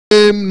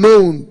name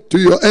known to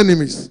your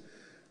enemies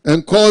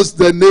and caused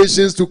the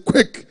nations to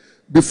quake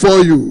before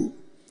you.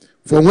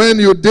 For when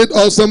you did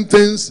awesome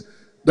things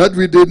that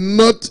we did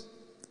not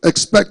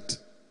expect,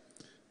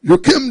 you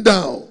came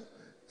down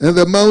and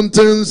the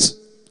mountains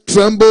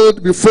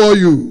trembled before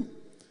you.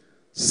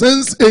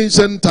 Since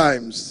ancient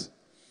times,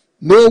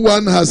 no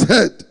one has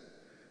heard,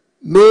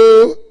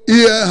 no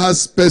ear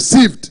has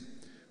perceived,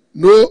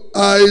 no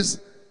eyes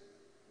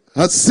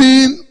has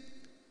seen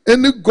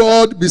any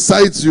God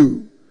besides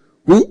you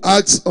who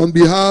acts on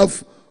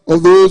behalf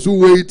of those who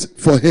wait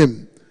for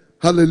him.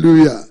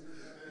 Hallelujah.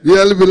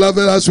 Dearly beloved,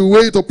 as we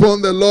wait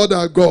upon the Lord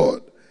our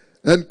God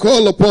and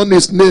call upon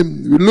his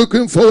name, we're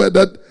looking forward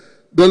that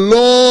the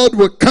Lord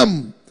will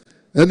come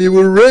and he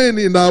will reign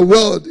in our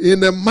world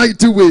in a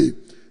mighty way.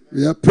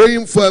 We are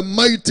praying for a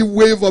mighty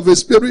wave of the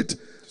Spirit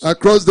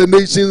across the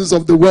nations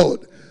of the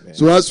world. Amen.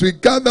 So as we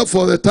gather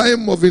for the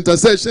time of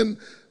intercession,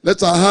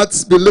 let our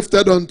hearts be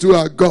lifted unto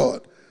our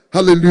God.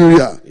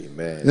 Hallelujah.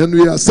 Amen. And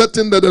we are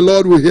certain that the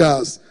Lord will hear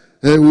us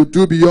and will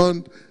do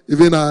beyond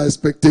even our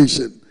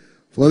expectation.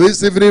 For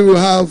this evening we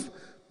have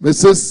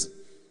Mrs.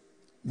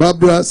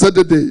 Barbara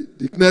Saturday,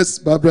 Deaconess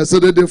Barbara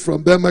Saturday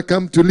from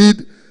Birmingham to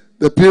lead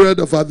the period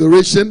of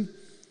adoration.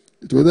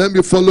 It will then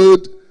be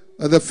followed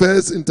by the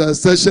first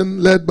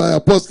intercession led by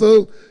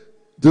Apostle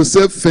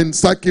Joseph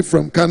Fensaki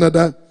from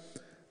Canada.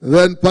 And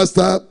then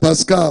Pastor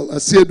Pascal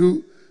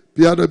Asiedu,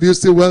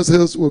 PRWC Wells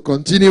Hills, will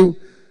continue.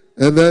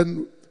 And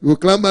then we'll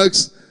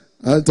climax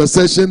our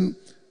intercession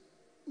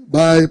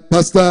by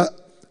Pastor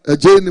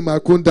Jane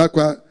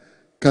Makundakwa,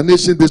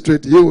 Carnation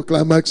District. He will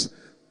climax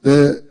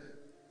the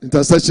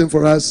intercession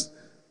for us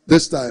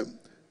this time.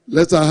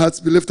 Let our hearts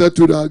be lifted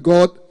to our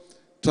God,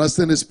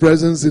 trusting his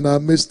presence in our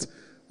midst,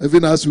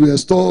 even as we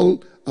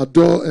extol,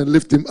 adore, and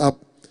lift him up,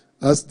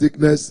 as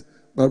Deaconess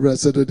Barbara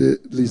Saturday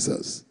leads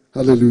us.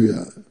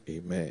 Hallelujah.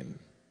 Amen.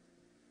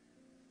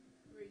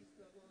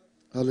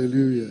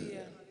 Hallelujah.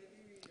 Hallelujah.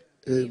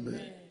 Amen.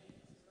 Amen.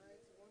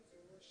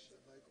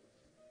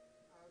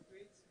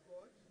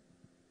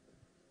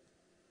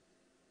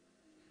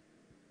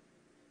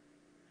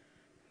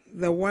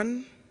 The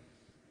one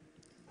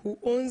who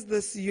owns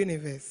this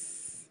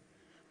universe,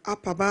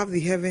 up above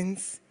the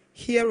heavens,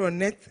 here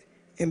on earth,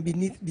 and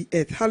beneath the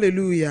earth.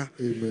 Hallelujah.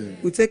 Amen.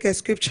 We'll take a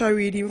scripture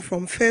reading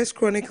from 1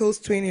 Chronicles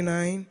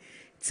 29,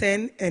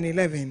 10 and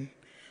 11.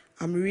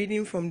 I'm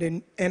reading from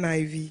the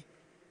NIV.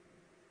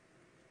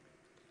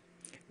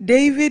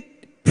 David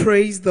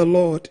praised the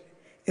Lord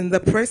in the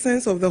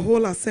presence of the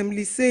whole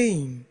assembly,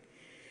 saying,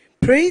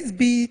 Praise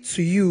be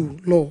to you,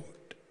 Lord,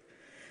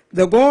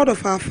 the God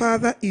of our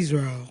father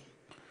Israel,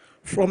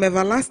 from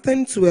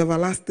everlasting to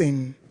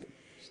everlasting.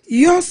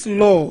 Yours,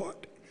 Lord,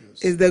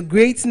 is the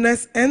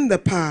greatness and the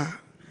power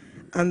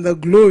and the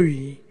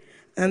glory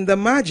and the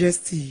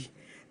majesty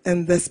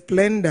and the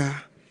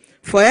splendor.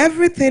 For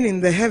everything in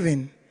the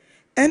heaven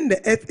and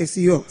the earth is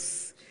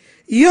yours.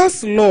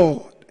 Yours,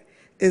 Lord,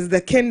 is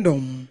the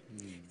kingdom.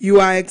 You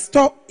are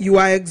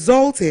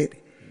exalted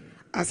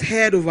as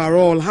head over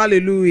all.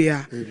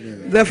 Hallelujah.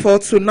 Amen. Therefore,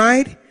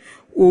 tonight,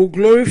 we'll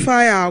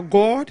glorify our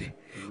God.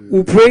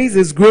 We'll praise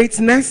his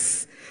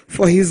greatness,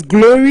 for his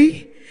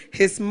glory,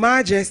 his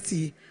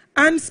majesty,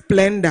 and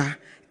splendor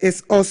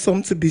is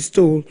awesome to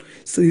bestow.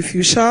 So if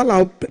you shall,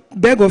 I'll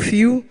beg of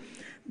you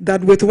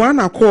that with one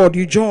accord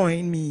you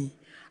join me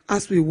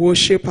as we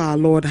worship our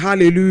Lord.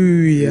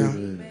 Hallelujah.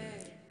 Amen.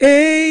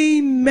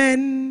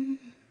 Amen.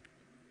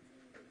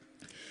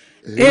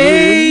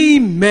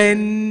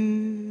 Amen.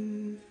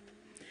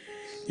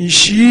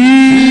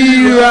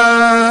 Shira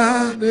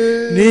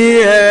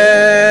ni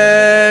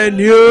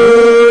enyonya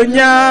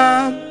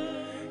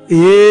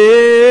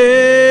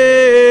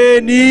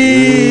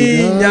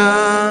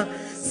eninya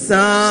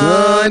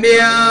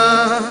sania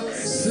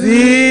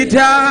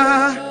sita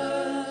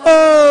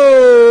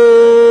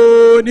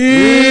oh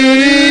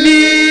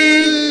nini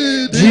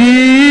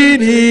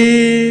dini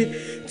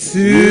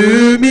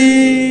to me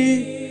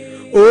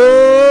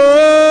oh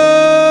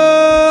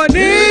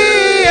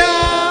nia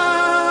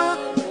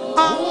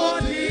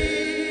awoni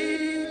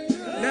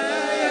na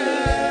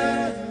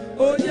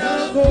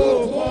onyango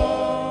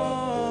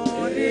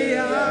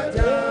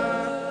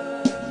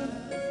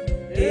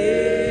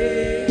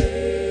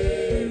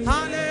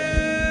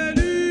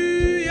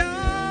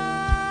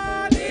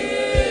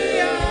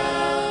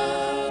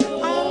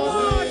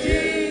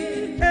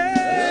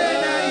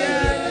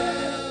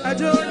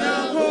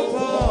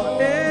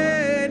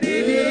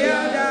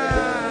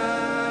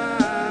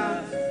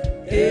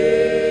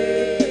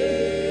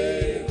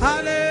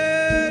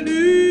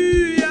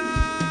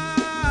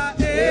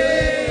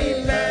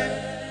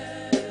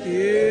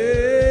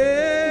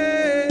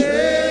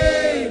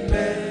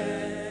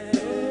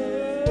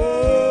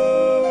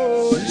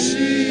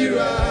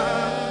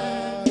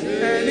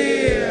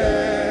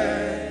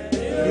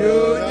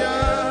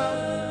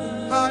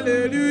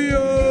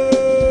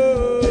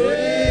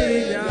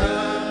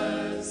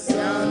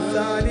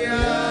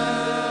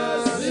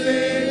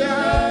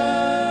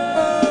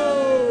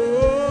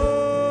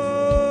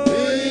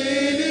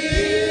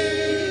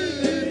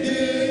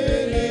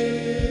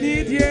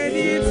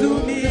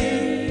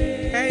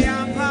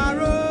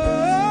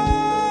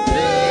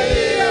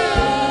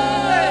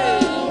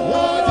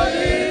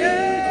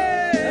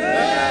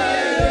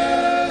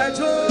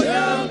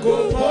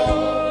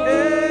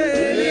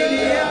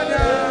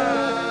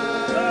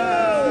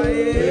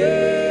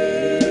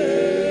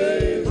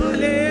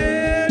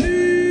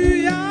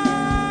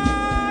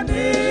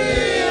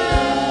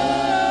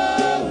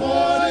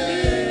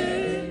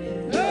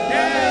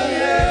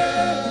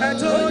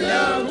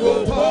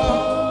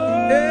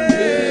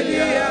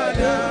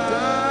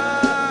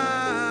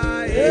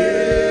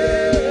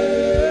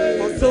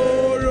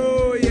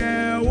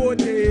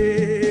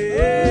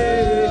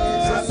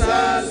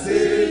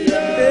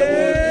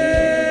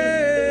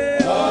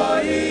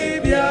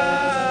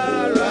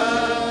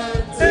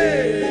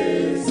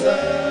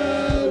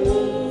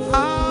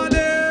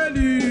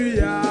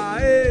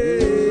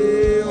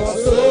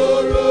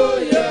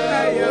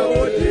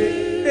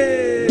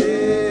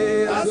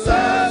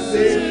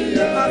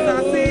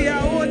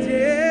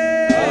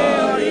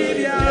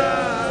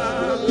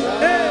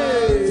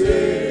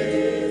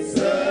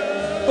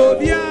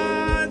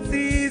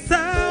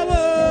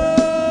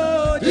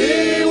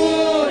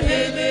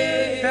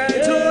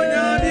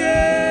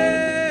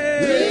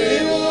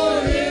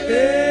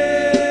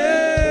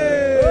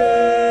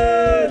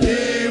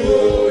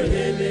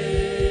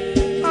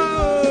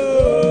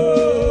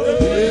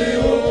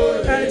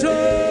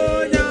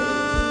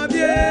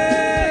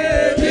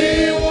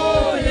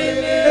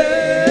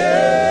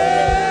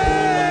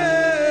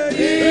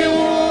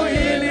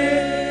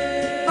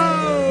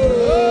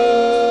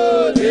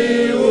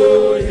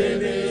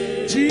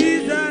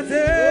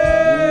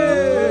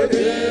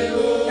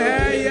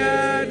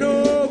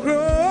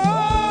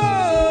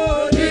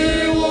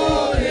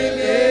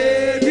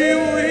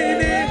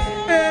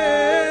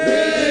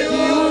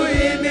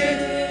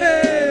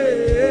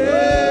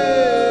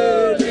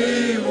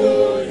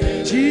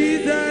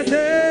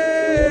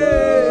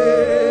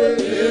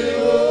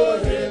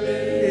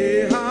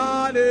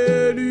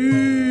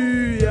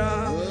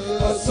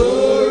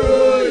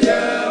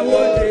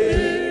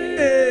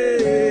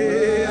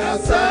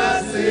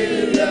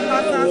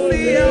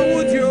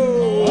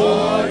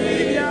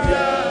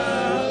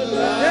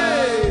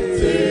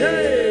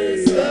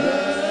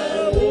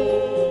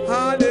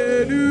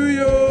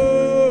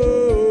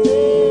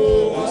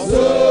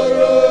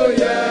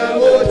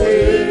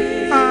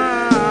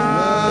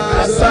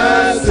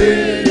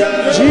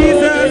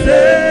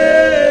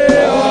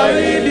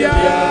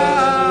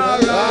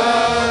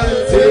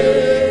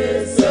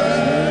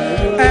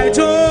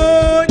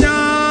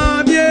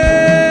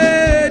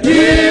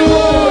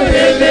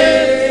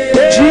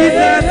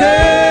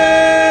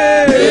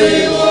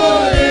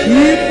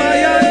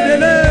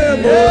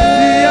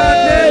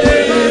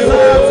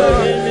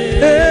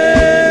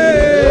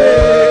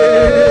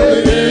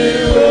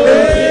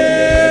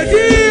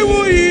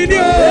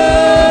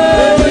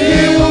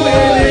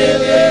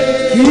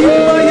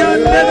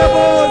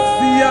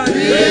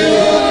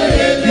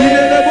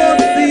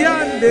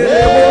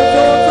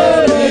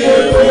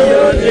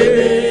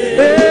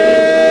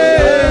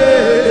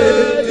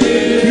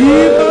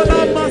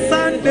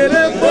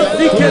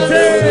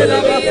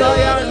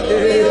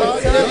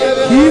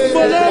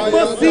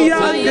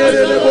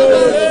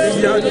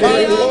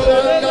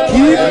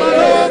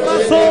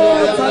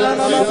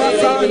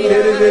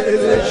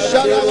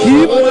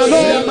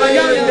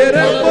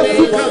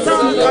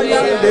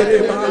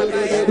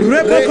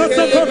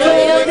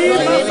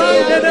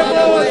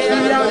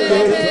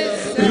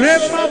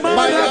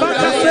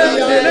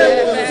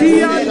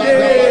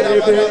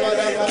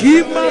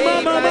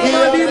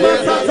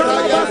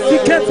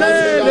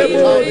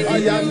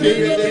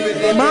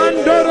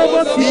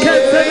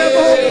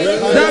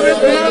There is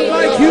none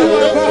like you,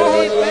 our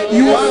God.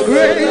 You are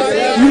great.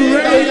 You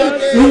reign.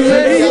 You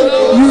reign.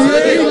 You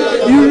reign.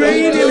 You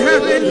reign in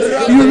heaven.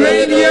 You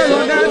reign here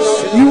on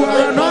earth. You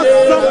are an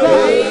awesome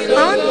God.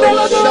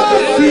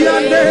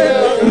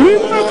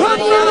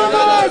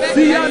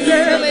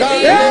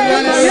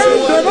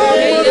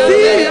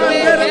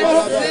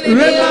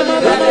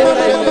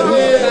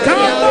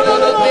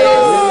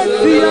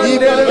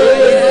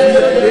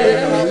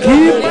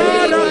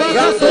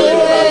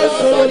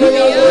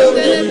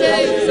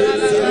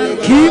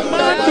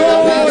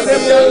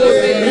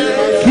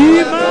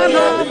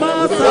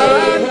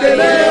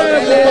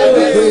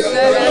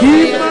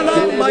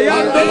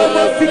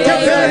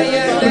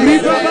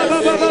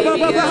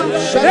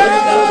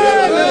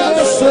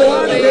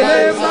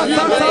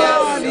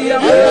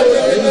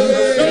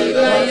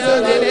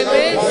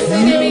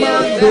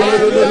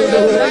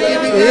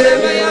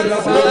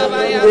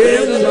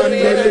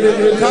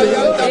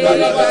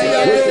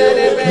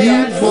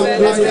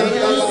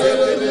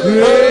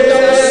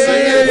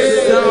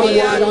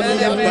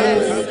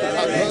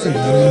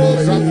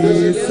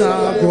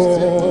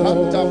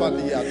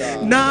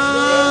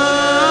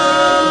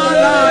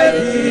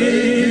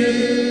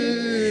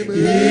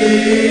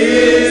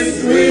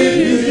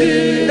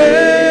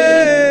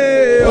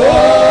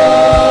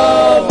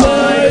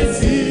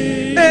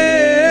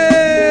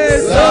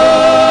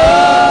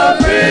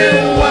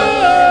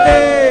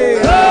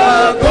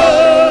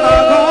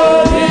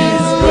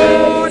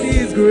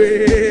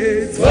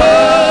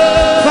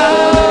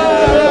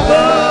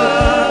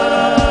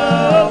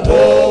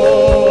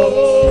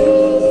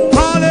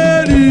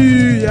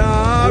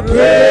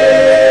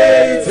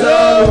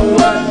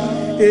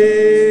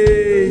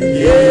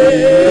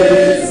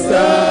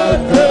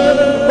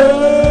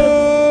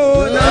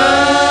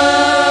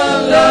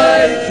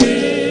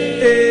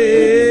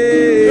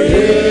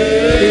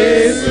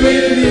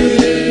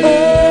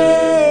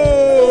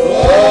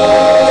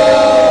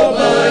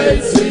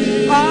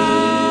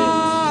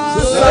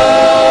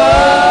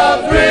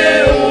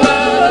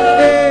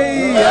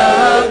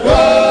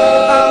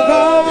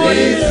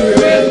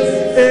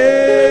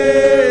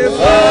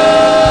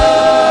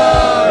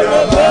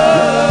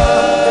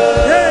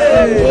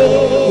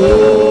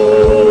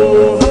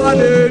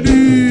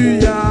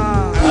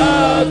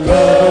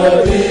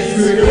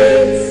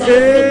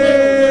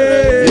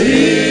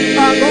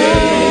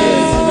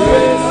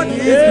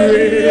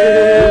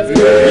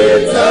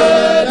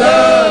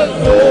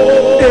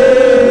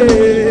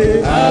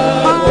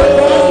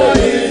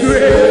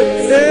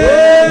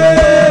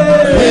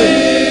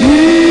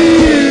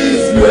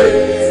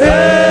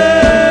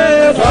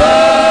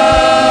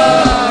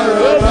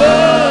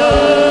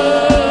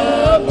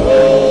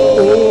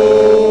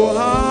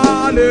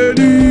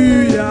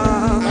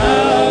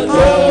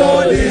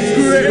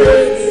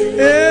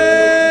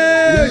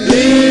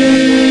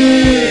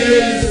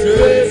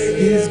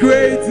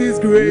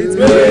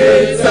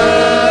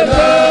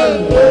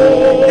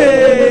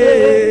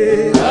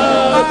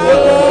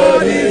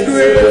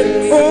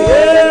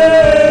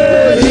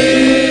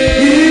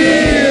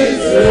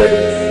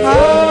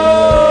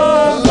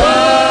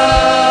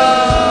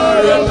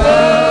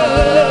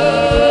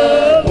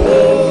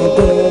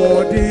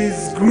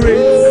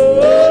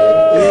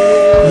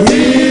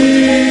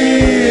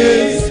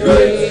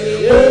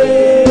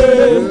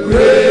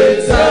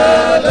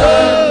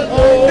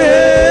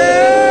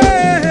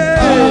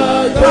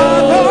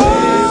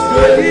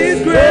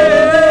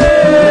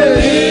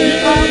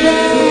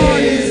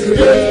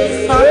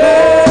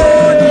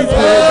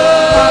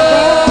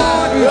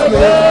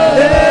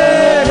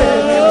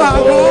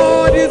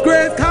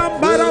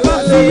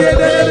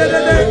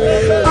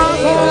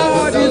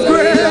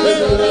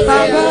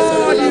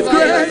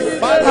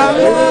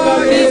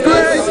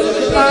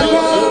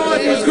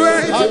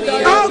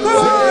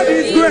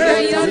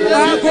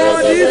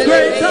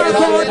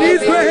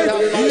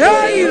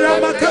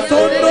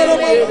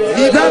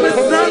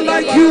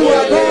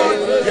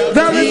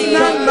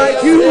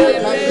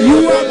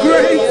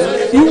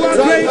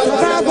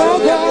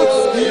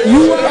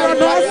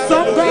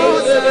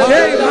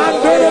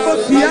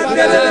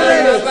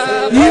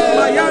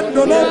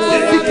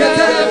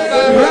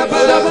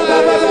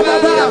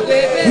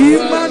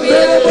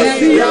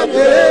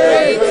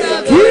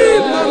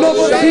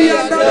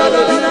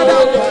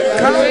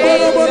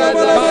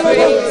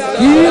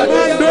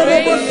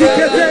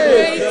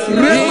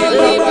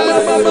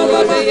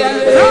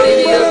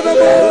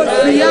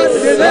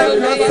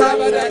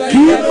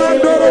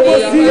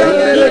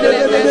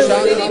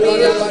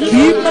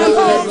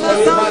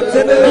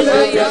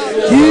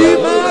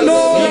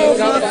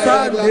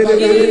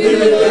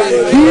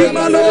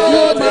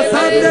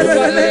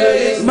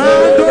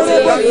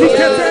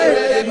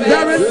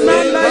 There is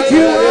none like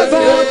you.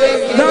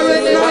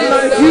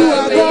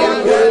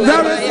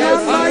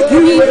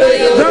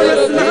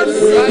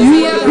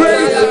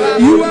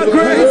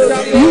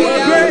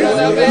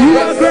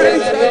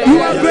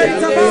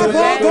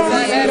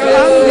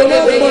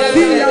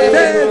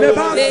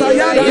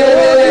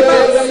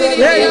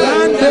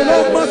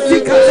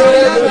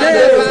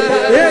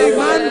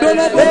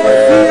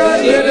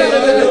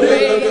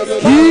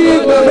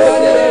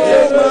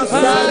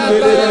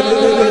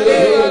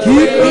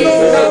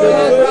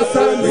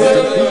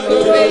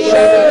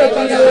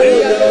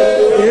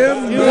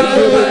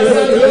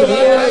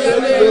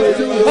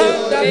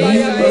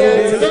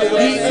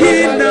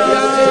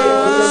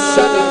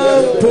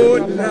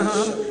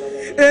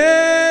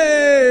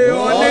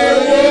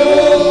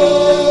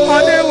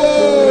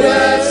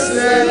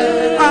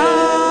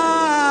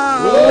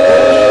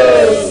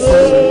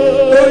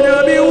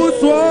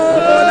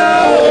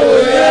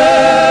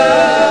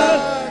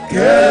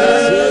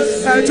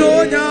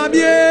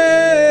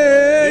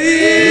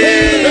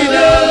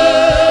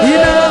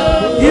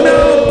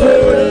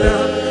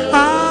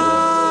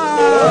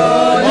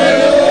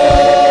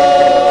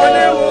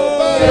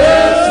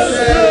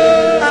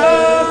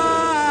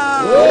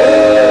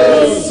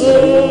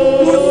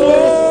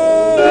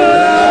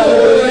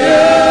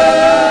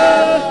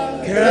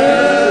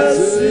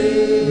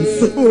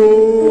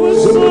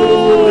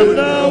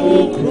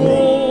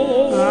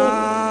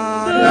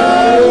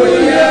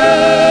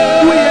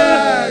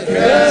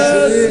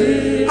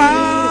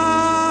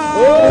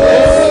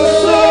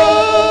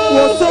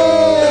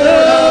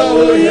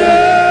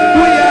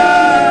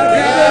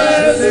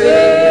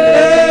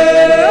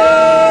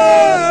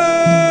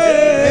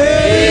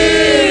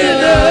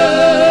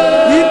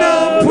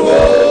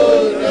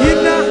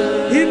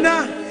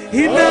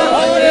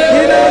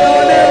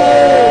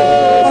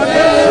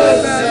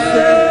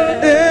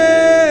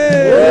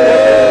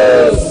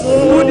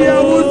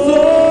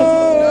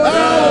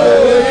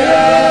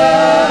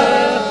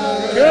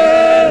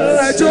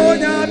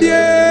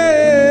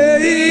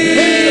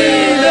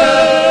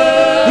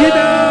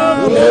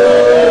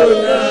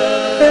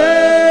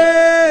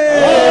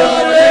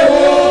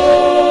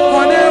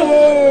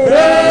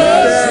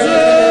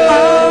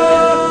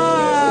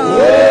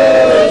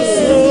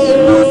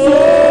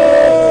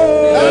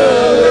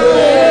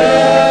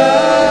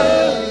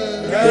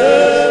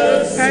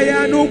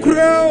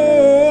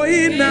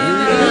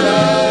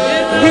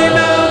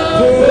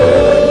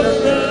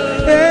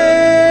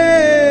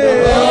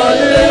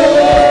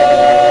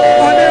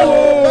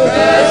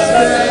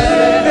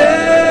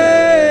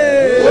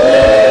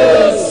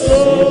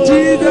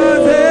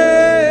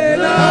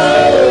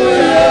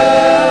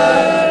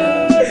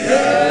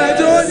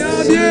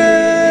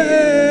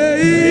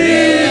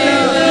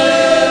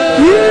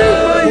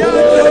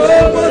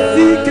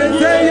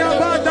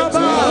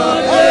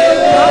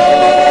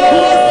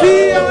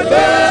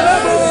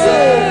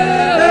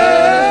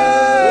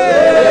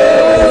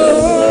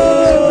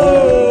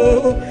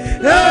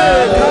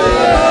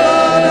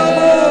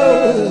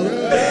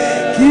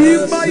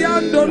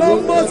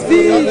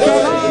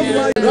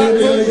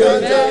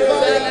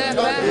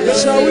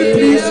 Shall we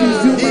please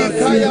resume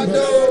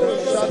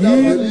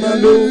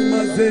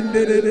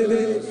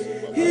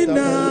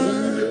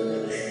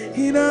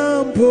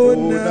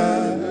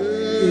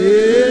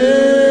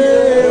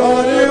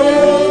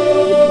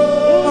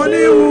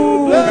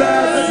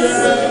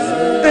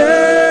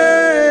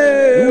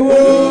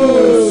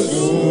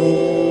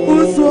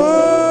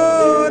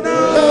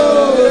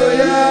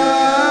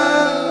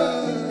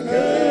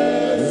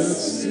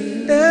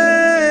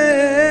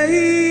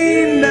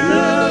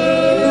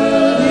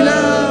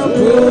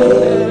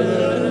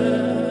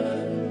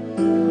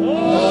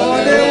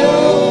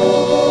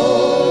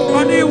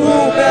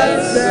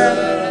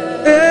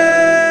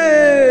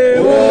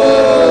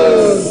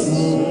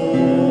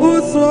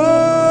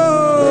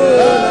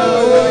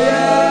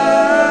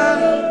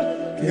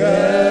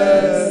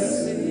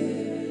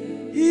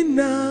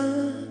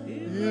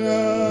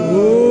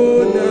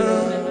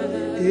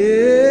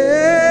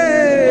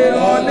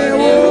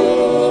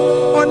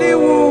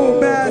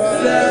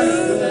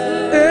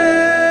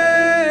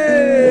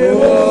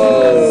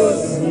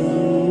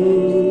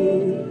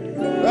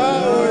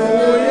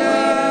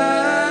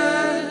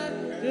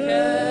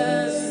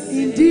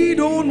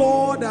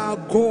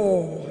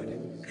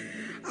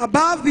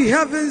above the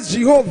heavens,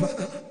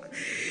 Jehovah,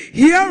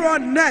 here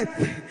on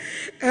earth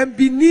and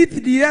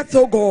beneath the earth,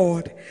 O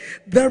God,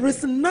 there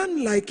is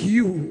none like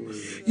you.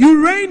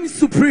 You reign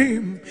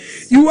supreme.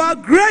 You are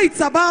great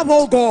above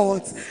all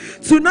gods.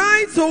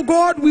 Tonight, O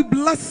God, we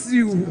bless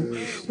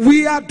you.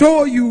 We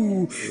adore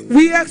you.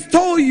 We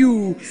extol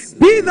you.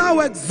 Be thou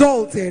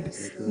exalted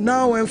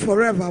now and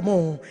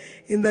forevermore.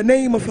 In the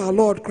name of our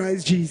Lord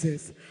Christ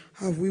Jesus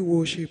have we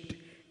worshipped.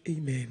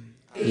 Amen.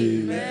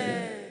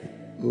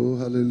 Amen. Oh,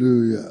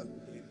 hallelujah.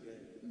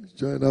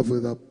 Join up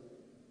with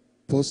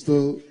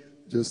Apostle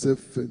Joseph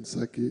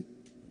Fensaki,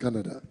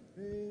 Canada.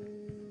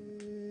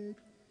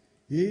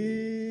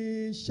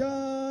 He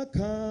shall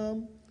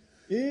come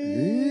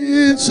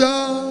in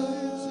showers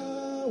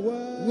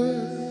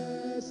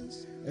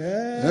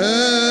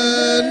energizing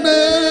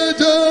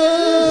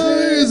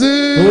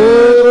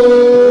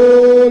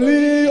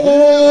holy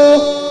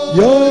all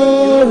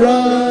your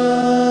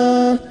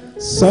ransom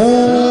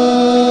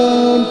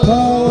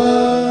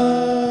powers.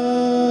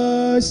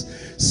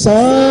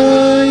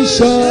 Signs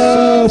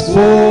shall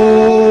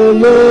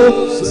follow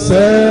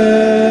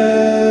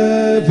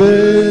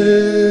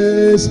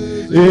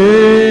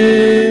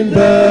in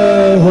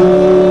the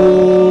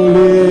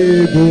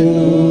Holy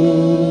Ghost.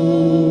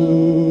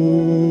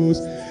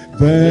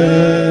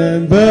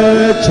 Then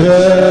the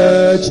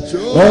church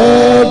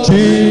of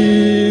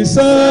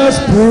Jesus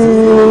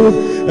proved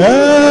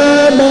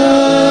and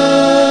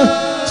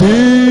mighty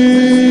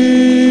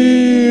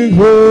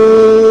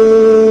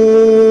growth.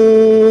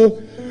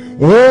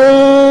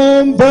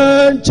 On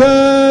the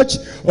church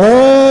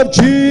of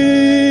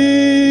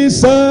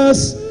Jesus,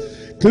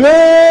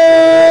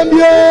 claim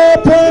your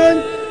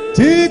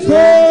Pentecost.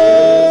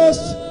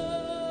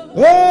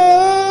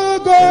 Oh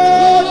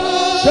God,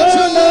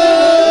 shall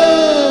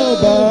now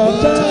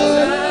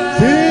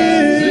baptize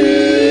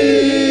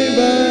in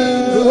the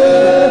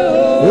Holy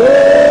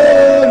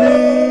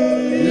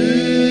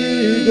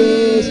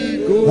Ghost.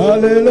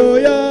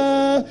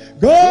 Hallelujah.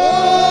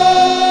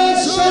 God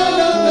shall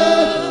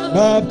now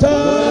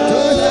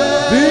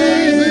baptize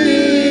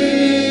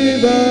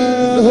in the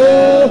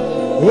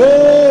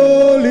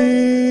Holy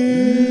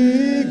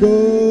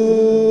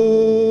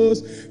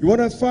Ghost. We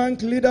want to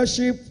thank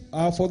leadership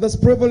for this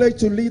privilege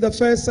to lead the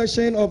first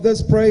session of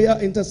this prayer,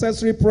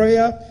 intercessory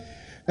prayer.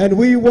 And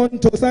we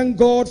want to thank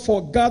God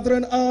for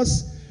gathering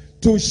us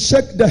to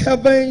shake the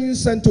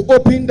heavens and to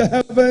open the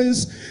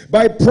heavens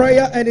by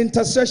prayer and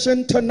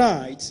intercession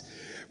tonight.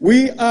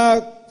 We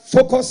are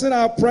focusing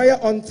our prayer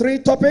on 3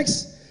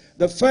 topics.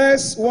 The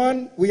first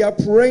one, we are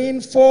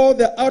praying for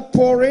the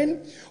outpouring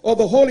of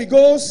the Holy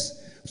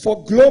Ghost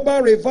for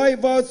global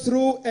revival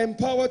through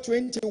Empower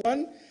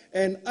 21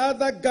 and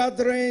other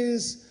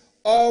gatherings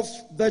of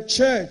the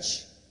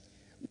church.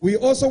 We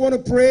also want to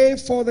pray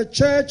for the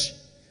church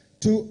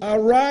to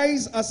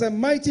arise as a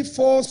mighty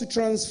force to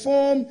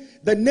transform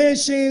the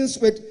nations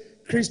with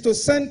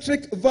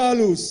Christocentric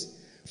values.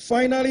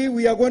 Finally,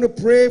 we are going to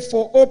pray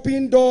for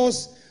open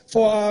doors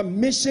for our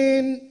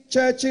mission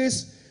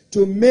churches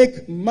to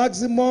make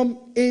maximum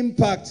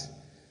impact.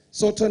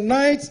 So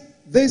tonight,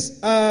 these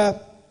are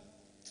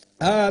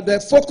the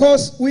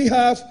focus we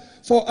have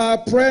for our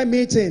prayer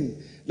meeting.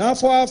 Now,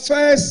 for our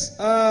first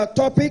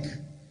topic,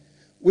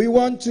 we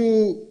want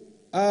to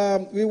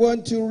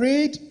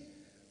read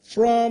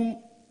from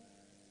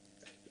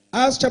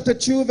Acts chapter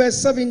 2, verse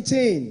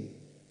 17.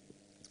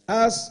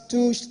 Acts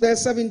 2,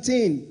 verse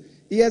 17.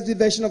 Here's the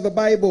version of the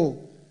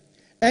Bible.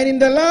 And in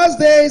the last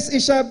days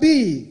it shall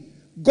be,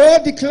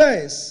 God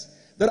declares,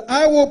 that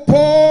I will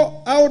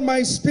pour out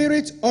my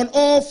spirit on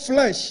all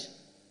flesh.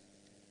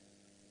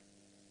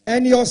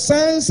 And your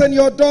sons and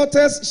your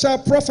daughters shall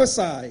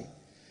prophesy.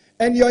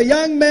 And your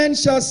young men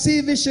shall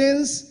see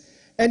visions.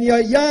 And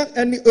your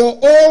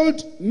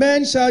old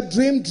men shall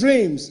dream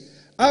dreams.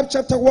 Acts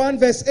chapter 1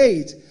 verse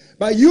 8.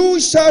 But you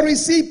shall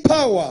receive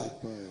power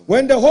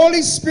when the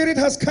Holy Spirit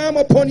has come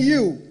upon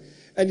you.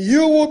 And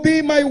you will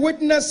be my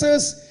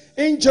witnesses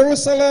in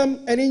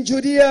Jerusalem and in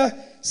Judea,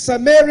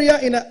 Samaria,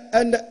 and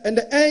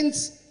the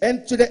ends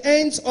and to the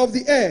ends of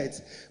the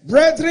earth.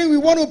 Brethren, we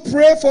want to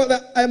pray for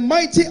a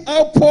mighty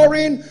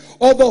outpouring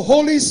of the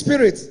Holy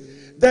Spirit.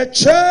 The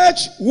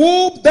church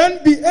will then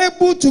be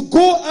able to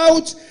go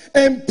out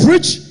and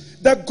preach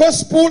the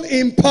gospel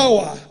in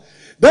power.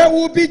 There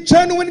will be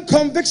genuine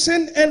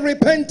conviction and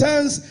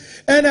repentance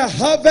and a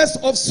harvest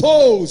of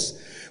souls.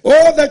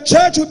 Oh, the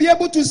church will be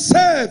able to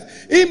serve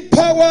in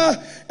power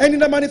and in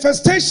the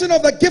manifestation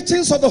of the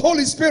giftings of the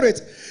Holy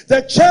Spirit.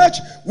 The church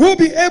will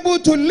be able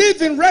to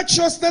live in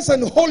righteousness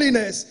and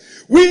holiness.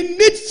 We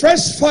need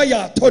fresh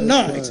fire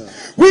tonight.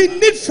 We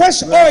need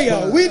fresh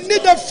oil. We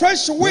need a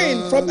fresh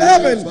wind from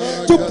heaven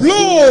to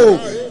blow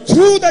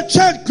through the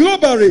church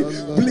globally.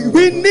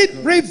 We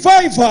need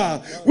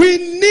revival. We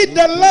need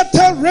the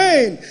latter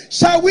rain.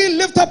 Shall we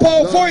lift up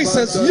our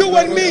voices, you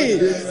and me,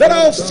 that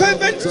our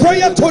fervent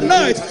prayer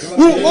tonight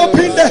will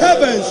open the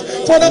heavens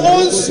for the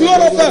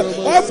onslaught of the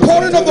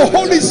outpouring of the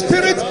Holy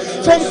Spirit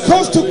from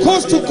coast to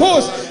coast to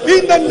coast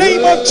in the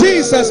name of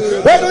Jesus.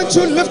 Why don't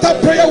you lift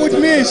up prayer with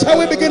me? Shall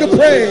we begin to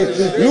pray?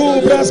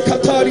 Lubras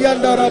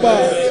Katariandaraba.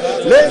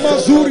 Lema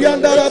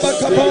Zuriandaraba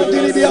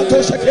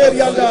Kapandilibiato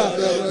Shakerianda.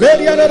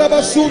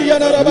 Veriandaraba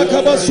Suriandaraba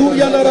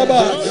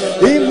Kabasuriandaraba.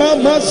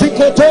 Imama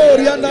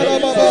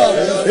Zikotoriandaraba.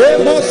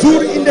 Ema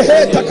Zuri in the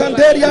head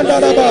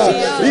Takanderiandaraba.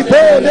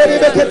 Ibo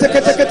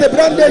Nerebekete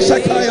Brande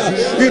Shakaya.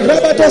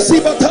 Irabato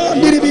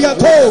Sibatan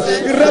Diribiato.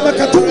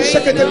 Irabakatu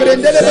Shakete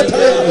Brendele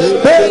Bataya.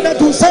 Bena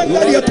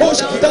Dusandaria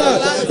Toshkita.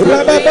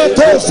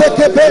 Rababato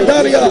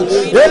Sekebendaria.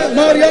 El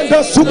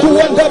Marianda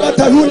Sukuanda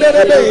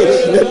Batahunderebe.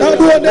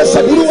 Naduane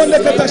Saburuane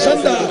Katashanda.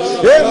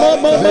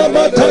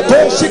 Mama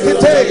Tato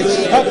Shikite.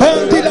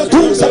 Abandila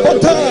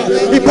Tunsabota.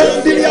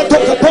 Ibandilia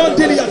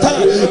Tokapandiliata.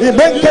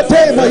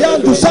 Imenkete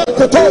Mayandu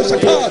Sanko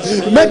Toshaka.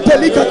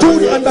 Mentelika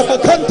Turi and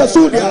Bakanta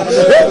Sudia.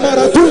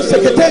 Maratu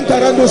Seketenta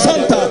Rando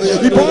Santa.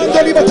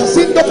 Ibandali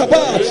Batasindo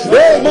Kaba.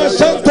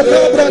 Mashanto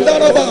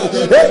Kabrandaraba.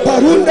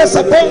 Parunde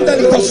Saponda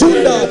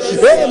Litasunda.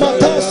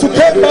 Mata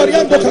Suke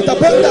Mariando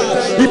Katapenda.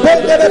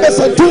 Ibandele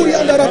Santuri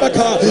and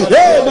Rabaka.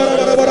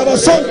 Marabara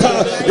Santa.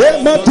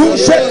 Matu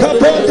Sheka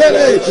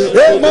Pondele.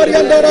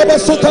 Marianda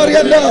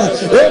Rabasutarianda.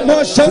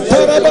 Mashanta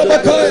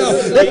Rabakaya.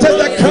 It is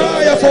the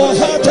cry of our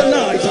heart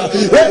tonight.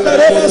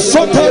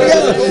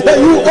 That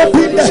you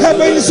open the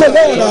heavens, O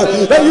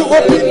Lord. That you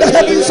open the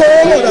heavens, O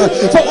Lord,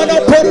 for an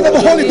outpouring of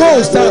the Holy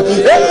Ghost.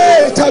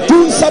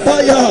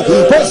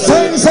 For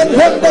signs and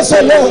wonders,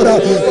 O Lord.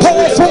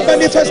 Powerful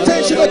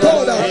manifestation, O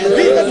God.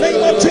 In the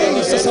name of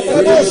Jesus.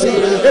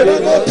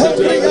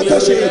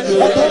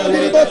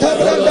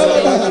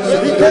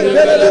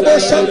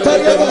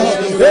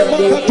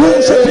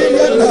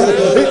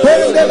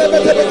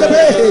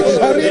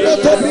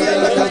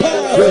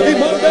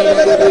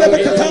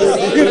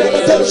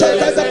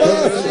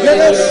 Let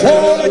us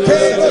fall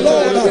again, O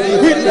Lord.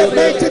 We need a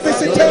mighty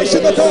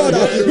visitation, O God.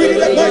 We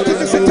need a mighty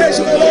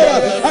visitation, O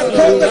Lord.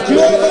 Across the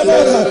globe, O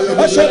Lord.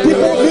 As your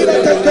people meet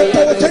and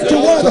take to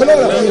one, O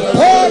Lord.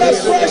 Pour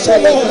afresh, O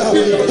Lord.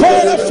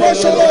 Pour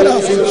afresh, O Lord.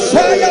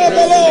 Fire of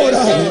the Lord.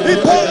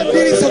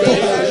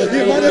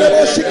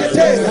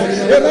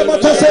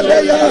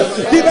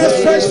 Give us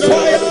fresh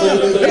fire.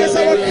 It is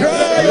our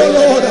cry, O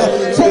Lord.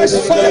 Fresh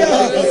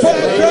fire for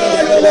our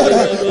cry, O Lord.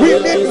 We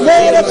need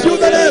more of you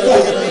than ever.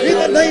 In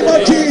the name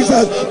of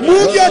Jesus.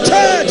 Move your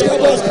church,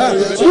 Kaboska.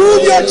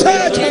 Move your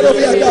church,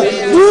 Kaboska.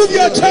 Move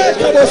your church,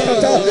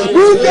 Kaboska.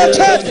 Move your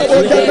church,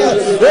 Kaboska.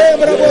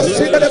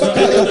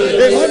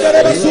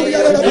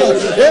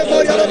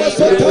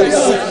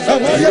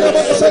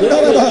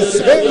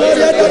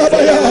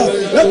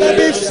 Let there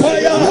be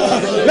fire.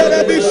 Let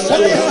there be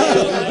fire.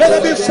 Let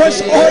there be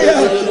fresh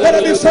oil. Let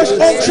there be fresh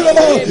unction,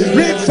 Lord.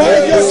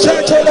 Revive your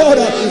church, O Lord.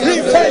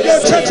 Revive your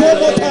church one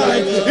more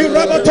time. In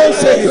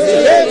Ramatose.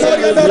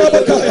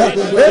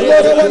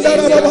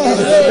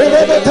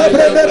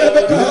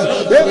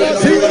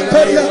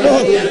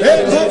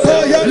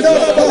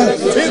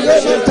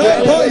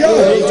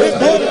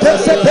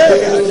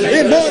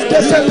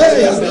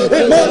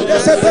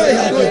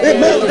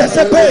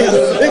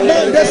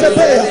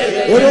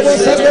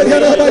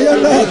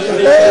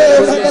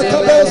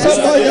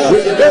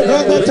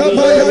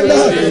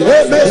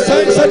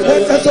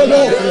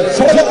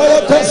 Follow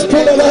our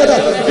gospel, Lord,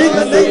 in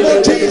the name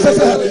of Jesus,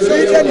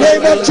 in the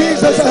name of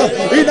Jesus,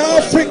 in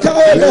Africa,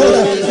 oh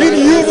Lord, in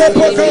Europe,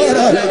 oh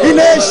God, in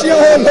Asia,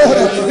 oh Lord,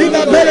 in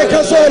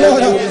America, oh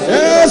Lord,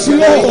 yes,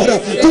 Lord,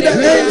 to the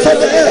ends of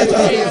the earth,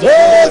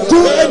 oh, do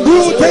a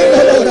new thing,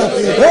 oh Lord,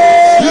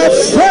 oh, a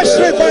fresh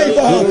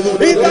revival,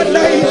 in the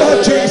name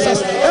of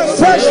Jesus, a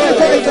fresh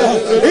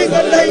revival, in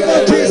the name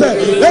of Jesus,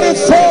 let it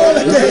fall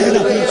again,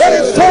 let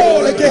it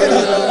fall again,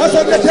 as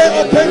on the day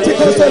of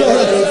Pentecost, oh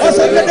Lord, as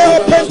on the day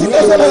of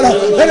Pentecost, oh Lord,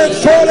 let it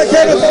fall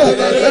again, oh Lord,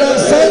 let our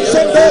sons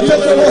and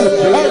daughters, oh Lord,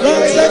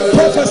 arise and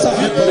prophesy,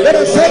 let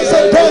our sons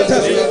and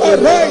daughters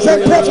arise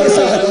and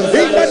prophesy,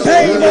 in the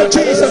name of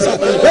Jesus,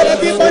 let there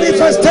be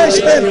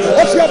manifestation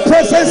of your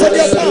presence and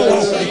your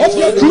power, of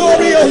your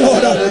glory, oh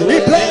Lord,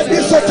 in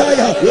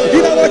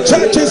our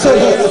churches, oh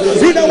Lord,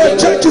 in our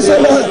churches, oh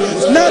Lord,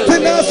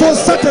 nothing else will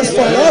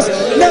satisfy us,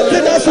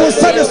 nothing else will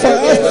satisfy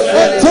us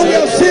until we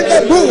have seen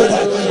the move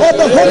of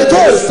the Holy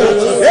Ghost.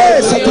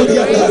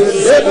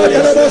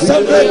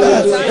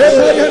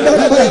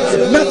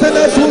 Nothing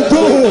else will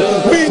do.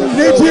 We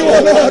need you,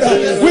 oh Lord.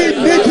 We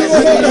need you,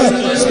 oh Lord.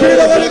 Spirit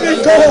of the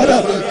living God,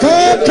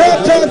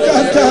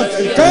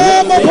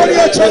 come upon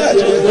your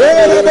church.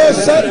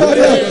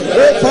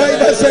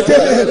 Revive us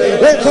again.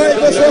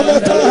 Revive us one more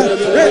time.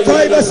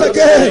 Revive us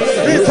again.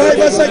 Revive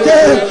us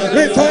again.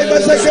 Revive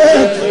us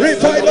again.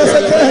 Revive us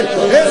again.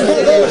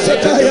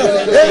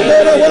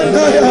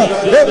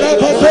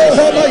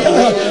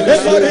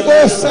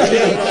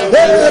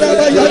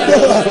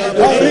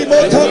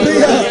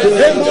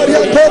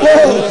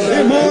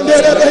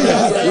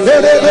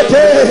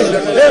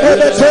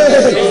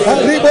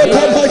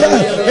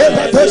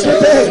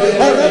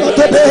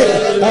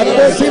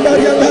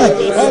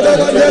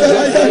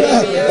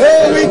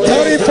 Oh, we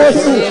tarry for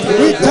you.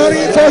 We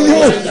tarry for you.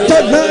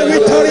 Tonight we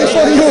tarry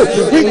for you.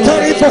 We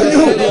tarry for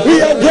you.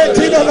 We are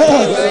waiting, O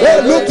Lord. Oh,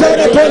 look down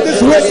upon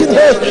this waiting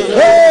host.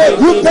 Oh,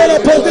 look down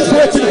upon this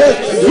waiting host.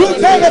 Look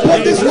down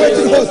upon this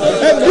waiting host.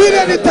 And we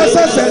the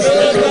intercessors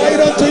cry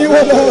unto you,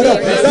 O Lord.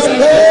 The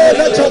Lord,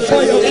 let your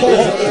fire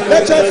fall.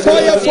 Let your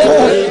fire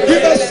fall.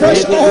 Give us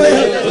fresh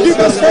oil. Give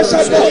us fresh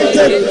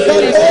anointing. The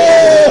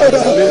Lord,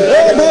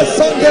 oh my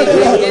son, there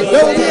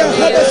will be a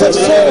harvest of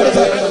souls.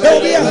 There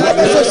will be a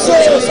harvest of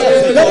souls.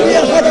 There will be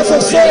a harvest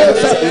of souls.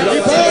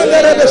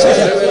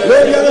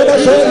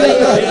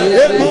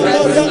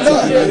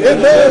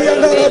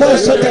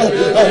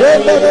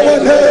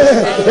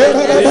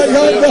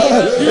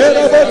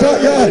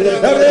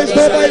 It is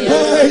not by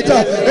might,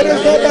 it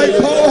is not by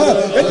power,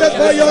 it is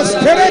by your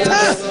spirit.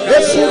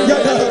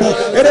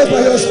 It is by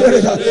your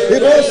spirit.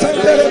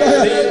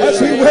 As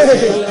we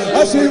wait,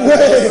 as we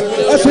wait,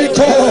 as we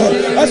call,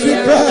 as we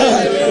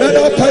cry, let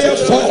our fire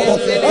fall.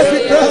 As we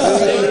cry,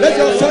 let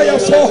your fire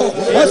fall.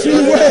 As we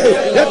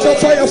wait, let your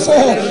fire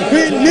fall.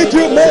 We need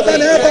you more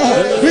than ever.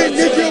 We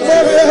need you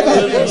more than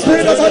ever.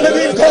 Spirit of the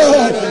living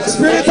God,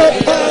 spirit of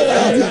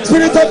power,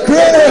 spirit of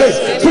grace,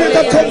 spirit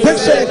of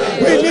conviction.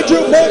 We need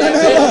you more than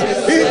ever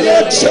in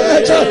your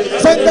church.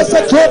 Send us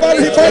a global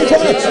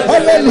revival.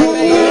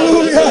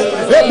 Hallelujah.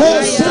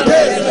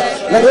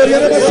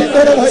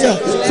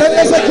 Send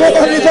us a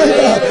global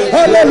revival.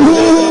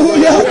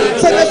 Hallelujah.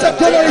 Send us a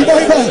global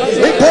revival.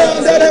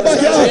 Ikonde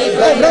rebaya.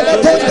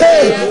 Rabatonde.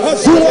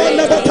 Azua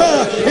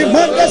nabata.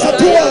 Imanda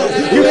satua.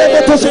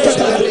 Ireboto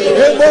sukata.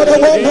 Emoda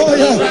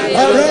wamoya.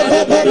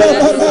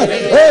 Arababababa.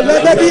 Oh,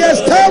 let there be a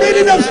stirring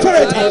in the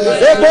spirit.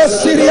 Ebo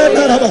Syria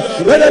naraba.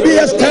 Let there be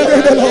a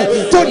stirring, Lord.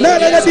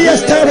 Tonight let there be a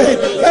stirring.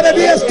 Let there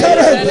be a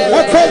stirring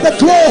across the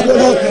globe,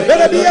 Lord. Let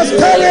there be a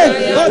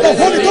stirring by the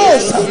Holy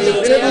Ghost.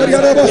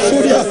 Emaria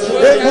Syria.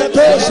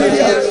 Emato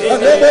Syria.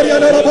 Alemoria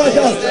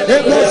narabaya.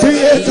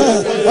 Emazieta.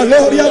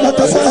 Aloria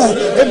matasa.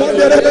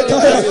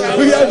 Emanderebetaya.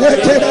 We are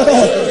waiting,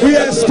 Lord. We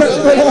are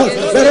expecting, Lord.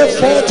 Let it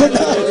fall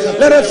tonight.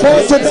 Let it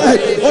fall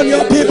tonight on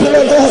your people,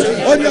 Lord.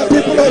 On your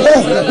people,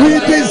 Lord. We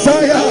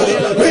desire.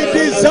 We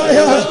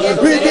desire.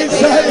 We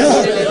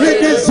desire. We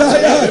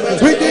desire.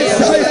 We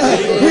desire.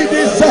 We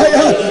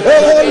desire. Oh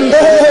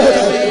Lord.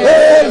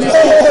 Oh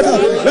Lord.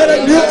 Let a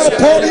new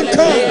outpouring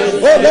come.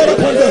 Oh Lord,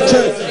 upon the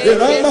church.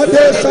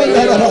 Iramade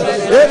Sandaraba.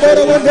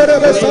 Emora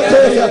Wanderebe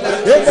Satoria.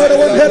 Emora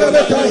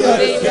Wanderebe Taya.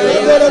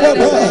 Emora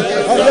Waba.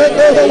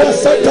 Emora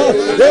Wasata.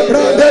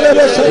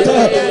 Embrandebe Shata.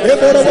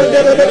 Emora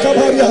Wanderebe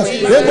Kabaria.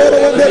 Emora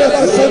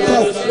Wanderebe Santa.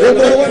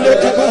 Emora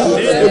Wanderebe Kaba.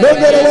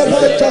 Emora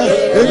Wabata.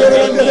 Emora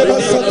Wanderebe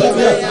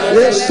Sataria.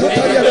 Yes,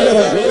 Sataria.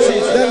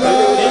 The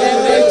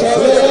light of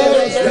the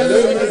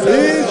world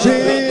is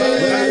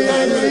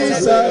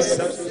Jesus.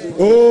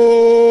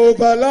 Oh,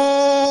 the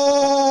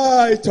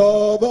light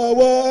of the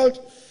world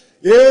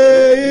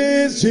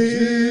is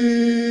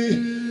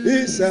Jesus.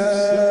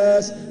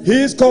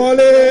 He's calling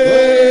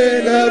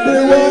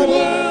everyone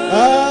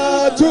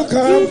to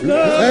come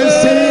and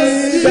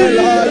see the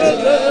light.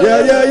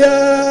 Yeah, yeah,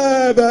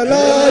 yeah. The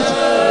light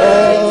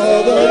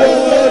of the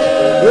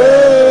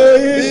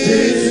world is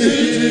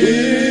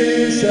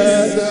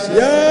Jesus.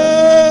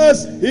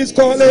 Yes, He's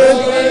calling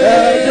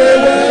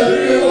everyone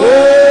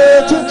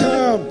to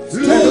come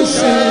to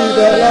see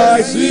the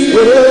light. Oh,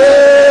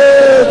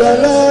 the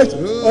light of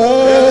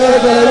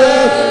the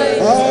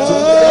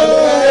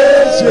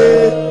world.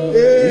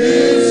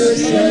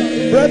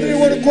 Brethren, we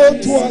want to go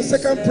to our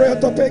second prayer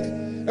topic,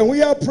 and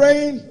we are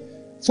praying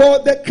for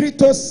the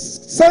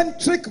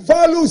Christocentric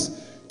values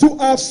to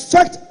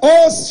affect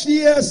all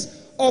spheres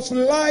of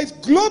life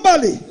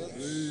globally.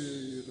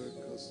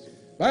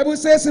 Bible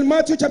says in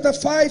Matthew chapter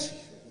 5,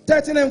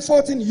 13 and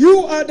 14,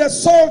 you are the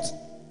salt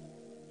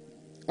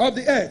of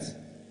the earth.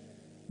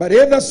 But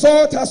if the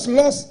salt has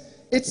lost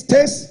its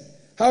taste,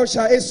 how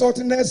shall its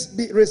saltiness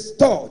be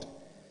restored?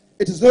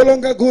 It is no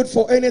longer good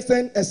for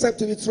anything except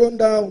to be thrown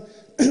down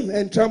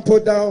and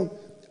trampled down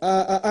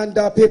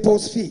under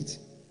people's feet.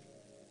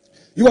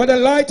 You are the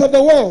light of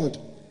the world.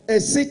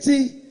 A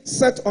city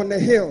set on a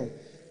hill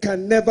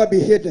can never be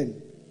hidden.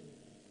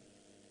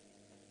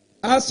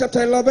 Acts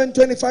chapter 11,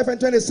 25 and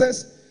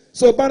 26.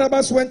 So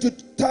Barnabas went to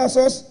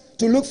Tarsus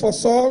to look for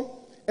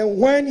Saul, and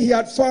when he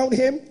had found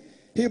him,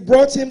 he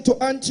brought him to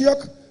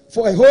Antioch.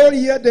 For a whole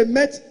year they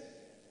met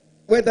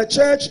with the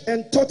church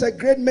and taught a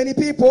great many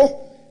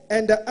people.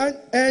 And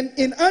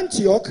in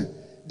Antioch,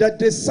 the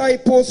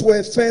disciples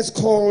were first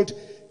called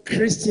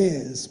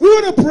Christians. We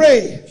want to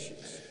pray,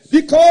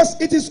 because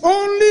it is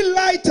only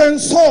light and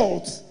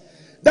salt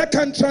that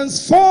can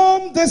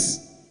transform this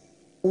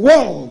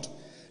world.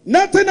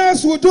 Nothing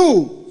else will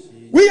do.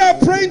 We are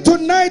praying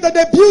tonight that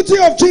the beauty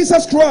of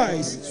Jesus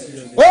Christ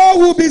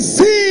will be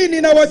seen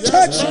in our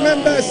church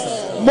members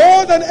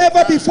more than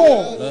ever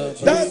before.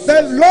 That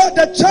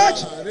the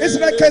church is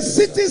like a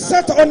city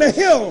set on a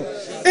hill.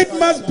 It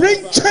must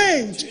bring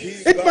change.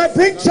 It must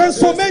bring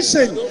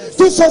transformation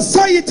to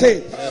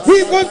society.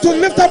 We want to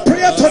lift up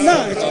prayer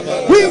tonight.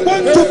 We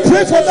want to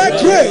pray for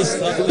that grace,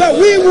 that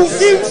we will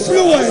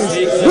influence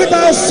with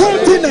our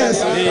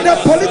saltiness the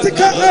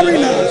political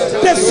arena,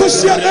 the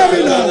social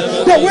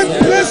arena, the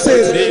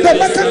workplaces, the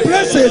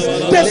marketplaces,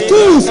 the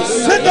schools.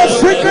 Let the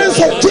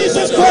fragrance of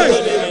Jesus Christ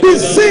be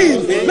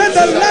seen. Let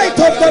the light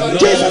of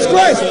Jesus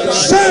Christ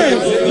shine.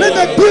 Let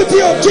the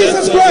beauty of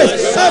Jesus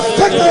Christ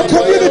affect our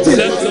community.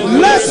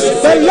 Let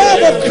the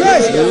love of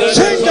Christ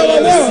change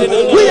our world.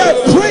 We are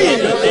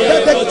praying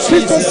that the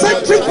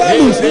Christocentric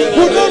values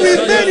will not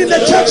remain in the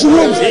church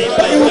rooms,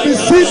 but it will be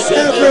seen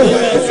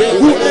everywhere.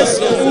 We will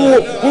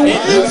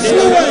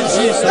influence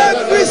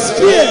every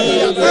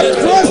sphere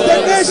across the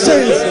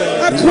nations,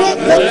 across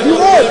the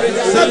globe,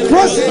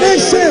 across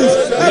nations,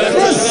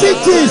 across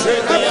cities,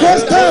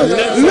 across towns.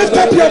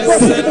 Lift up your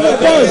voice.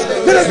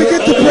 Let us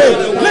begin to pray.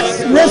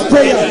 Let's raise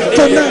prayer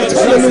tonight.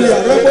 Hallelujah.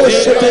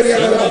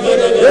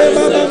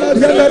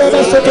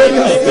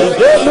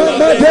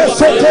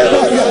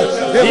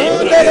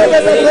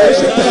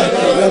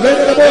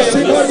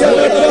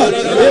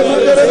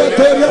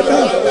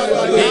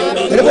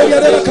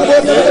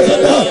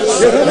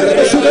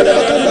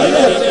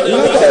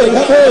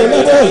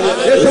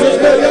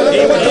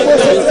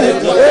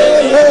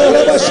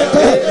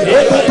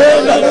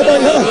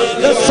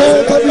 The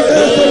salt of the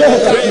earth,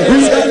 Lord. We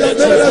are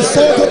the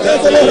salt of the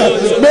earth,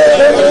 Lord. May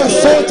our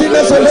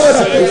saltiness, Lord,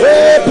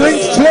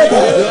 brings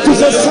flavor to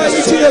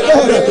society,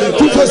 Lord.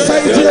 To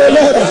society,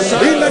 Lord.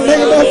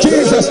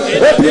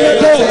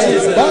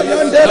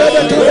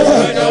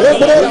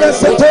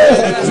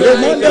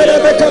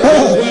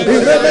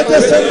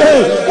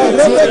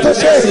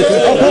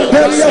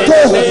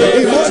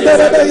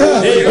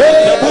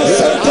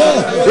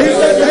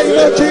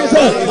 of Jesus,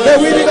 that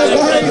we need a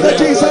life that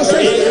Jesus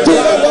is to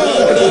the world.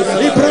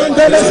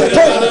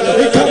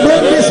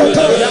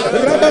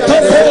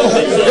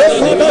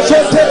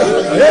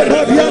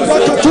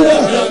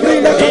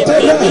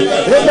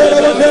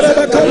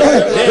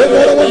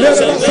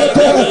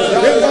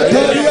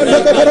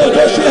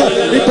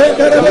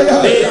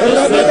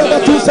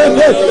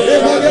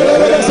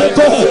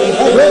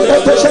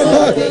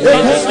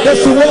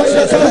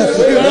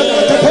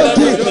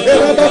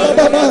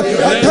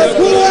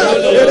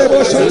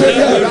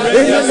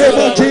 In the name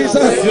of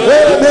Jesus,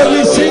 may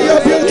we see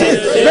your beauty.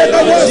 May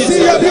the world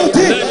see your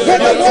beauty. May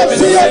the world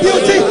see your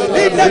beauty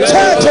in the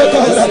church, oh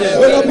God.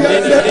 May the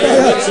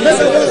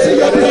world see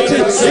your beauty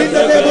in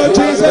the name of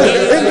Jesus.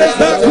 In this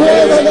dark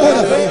world, oh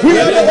Lord, we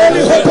are the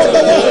only hope of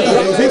the world.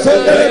 It's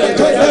only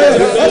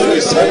as we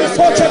shine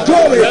forth your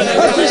glory,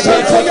 as we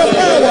shine for your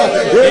power.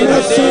 We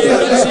must see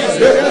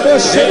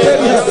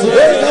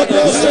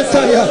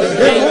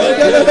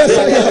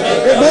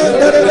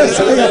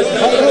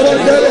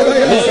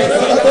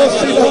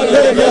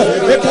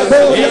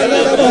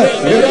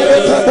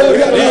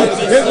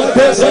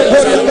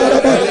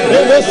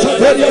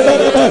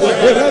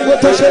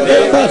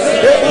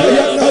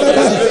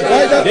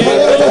by the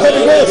power of the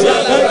Holy Ghost,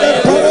 by the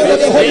power of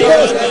the Holy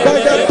Ghost, by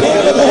the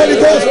power of the Holy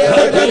Ghost,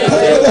 by the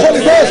power of the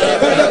Holy Ghost,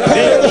 by the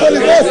power of the Holy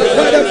Ghost,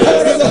 by the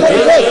power of the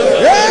Holy Ghost.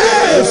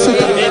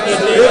 Yes!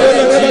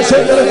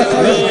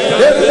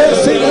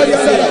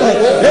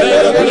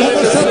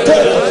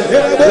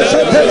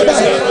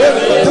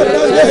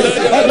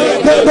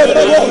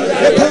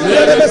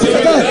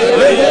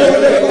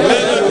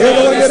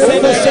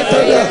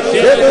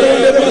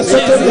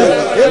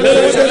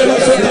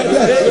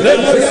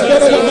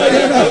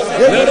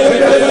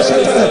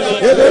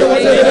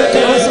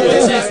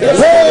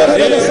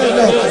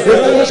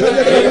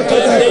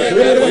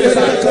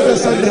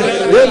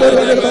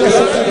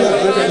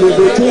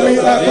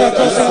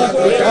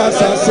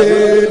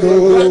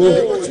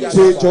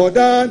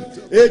 Jordan,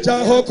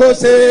 Ejahoko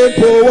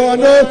Sempo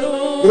Wano,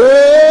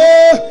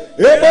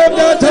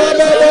 Ebona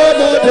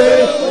Tabalomode,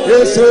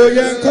 Yeso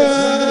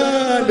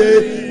Yankande,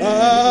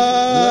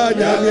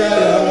 Nyamekye,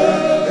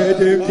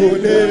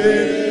 Edekune,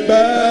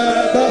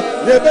 Baba,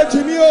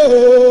 Yebetumi,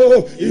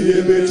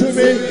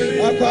 Yebetumi,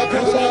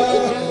 Apakafa,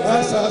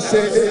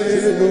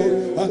 Asaseno,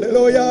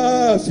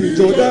 Hallelujah, Sweet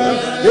Jordan,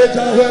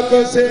 Ejahoko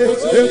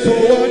Sempo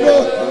Wano,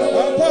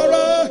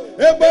 Apara,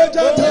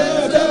 Ebona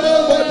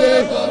Tabalomode,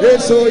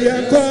 Yeso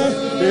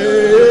Yankande,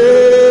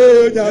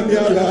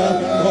 Nyamekye,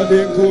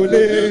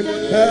 Edekune,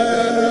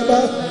 Baba,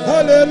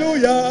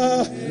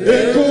 Hallelujah,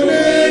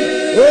 Edekune.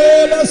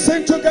 Oh, let's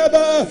sing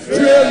together.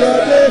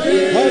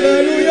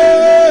 Hallelujah.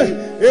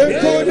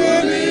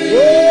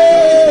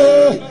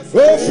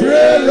 Oh,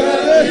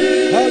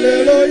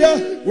 hallelujah.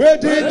 Where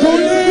did you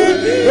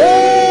live?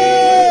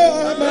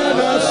 Oh,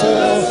 Amanaso.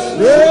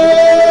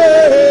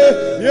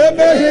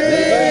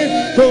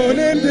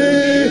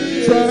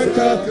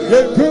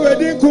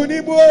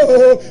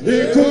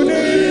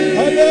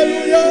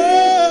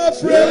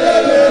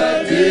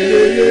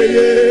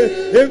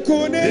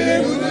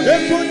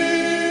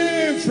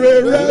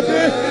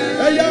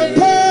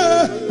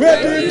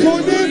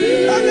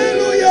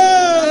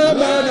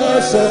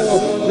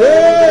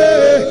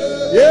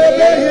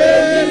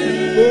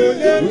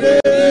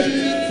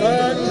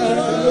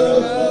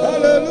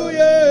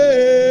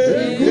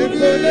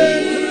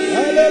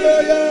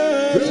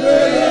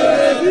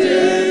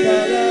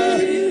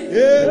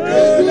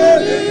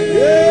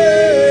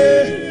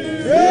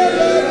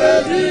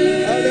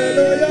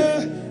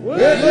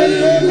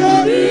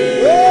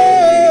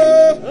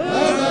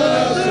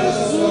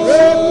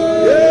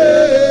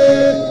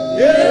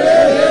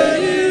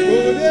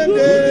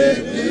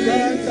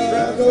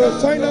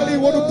 Finally, we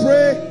want to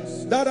pray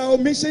that our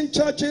mission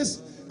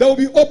churches, there will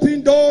be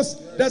open doors.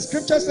 The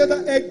scripture said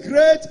that a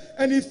great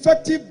and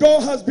effective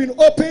door has been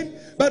opened,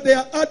 but there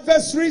are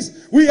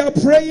adversaries. We are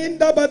praying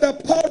that by the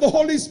power of the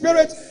Holy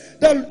Spirit,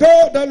 the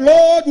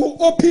Lord will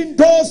open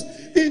doors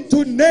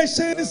into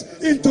nations,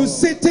 into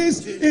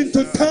cities,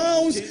 into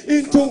towns,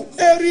 into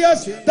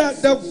areas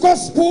that the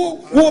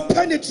gospel will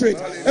penetrate.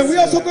 And we're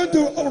also going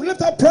to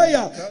lift up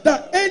prayer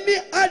that any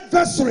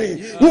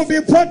adversary will be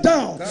brought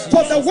down.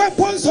 For the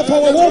weapons of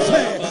our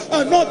warfare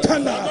are not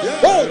carnal.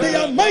 Oh, they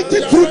are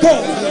mighty through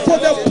God for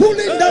the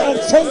pulling down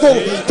of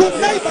strongholds.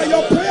 Tonight, by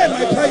your prayer,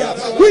 my prayer,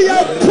 we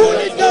are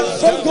pulling down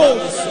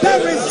strongholds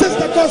that resist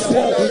the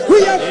gospel.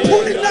 We are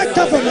pulling down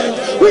government.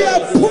 We are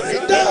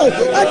pulling down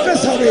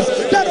adversaries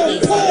that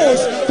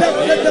oppose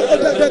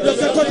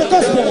the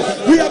gospel.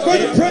 We are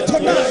going to pray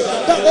tonight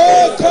that,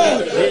 oh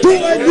God, do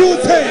a new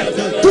thing.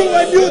 Do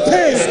a new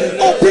thing.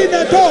 Open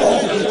a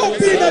door.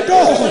 Open a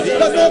door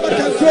that no man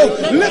can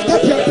close. Lift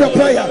up your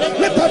prayer.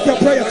 Lift up your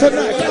prayer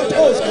tonight.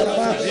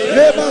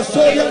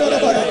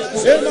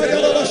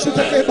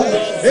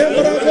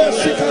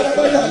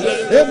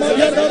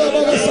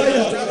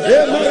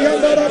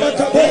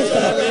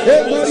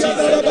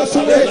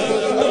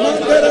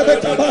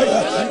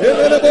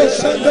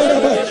 Shandara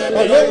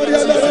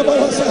Aloria la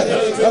balasa,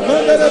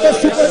 Amanda la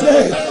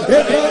basupende,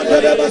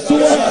 Ebranda la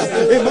basua,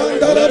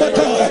 Emanda la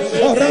bata,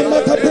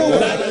 Aramata brua,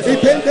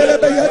 Ipende la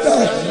bayada,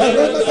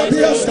 Aramata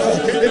piasta,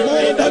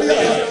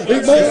 Emandaria,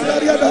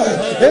 Emandariada,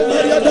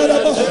 Emaria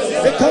daraba,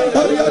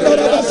 Ekandaria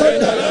daraba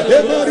sanda,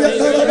 Emaria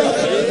daraba,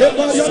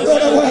 Emaria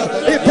daraba,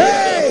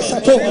 Epe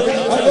sato,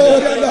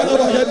 Aloria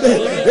daraba yende,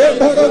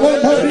 Emarawa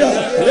Maria,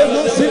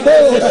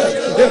 Emasibora,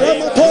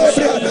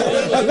 Eramatobriana,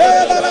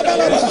 Aleba la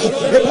balaba,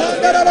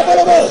 Emanda la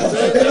balaba,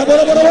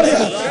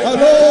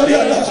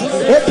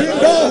 open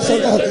doors, oh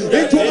Lord,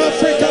 into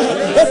Africa,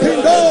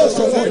 open doors,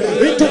 oh Lord,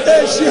 into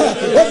Asia,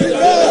 open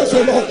doors,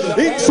 oh Lord,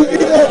 into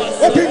Europe,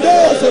 open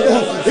doors, oh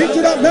Lord,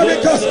 into the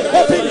Americas,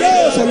 open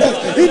doors, oh Lord,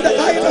 in the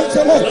islands,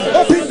 oh Lord,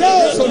 open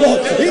doors, oh Lord,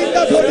 in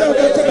the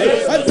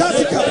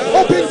Antarctica,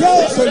 open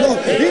doors, oh Lord,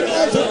 in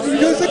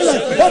New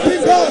Zealand,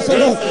 open doors, oh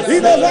Lord,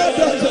 in the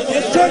land of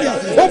Australia,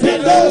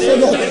 open doors, oh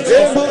Lord,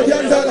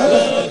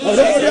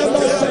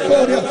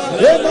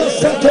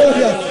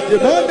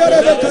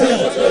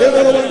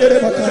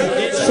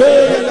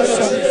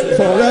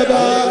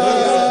 forever,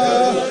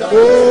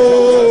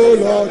 oh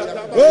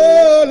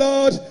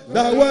Lord,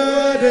 thy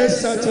word is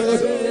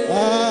settled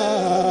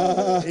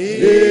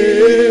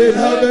in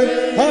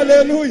heaven,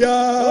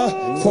 hallelujah,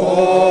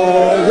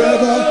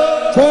 forever,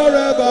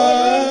 forever,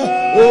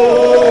 oh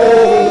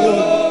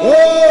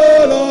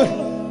Lord,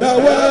 thy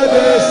word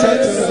is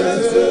settled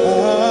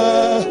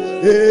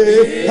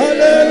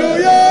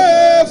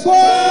hallelujah,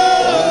 forever.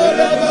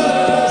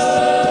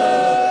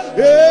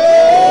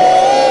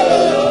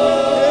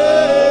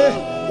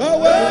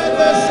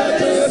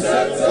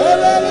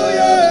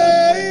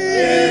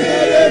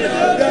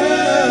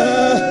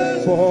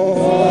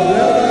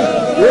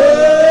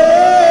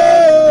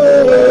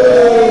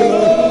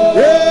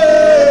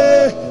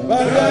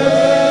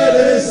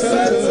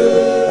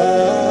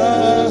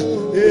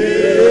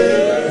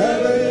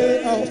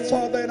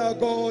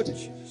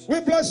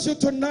 You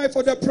tonight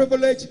for the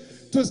privilege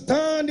to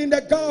stand in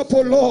the gap,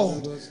 oh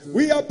Lord.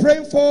 We are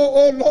praying for,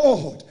 oh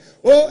Lord,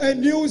 oh, a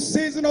new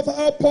season of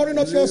outpouring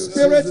of your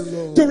spirit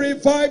to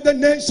revive the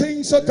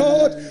nations, oh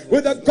God,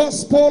 with the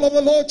gospel of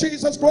the Lord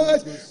Jesus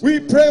Christ. We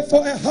pray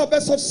for a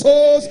harvest of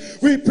souls.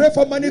 We pray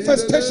for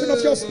manifestation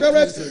of your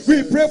spirit.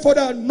 We pray for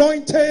the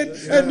anointing,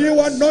 a new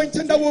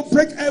anointing that will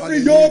break every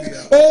yoke.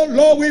 Oh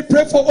Lord, we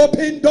pray for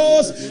open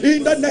doors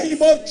in the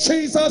name of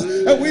Jesus.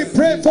 And we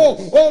pray for,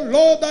 oh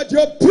Lord, that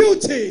your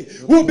beauty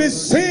will be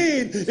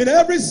seen in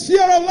every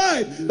sphere of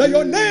life, that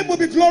your name will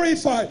be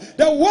glorified,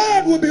 the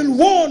word will be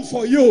worn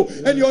for you,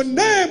 and your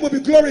name will be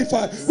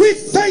glorified. We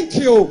thank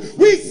you.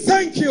 We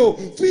thank you.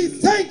 We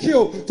thank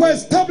you for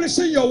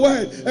establishing your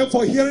word and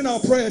for hearing our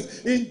prayers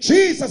in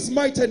Jesus'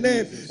 mighty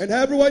name. And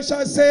everyone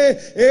shall say,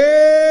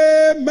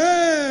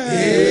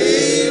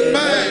 Amen.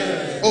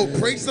 Amen. Oh,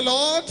 praise the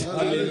Lord.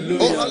 Hallelujah.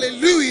 Oh,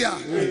 hallelujah.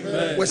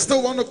 Amen. We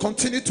still want to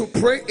continue to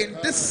pray. In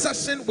this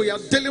session, we are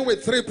dealing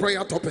with 3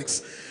 prayer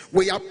topics.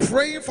 We are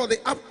praying for the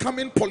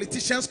upcoming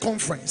politicians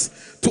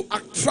conference to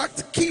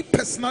attract key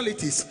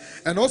personalities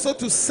and also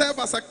to serve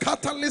as a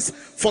catalyst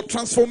for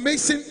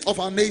transformation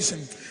of our nation.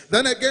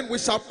 Then again, we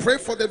shall pray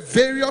for the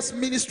various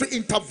ministry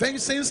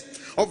interventions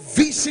of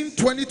Vision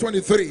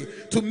 2023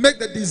 to make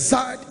the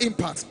desired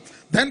impact.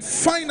 Then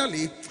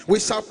finally, we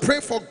shall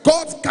pray for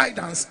God's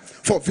guidance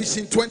for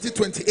Vision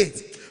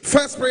 2028.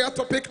 First prayer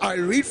topic, I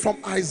read from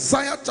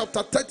Isaiah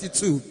chapter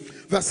 32,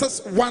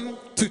 verses 1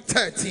 to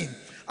 13.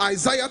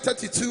 Isaiah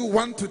 32,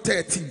 1 to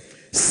 13.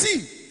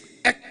 See,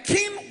 a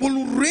king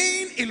will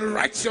reign in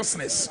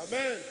righteousness.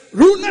 Amen.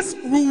 Rulers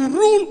will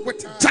rule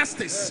with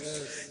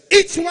justice. Yes.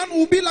 Each one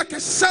will be like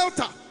a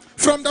shelter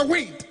from the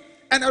wind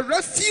and a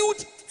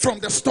refuge from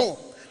the storm,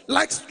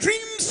 like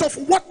streams of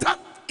water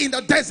in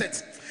the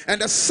desert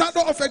and the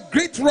shadow of a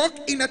great rock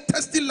in a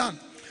thirsty land.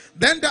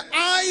 Then the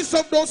eyes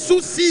of those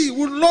who see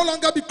will no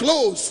longer be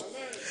closed.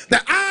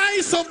 The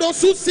eyes of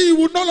those who see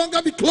will no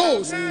longer be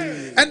closed.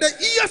 And the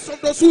ears of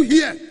those who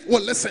hear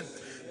will listen.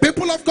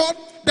 People of God,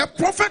 the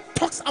prophet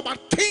talks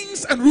about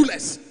kings and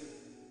rulers.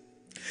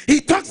 He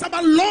talks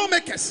about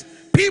lawmakers,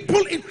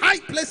 people in high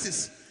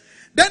places.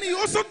 Then he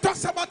also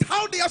talks about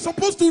how they are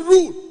supposed to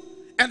rule.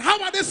 And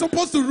how are they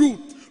supposed to rule?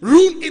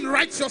 Rule in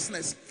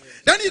righteousness.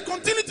 Then he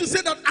continued to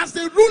say that as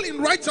they rule in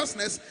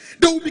righteousness,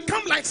 they will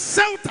become like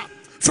shelter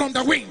from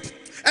the wind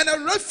and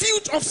a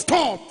refuge of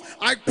storm.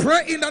 I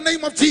pray in the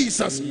name of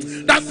Jesus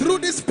that through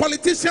this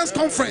politicians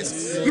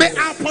conference, may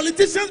our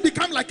politicians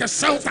become like a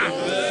shelter.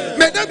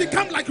 May they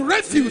become like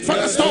refuge for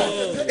the storm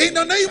in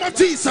the name of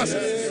Jesus.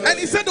 And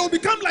he said they will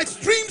become like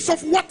streams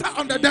of water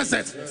on the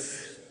desert,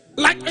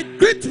 like a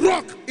great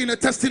rock in a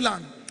thirsty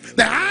land.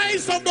 The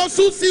eyes of those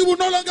who see will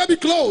no longer be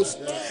closed,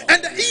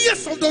 and the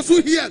ears of those who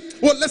hear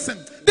will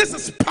listen. This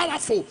is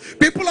powerful.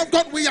 People of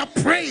God, we are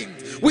praying.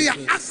 We are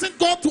asking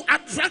God to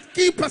attract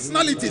key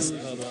personalities,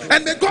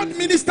 and may God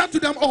minister to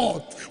them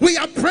all. We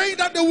are praying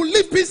that they will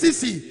leave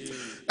PCC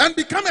and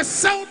become a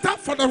shelter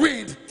for the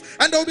wind,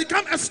 and they will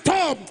become a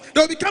storm.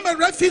 They will become a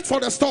refuge for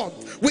the storm.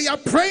 We are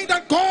praying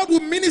that God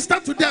will minister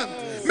to them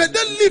May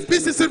they leave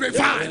BCC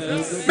revived.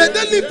 May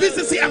they leave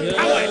BCC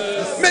empowered.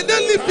 May they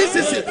leave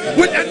BCC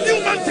with a new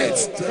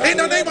mandate. In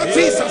the name of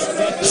Jesus.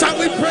 Shall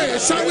we pray?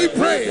 Shall we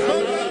pray?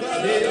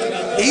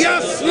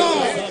 Yes,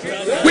 Lord.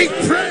 We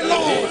pray,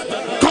 Lord.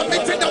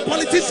 Committing the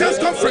politicians'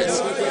 conference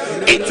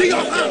into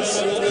your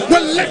hands.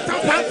 We'll lift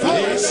up our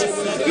voice.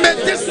 May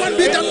this one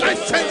be the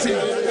life-changing.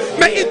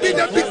 May it be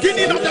the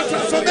beginning of the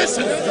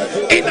transformation.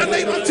 In the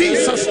name of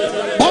Jesus.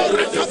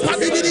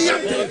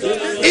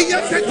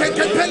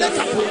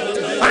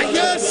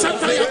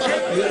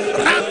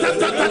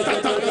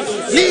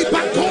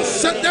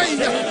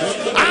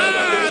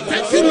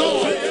 Thank you,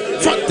 Lord,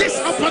 for this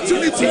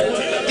opportunity.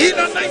 In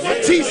the name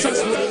of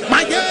Jesus.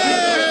 My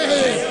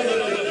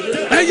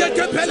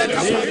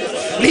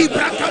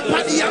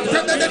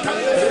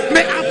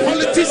may our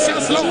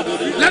politicians, Lord,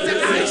 let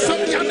the eyes of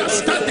the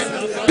understanding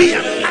be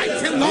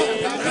enlightened, Lord.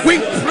 We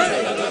pray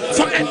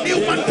for a new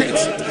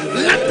mandate.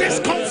 Let this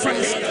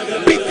conference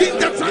begin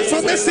the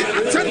transformation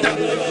agenda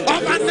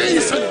of our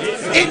nation.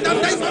 In the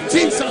name of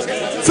Jesus,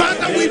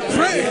 Father, we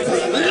pray.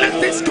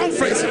 Let this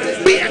conference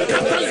be a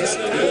catalyst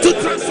to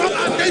transform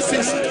our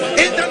nations.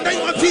 In the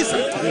name of Jesus,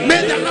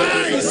 may the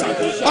eyes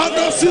of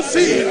those who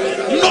see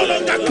no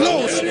longer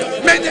close.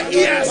 May the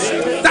ears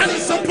that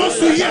is supposed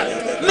to hear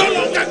no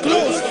longer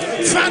close.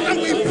 Father,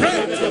 we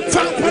pray for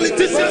our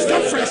politicians'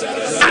 conference.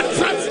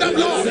 Attract them,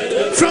 Lord,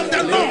 from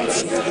the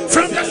north,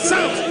 from the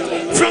south,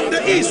 from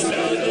the east,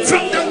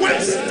 from the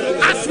west.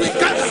 As we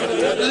gather,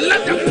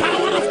 let the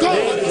power of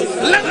God,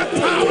 let the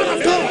power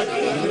of God,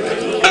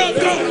 oh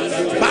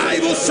God,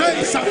 Bible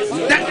says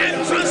the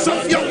entrance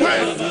of your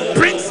word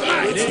brings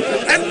light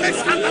and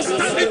makes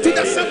understanding to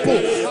the simple.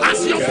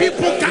 As your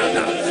people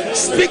gather,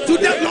 speak to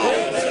them, Lord.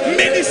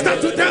 Minister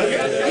to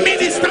them,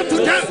 minister to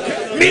them,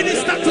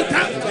 minister to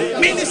them,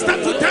 minister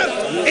to them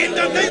in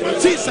the name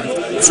of Jesus.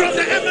 From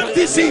the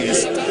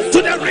MMDCs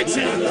to the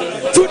region,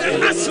 to the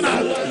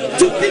national,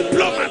 to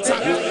diplomats,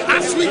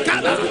 as we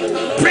gather,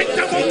 bring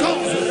them, oh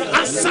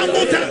God,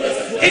 assemble them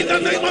in the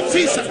name of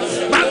Jesus.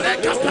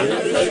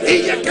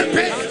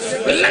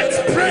 Let's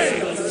pray.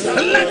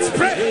 Let's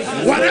pray.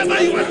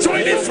 Wherever you are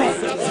joining from,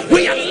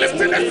 we are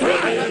lifting a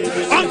cry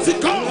unto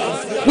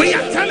God. We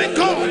are telling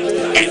God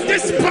in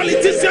this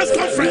politicians'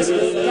 conference,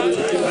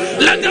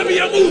 let there be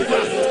a move.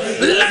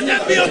 Let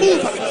there be a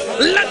move.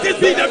 Let it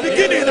be the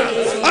beginning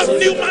of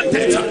new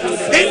mandate.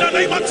 In the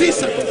name of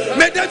Jesus,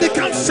 may they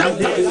become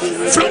shelter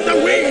from the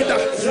wind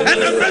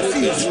and the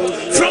refuge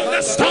from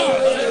the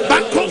storm.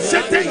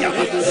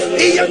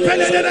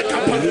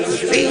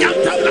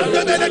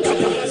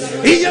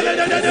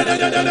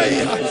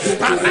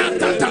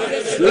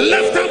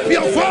 Lift up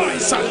your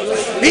voice.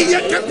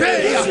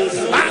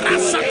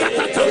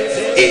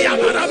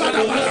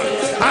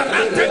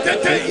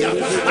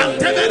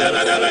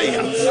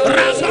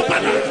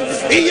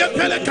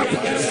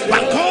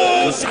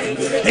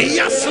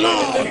 Yes,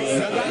 Lord.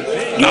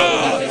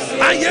 Lord,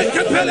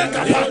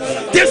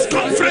 this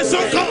conference,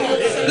 oh God,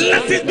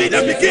 let it be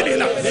the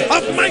beginning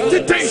of mighty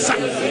things.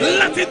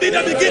 Let it be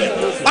the beginning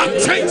of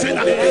changing,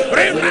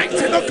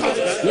 rewriting, oh God,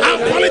 our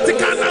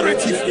political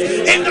narrative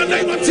in the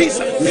name of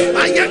Jesus.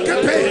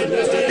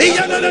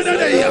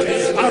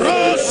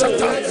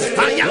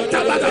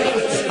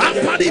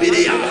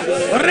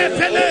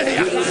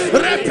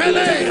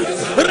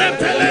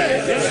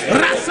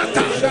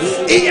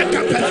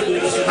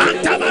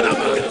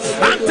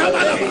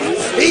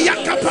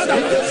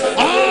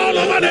 All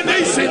over the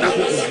nation,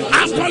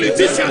 our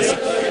politicians,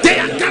 they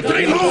are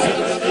gathering, Lord,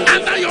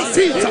 under your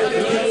feet,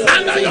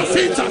 under your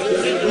feet.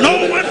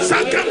 No one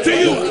shall come to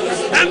you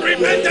and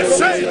remain the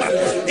same.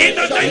 In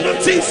the name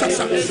of Jesus,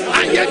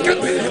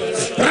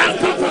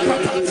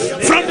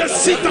 from the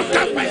seat of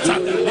government,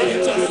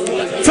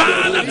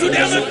 Father, to the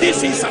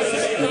MDCs,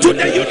 to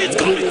the unit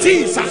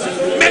committees,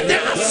 may they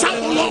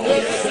assemble, Lord,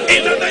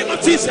 in the name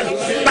of Jesus.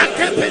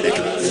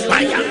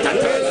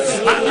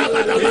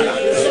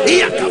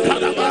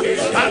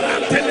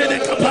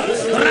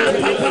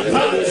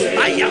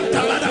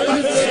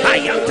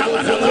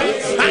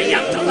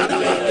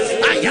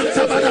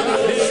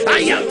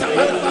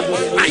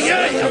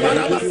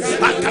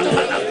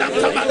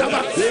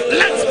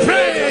 Let's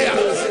pray.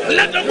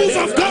 Let the move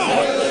of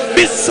God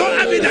be so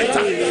evident.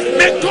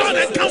 May God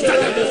encounter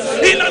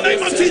them in the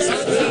name of Jesus.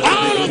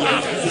 All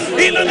over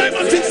in the name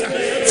of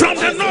Jesus. From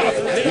the north,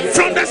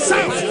 from the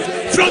south,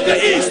 from the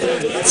east,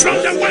 from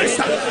the west.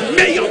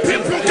 May your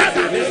people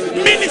gather.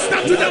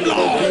 Minister to them,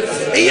 Lord.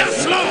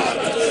 Yes, Lord.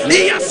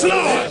 Yes,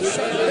 Lord.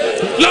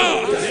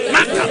 Lord.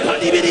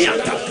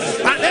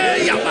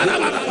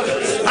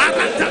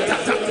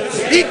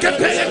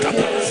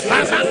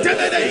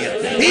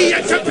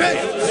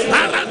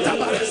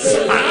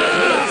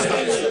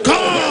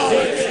 God,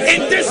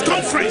 in this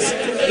conference,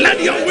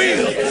 let your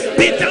will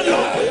be done,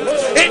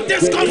 Lord. In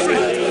this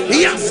conference,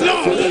 yes,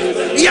 Lord.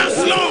 Yes,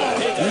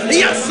 Lord.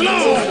 Yes,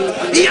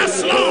 Lord.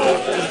 Yes, Lord.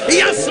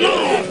 Yes,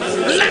 Lord.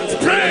 Let's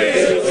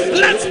pray.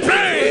 Let's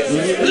pray.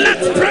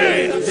 Let's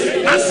pray.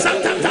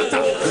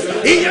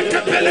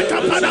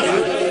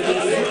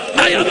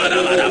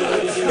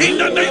 In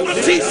the name of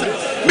Jesus,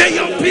 may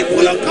your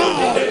people of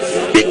God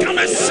become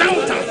a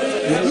shelter.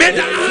 May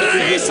the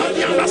eyes of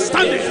the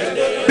understanding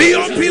be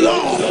open,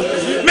 Lord.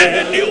 May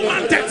a new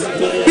mandate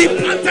be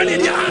planted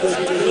in your heart.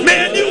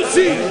 May a new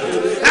zeal,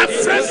 a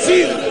fresh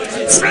zeal,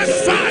 fresh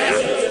fire,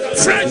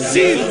 fresh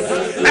zeal,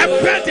 a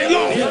burden,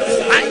 Lord.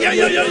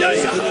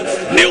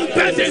 New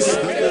burdens,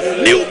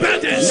 new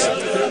burdens,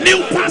 new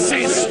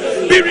passions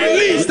be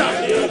released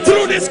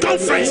through this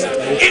conference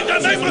in the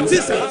name of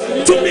Jesus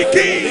to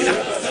begin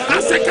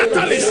as a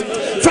catalyst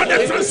for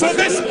the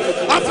transformation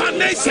of our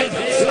nation.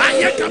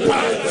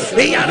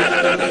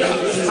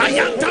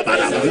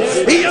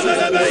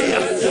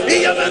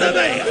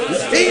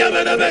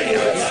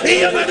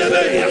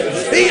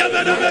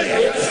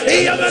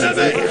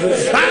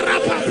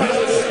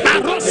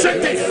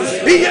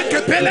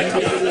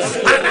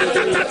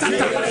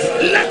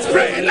 Let's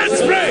pray,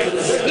 let's pray,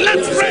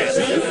 let's pray.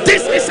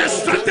 This is a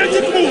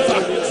strategic move.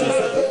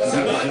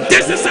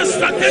 This is a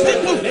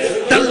strategic move.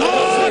 The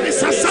Lord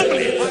is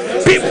assembling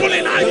people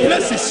in high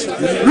places,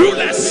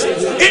 rulers,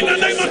 in the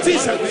name of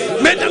Jesus.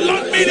 May the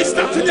Lord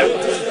minister to them.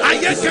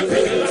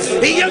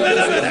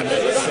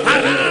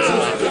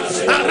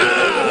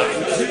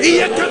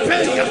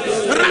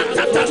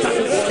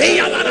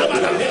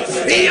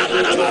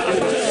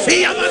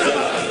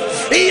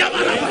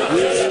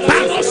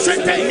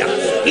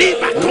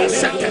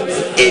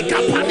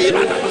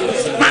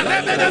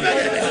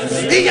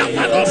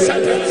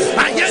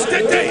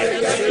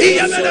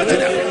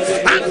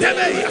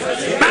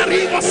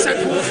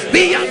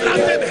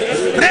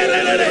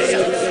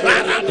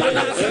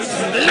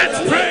 Let's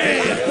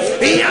pray.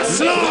 Yes,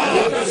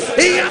 Lord.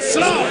 Yes,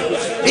 Lord.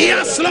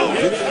 Yes, Lord.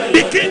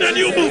 Begin a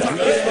new move,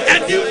 a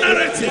new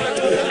narrative,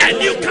 a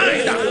new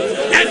kind,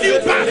 a new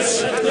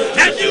batch,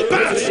 a new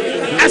batch,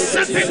 a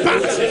certain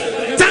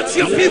batch. Touch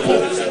your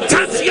people.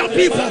 Touch your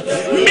people.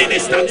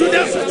 Minister to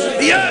them.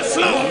 Yes,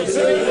 Lord.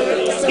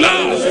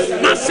 Lord.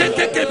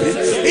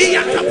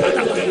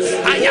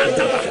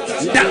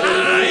 The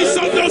eyes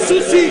of those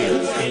who see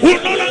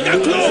will no longer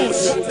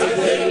close.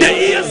 The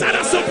ears that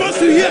are supposed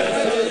to hear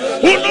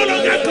will no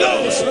longer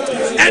close.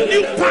 A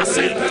new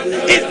person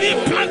is being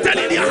planted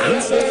in your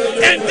hands.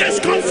 In this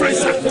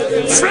conference,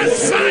 fresh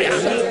fire,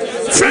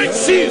 fresh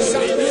seas,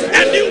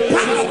 a new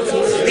power.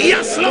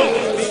 Yes,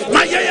 Lord.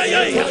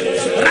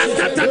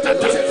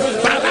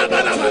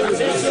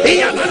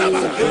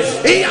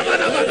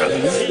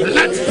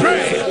 Let's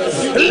pray.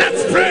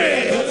 Let's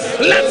pray.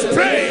 Let's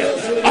pray.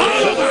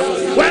 All over,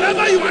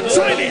 wherever you are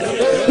joining,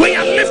 we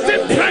are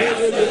lifting prayer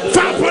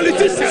for our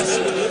politicians.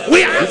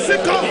 We are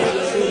asking God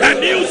a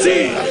new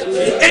zeal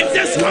in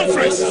this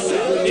conference.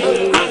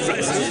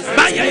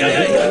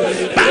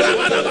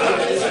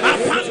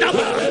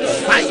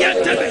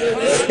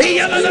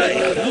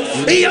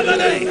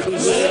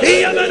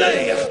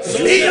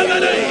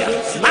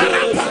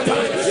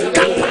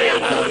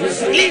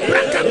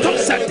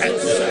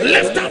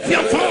 Lift up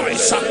your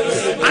voice.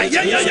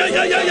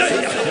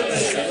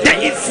 The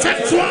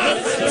effectual,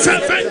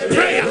 fervent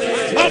prayer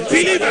of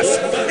believers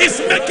is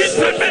making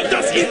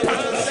tremendous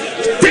impact.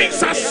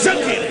 Things are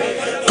shaking.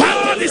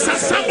 God is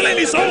assembling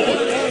his own.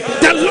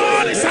 The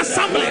Lord is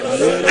assembling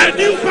a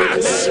new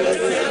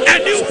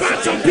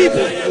batch of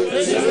people.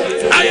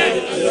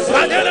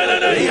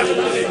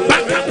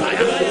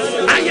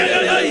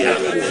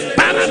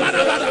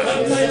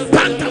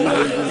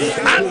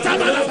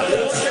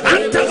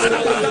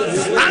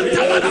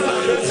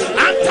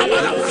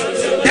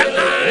 The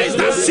eyes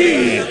that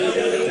see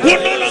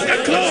will no longer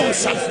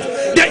close.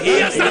 The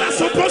ears that are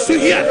supposed to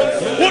hear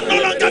will no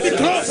longer be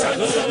closed,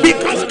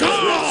 because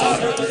God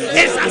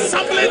is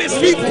assembling his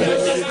people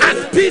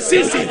at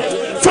PCC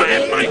for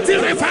a mighty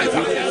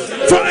revival,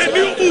 for a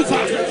new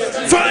mover,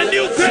 for a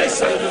new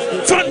grace,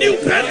 for new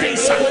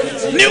burdens,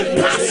 new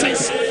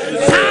passions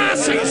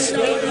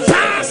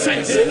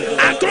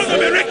are going to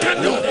be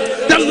rekindled.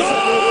 The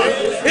Lord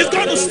is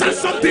going to start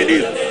something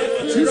new.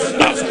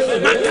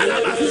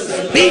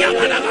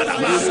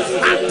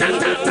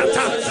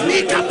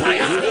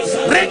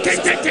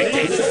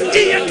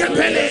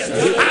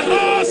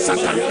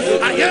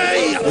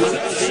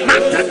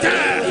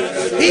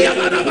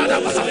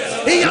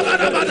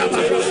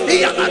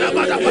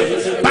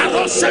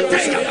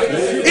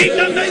 In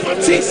the name of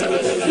Jesus,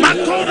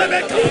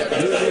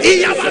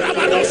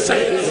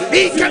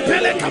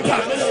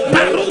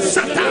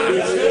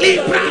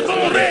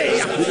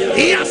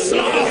 yes,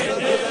 Lord,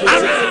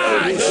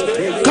 arise,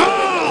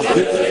 God,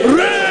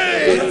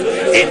 reign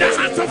in the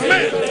heart of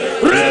men,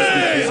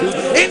 reign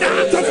in the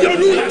heart of your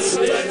rulers,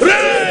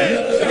 reign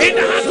in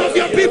the heart of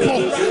your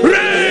people,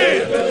 reign.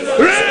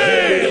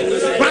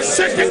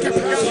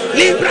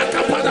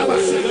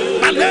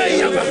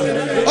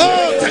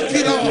 Oh, thank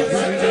you, Lord.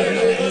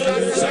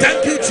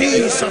 Thank you,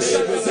 Jesus.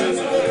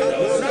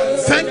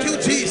 Thank you,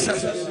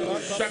 Jesus.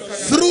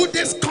 Through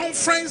this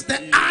conference, the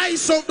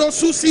eyes of those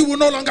who see will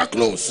no longer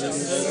close.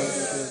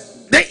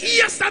 The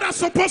ears that are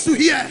supposed to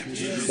hear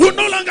will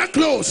no longer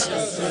close.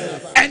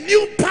 A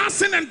new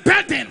passion and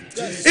burden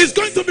is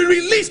going to be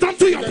released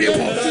unto your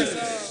people,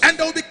 and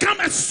they will become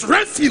a as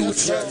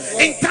refuge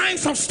in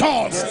times of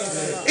storms.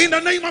 In the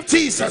name of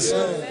Jesus.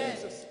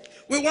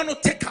 We want to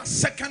take our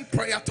second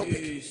prayer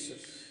topic.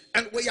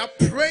 And we are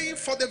praying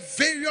for the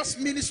various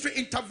ministry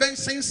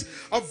interventions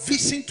of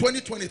Vision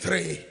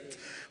 2023.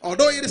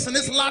 Although it is in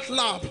this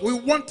lab, we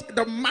want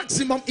the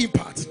maximum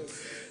impact.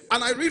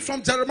 And I read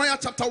from Jeremiah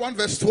chapter 1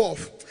 verse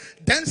 12.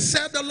 Then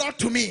said the Lord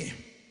to me,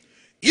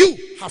 you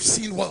have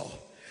seen well.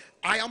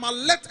 I am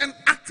alert and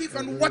active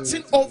and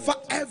watching over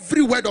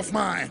every word of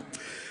mine.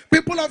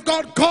 People of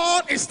God,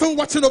 God is still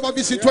watching over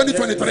Vision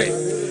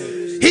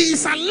 2023. He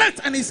is alert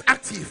and is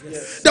active.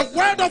 The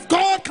word of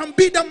God can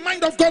be the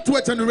mind of God to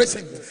a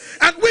generation.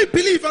 And we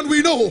believe and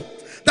we know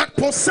that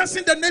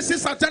possessing the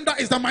nation's agenda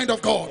is the mind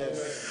of God.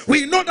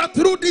 We know that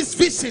through this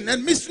vision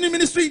and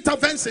ministry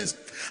interventions,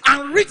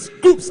 unreached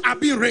groups are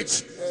being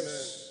reached.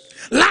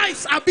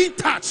 Lives are being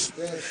touched.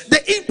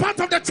 The impact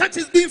of the church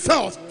is being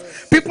felt.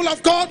 People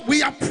of God,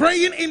 we are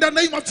praying in the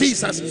name of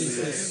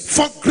Jesus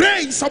for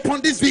grace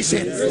upon this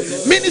vision.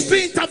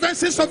 Ministry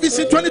interventions of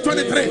Vision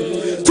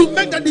 2023 to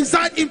make the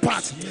desired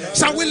impact.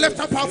 Shall we lift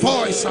up our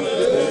voice?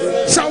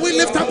 Shall we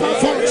lift up our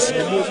voice?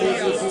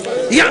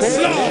 Yes,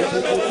 Lord.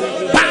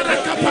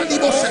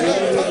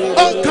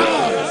 Oh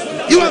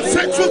God, you are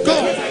faithful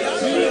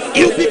God.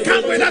 You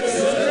become with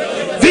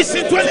us.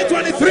 Vision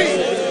 2023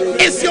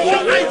 is your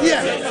own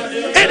idea.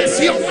 It is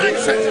your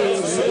mindset.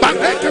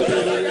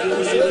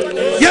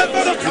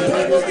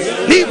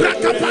 Libra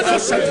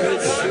Capadosa,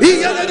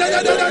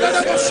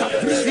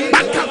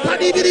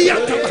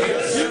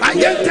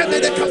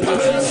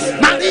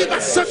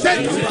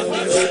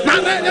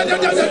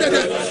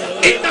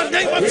 in the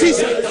name of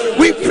Jesus,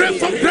 we pray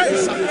for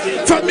grace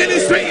for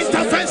ministry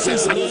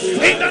interventions.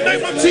 In the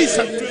name of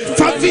Jesus,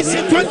 for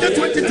Vision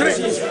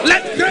 2023,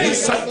 let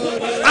grace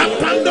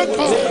abandon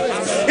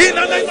God. In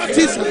the name of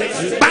Jesus,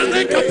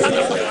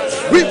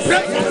 we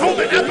pray for home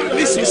and urban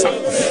missions.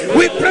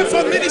 We pray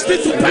for ministry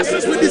to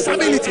persons with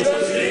disabilities.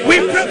 We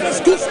pray for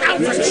schools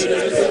outreach.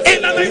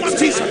 In the name of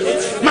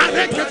Jesus,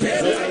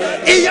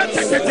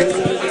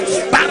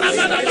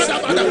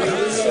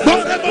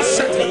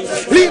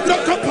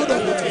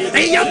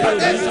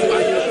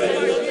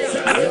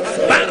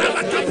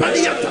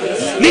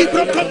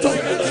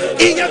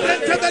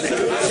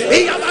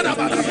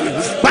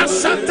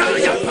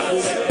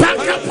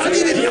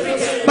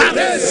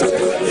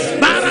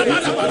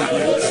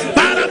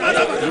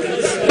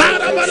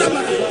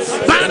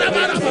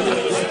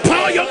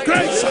 pour your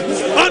grace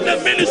on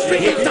the ministry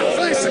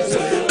interventions.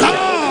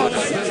 God,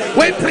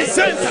 we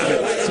present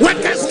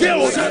workers'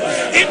 guild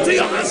into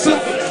your hands,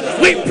 Lord.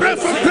 We pray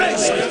for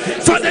grace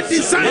for the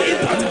design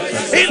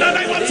impact in the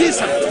name of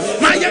Jesus.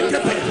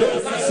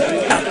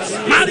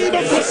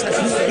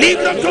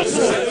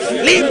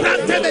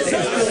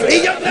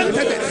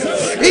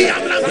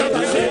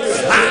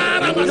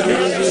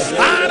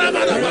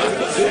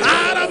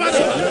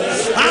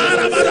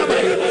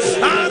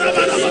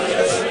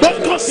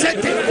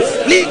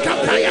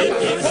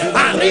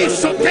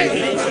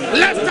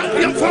 Lift up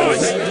your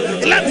voice.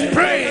 Let's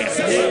pray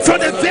for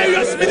the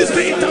various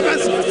ministry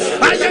interventions.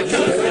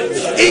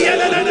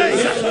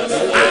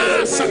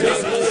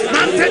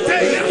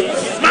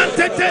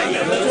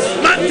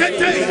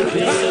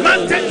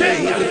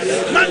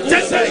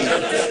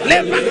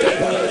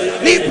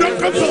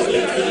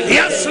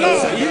 Yes,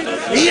 Lord.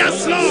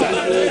 Yes, Lord.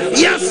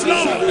 Yes,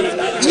 Lord.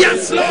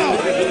 Yes, Lord.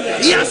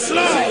 Yes,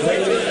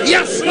 Lord.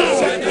 Yes,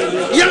 Lord.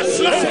 Yes,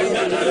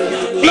 Lord.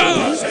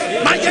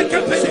 Lord, my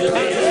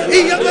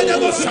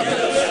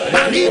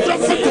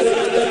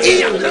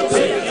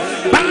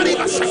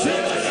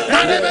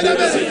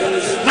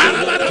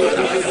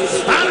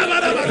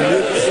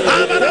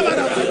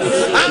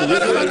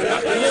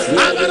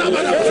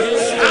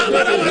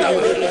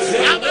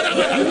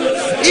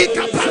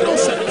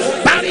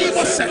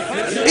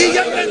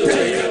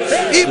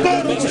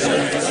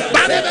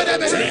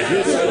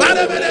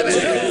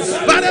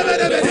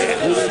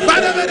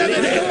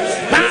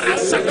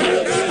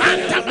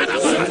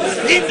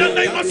in the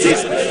name of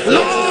Jesus,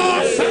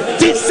 Lord,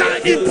 design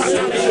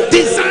impact,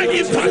 design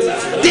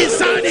impact,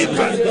 design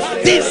impact,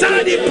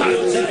 design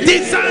impact,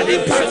 design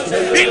impact.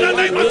 In the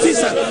name of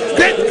Jesus,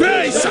 great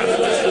grace,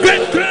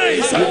 great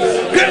grace,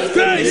 great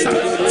grace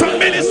for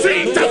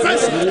ministry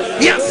intervention.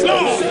 Yes,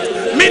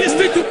 Lord,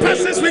 ministry to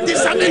persons with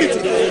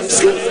disability,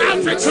 school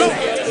outreach, Lord.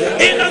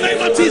 In the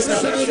name of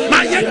Jesus,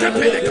 my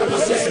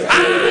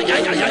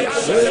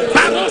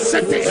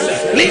Barosete,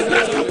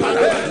 Libra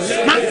Capara,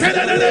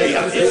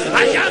 Mantenerea,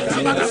 Ayanta,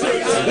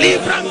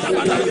 Libra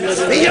Capara,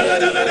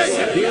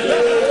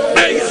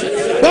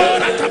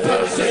 Bora Capa,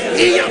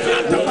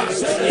 Iavantaba,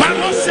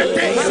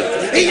 Barosete,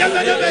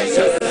 Iavanabe,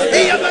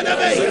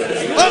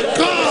 oh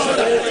God,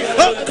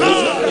 oh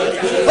God,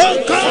 oh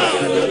God,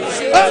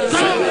 oh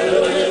God,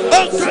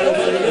 oh God,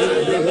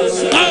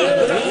 oh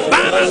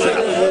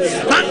Barabara,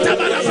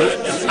 Mantabara,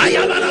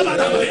 Ayabara,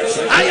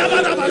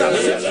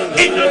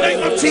 in the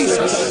name of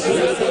Jesus.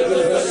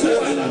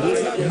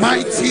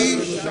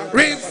 Mighty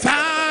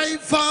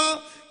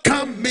revival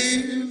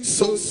coming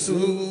so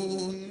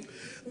soon.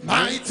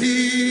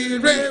 Mighty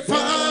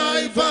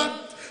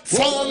revival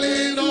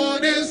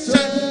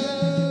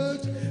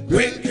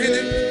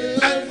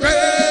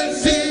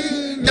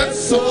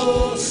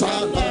souls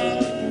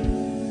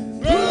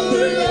alive.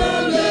 Glory,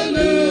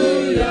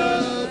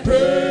 hallelujah,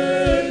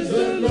 praise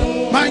the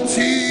Lord.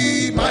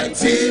 Mighty,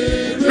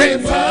 mighty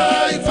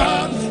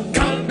revival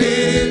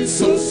coming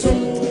so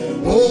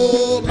soon.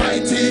 Oh,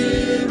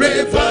 mighty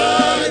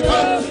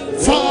revival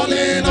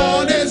falling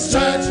on His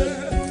church,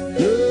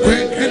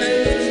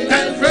 quickening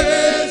and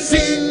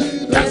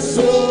raising the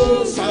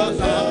souls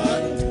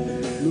alive.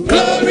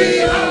 Glory,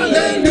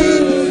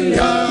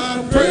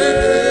 hallelujah,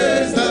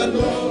 praise the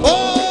Lord.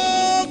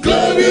 Oh,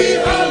 glory,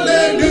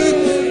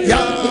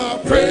 hallelujah,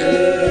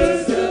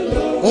 praise the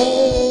Lord.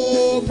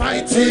 Oh,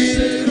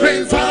 mighty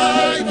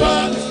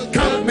revival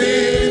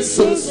coming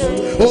so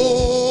soon.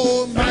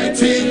 Oh,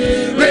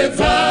 mighty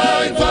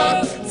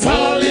revival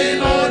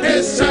falling on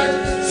His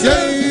church,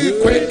 yeah,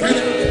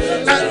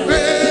 quickening and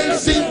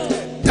raising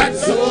that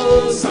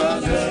souls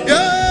alive.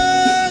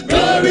 Yeah,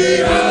 glory,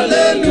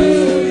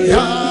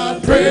 hallelujah,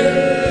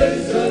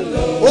 praise the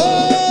Lord.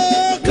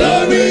 Oh,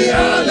 glory,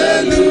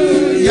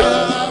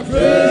 hallelujah,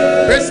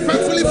 praise.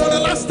 Respectfully for the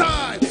last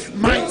time,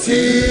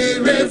 mighty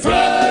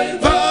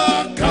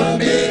revival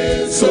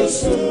coming so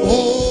soon.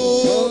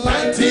 Oh,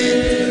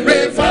 mighty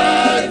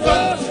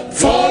revival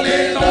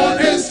falling on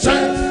His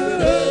church,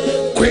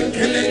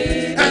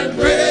 quickening and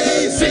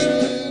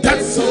raising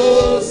that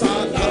souls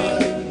alive.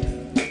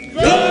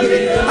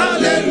 Glory,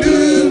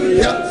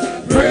 hallelujah,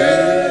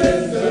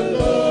 praise the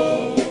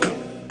Lord.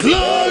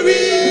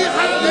 Glory,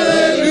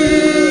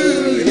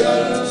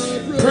 hallelujah,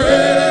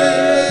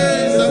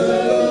 praise the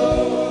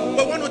Lord.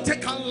 We want to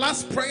take our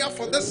last prayer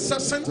for this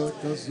session,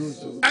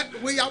 and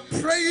we are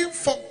praying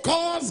for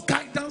God's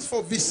guidance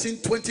for Vision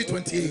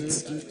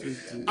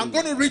 2028. I'm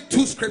going to read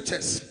two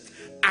scriptures.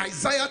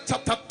 Isaiah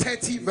chapter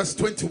 30 verse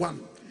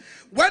 21.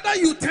 Whether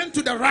you turn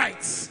to the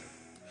right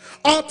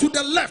or to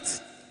the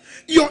left,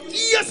 your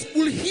ears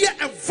will hear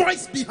a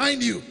voice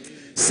behind you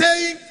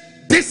saying,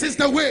 this is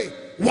the way,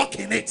 walk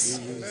in it.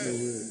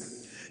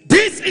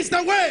 This is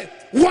the way,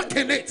 walk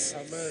in it.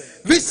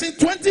 Vision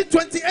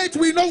 2028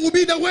 we know will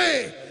be the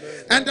way,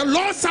 and the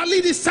Lord shall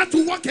lead His church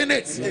to walk in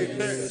it.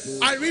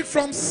 I read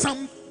from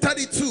Psalm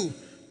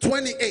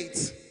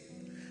 32:28.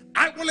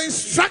 I will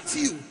instruct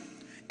you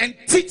and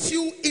teach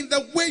you in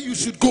the way you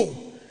should go.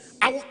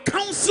 I will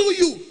counsel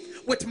you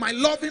with my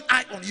loving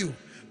eye on you.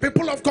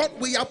 People of God,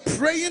 we are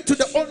praying to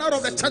the owner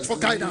of the church for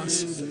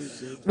guidance.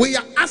 We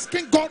are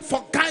asking God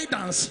for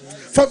guidance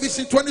for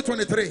Vision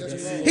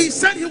 2023. He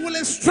said He will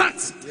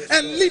instruct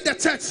and lead the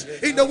church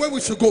in the way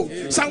we should go.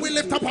 Shall we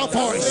lift up our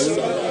voice?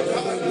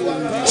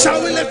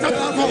 Shall we lift up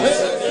our voice?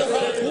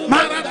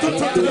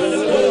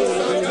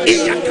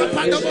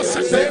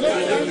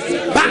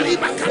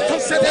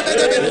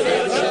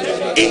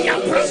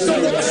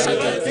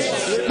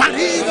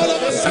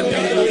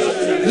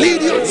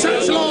 Lead your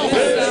church, Lord.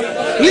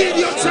 Lead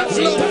your church,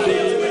 Lord.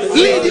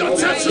 Lead your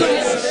church,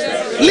 Lord.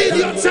 Lead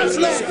your church,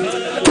 Lord.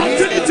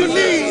 Continue to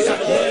lead.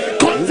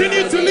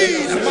 Continue to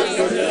lead.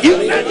 You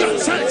led your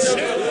church,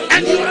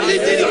 and you are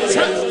leading your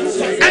church,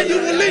 and you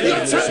will lead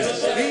your church.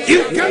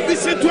 You can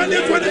Vision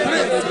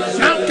 2023.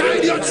 Now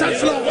guide your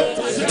church, Lord,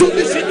 to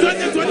Vision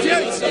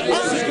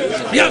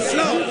 2028. Yes,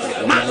 Lord.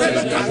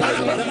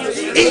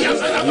 Lead your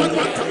church,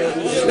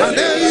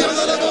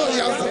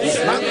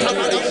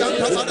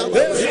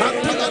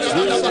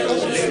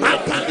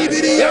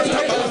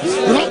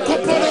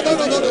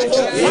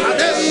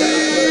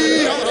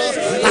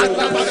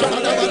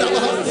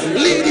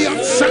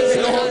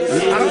 Lord.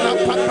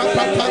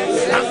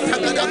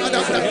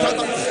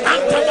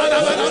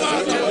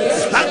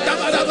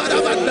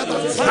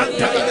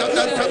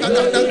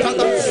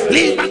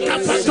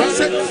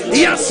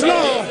 Yes,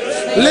 Lord.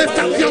 Lift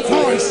up your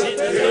voice.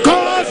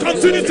 God,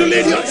 continue to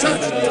lead your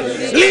church.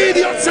 Lead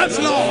your church,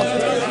 Lord.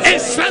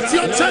 Instruct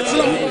your church,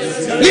 Lord.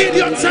 Lead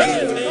your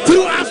church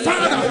through our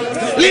Father.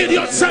 Lead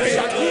your church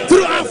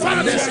through our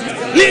fathers.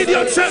 Lead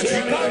your church.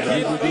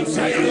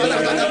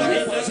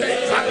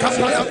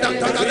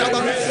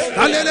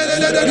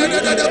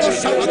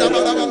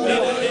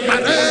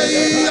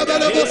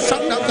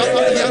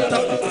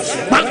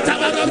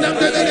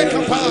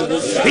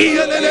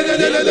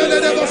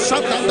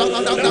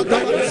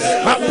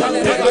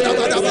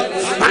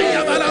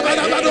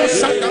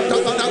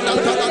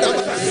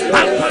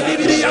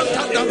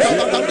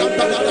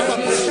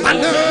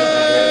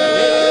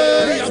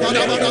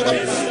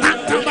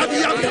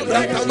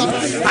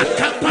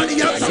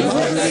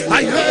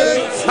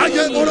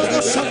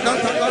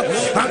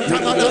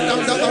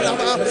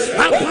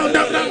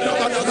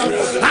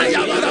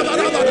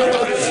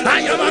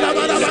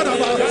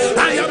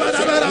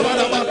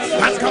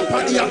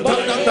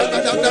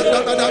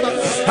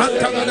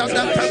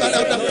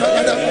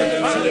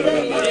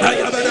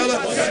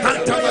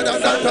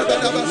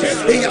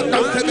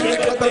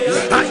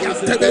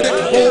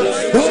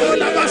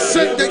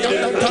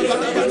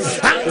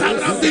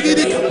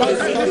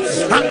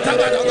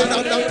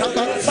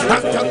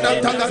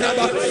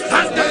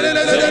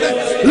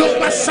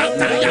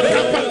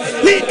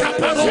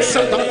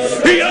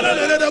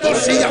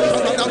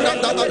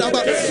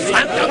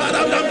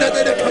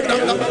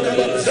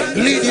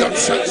 Lead your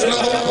church,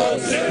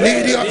 Lord.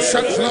 Lead your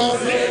church, Lord.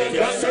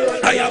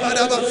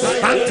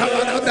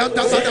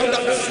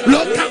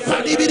 Look up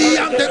at the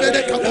video and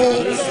the cabo.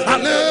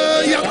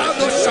 Hallelujah.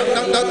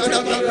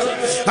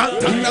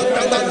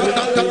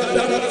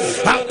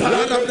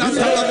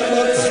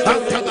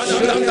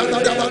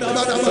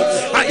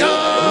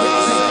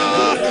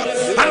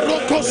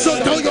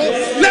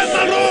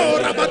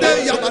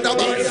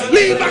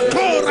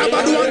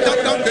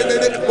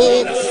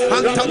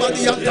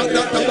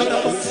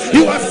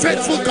 You are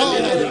faithful,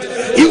 God.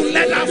 You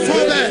led our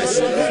fathers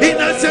in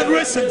our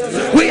generation.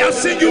 We have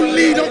seen you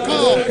lead, oh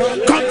God.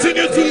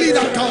 Continue to lead,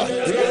 our God.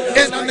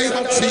 In the name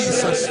of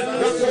Jesus.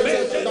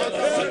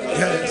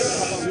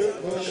 Yes.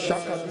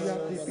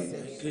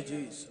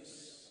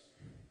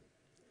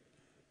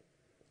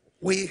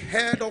 We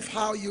heard of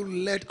how you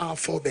led our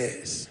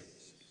forebears.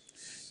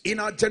 In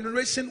our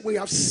generation, we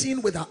have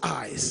seen with our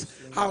eyes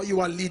how you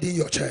are leading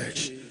your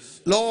church.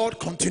 Lord,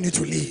 continue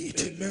to lead.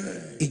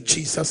 Amen. In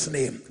Jesus'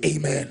 name,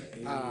 amen.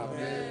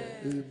 Amen.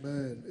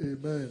 Amen.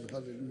 Amen.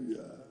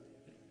 Hallelujah.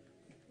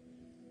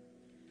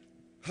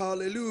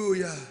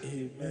 Hallelujah.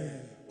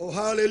 Amen. Oh,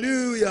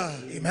 hallelujah.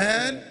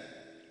 Amen.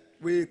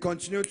 We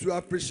continue to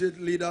appreciate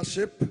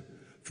leadership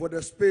for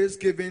the space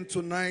given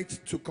tonight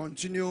to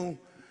continue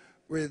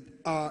with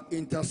our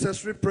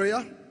intercessory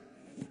prayer.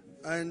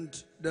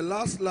 And the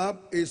last lab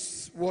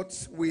is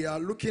what we are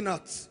looking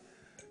at.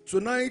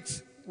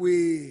 Tonight,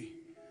 we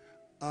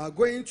are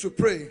going to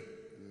pray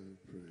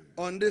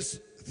on these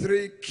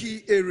three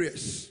key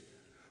areas.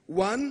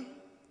 One,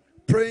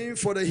 praying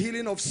for the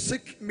healing of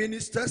sick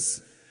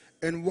ministers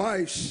and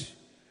wives.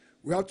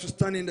 We have to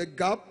stand in the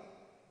gap,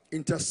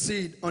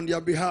 intercede on their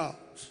behalf.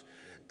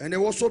 And then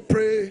also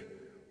pray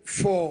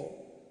for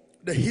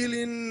the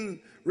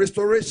healing,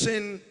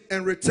 restoration,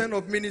 and return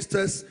of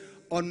ministers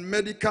on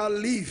medical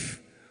leave.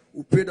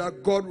 We pray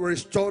that God will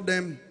restore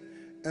them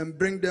and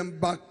bring them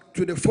back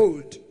to the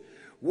fold.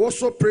 We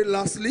also pray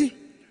lastly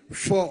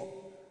for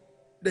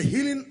the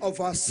healing of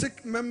our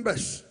sick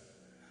members.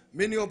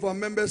 Many of our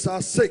members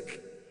are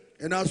sick.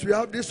 And as we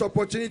have this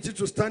opportunity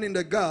to stand in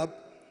the gap,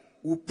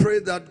 we pray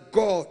that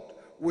God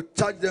will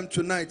touch them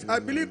tonight. I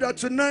believe that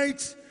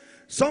tonight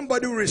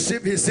somebody will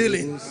receive his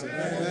healing.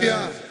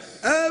 Yeah.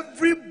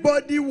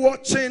 Everybody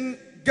watching,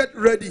 get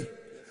ready.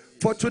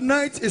 For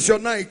tonight is your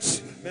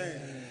night.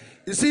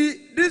 You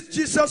see, this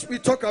Jesus we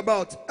talk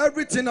about,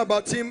 everything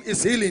about him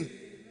is healing.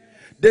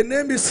 The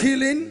name is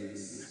healing.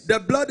 The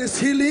blood is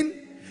healing.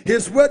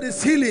 His word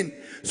is healing.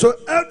 So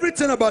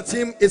everything about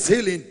him is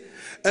healing.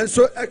 And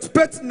so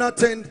expect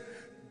nothing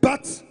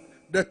but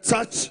the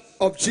touch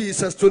of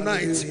Jesus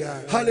tonight.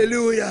 Hallelujah.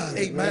 Hallelujah.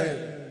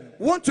 Amen.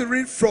 I want to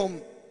read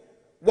from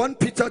 1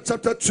 Peter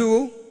chapter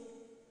 2,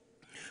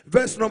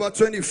 verse number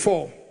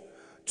 24,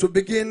 to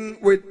begin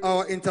with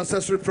our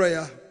intercessory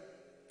prayer.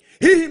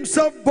 He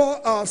himself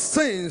bore our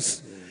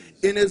sins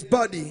in his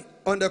body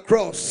on the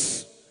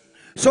cross,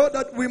 so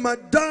that we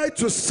might die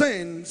to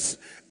sins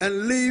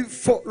and live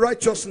for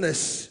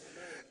righteousness.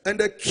 And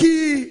the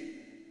key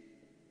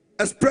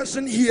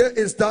expression here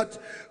is that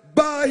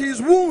by his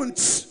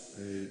wounds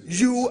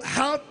you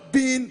have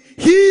been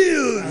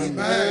healed.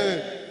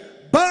 Amen.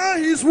 By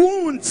his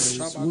wounds,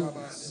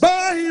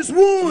 by his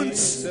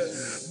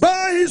wounds,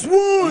 by his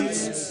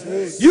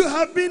wounds, you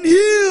have been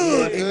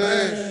healed.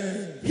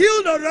 Amen.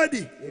 Healed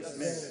already.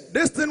 Amen.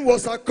 This thing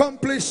was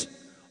accomplished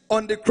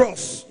on the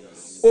cross.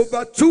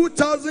 Over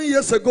 2,000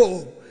 years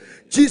ago,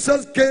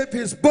 Jesus gave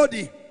his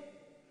body.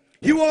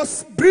 He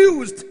was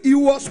bruised, he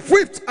was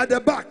whipped at the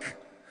back,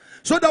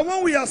 so that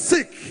when we are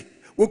sick,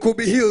 we could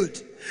be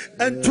healed.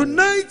 And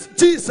tonight,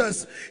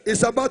 Jesus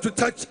is about to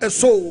touch a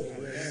soul.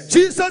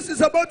 Jesus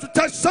is about to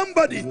touch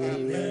somebody.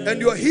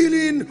 And your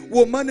healing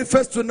will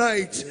manifest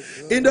tonight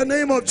in the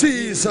name of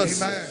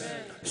Jesus. Amen.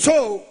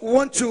 So, we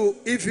want to,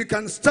 if you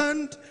can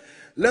stand,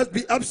 let's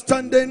be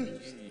upstanding.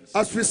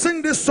 As we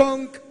sing this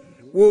song,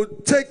 we'll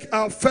take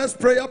our first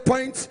prayer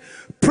point,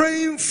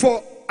 praying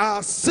for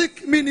our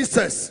sick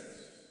ministers.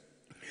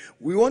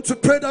 We want to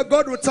pray that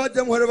God will touch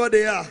them wherever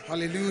they are.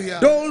 Hallelujah.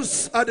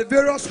 Those at the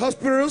various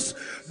hospitals,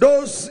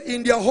 those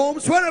in their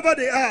homes, wherever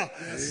they are.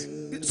 Yes.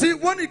 See,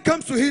 when it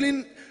comes to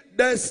healing,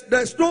 there's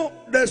no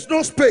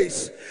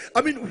space. I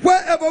mean,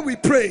 wherever we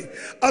pray,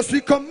 as we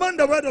command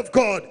the word of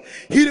God,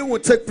 healing will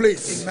take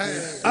place.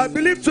 Amen. I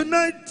believe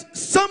tonight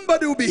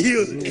somebody will be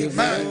healed.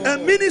 Amen. A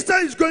minister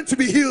is going to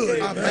be healed.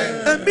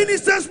 Amen. A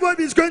minister's wife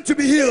is going to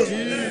be healed.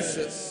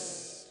 Jesus.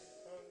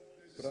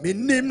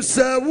 Minim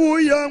sa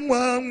wuyang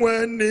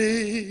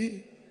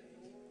wangwani.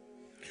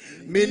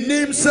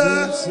 Minim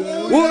sa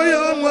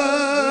wuyang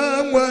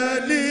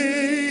wangwani.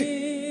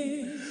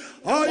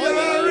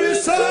 Ayari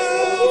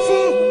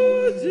safu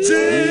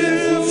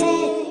jifu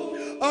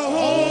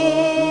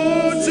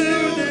ahojini.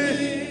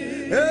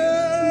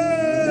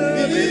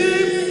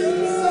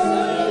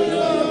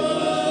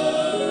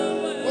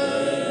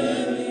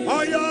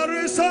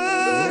 Ayari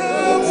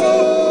safu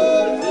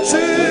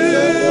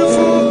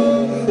jifu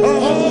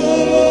ahojini.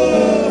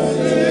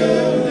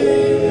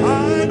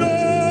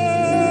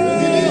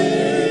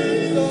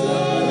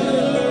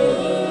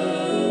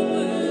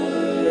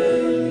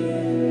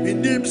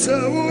 Minim se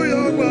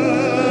uyama.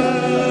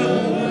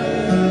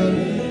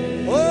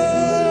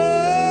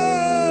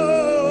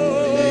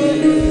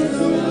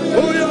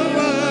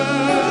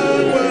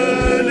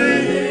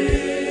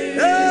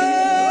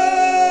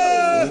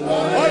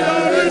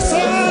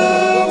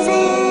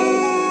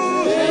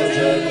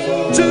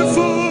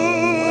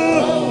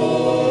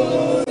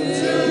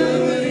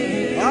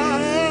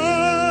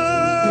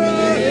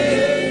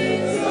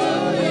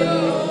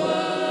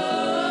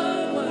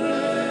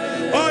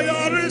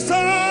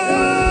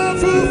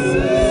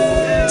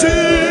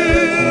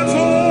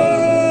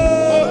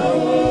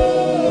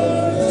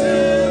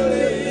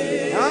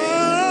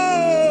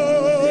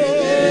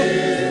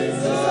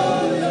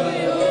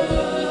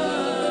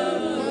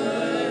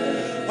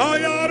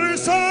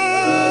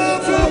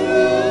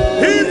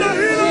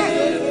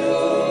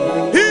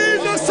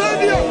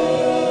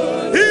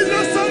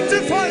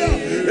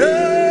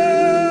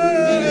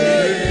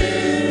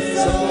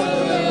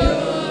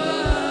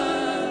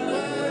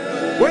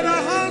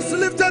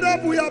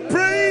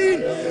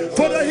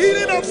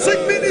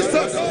 Sick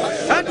ministers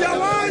and their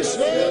wives,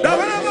 that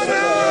wherever they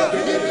are,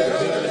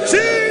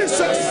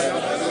 Jesus,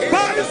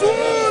 by his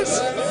wounds,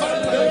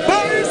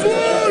 by his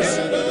wounds,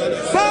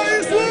 by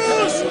his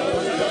wounds,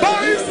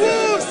 by his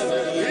wounds,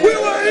 we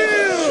were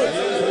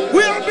healed.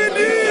 We have been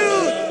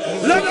healed.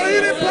 Let the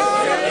healing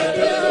power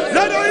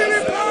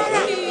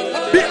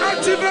be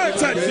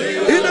activated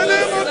in the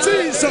name of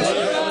Jesus.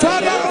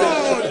 Father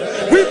Lord,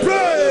 we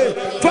pray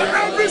for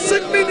every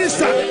sick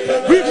minister.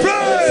 We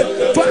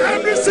pray for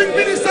every sick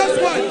minister's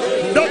wife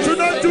that you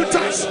not do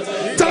touch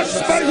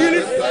by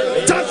healing,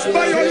 touch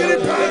by your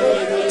healing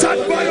power,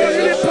 touch by your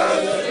healing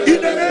power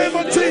in the name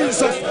of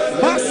Jesus.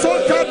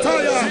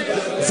 Masokataya,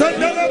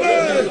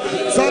 Zandelebe,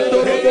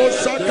 Sandorobo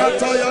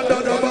Shakataya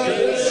Dadaba,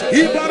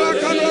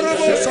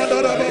 Ibarakalorobo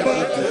Sadarababa,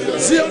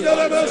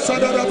 Ziondelebe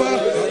Sadaraba.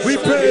 We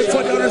pray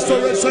for their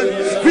restoration.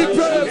 We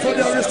pray for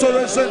their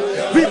restoration.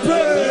 We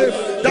pray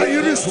that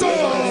you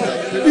restore.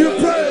 You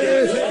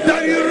pray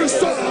that you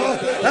restore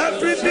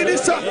every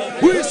minister.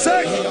 We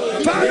say,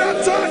 Father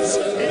touch,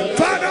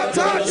 Father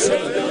touch,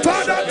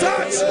 Father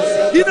touch.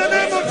 In the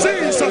name of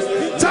Jesus,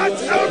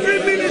 touch every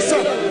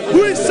minister.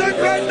 We say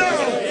right now,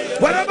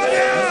 wherever they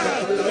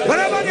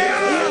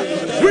are,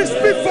 we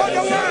speak for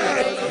the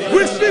word.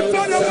 We speak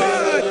for the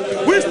word.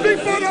 We speak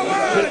for the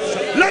word.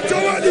 Let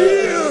your word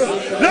heal.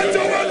 Let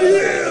your word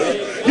heal.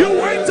 You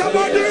went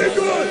about doing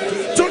good.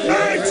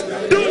 Tonight,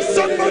 do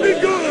somebody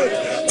good.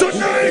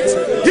 Tonight,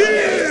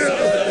 heal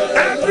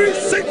every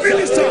sick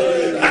minister,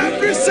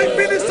 every sick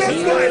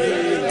minister's wife.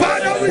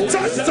 Father, we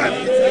touch them.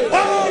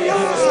 Oh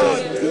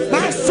Lord,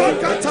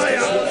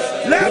 Masokataya,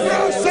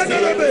 Lebro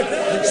Senelebe.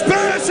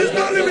 Space is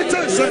no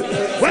limitation.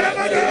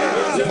 Wherever they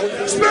are,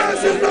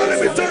 space is no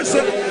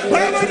limitation.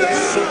 Wherever they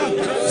are,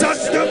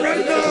 touch them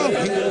right now.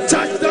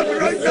 Touch them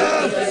right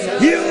now.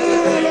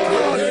 Heal,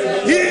 Lord.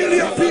 Heal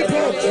your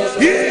people.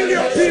 Heal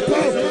your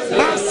people.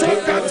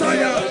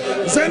 Masokataya,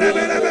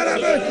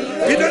 Zenebelebelebe.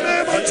 In the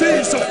name of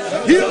Jesus,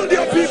 heal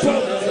your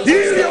people.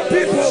 Heal your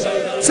people.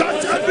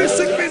 Touch every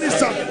sick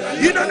minister.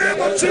 In the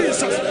name of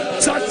Jesus,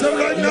 touch them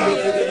right now.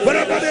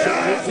 Wherever they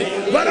are,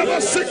 whatever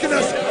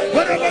sickness,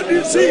 whatever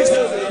disease,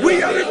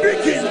 we are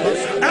rebuking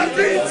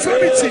every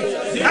infirmity,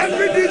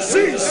 every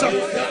disease,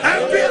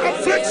 every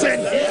affliction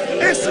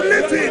is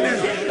living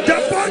the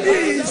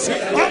bodies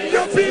of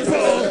your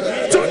people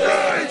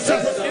tonight.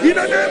 In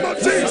the name of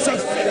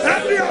Jesus,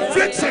 every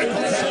affliction,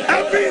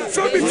 every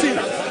infirmity,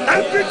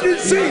 every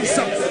disease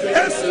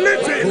is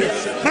living.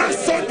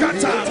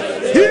 Masokata,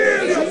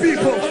 heal your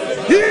people,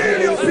 heal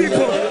your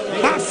people.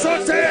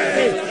 Masote,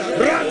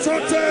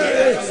 Ratote,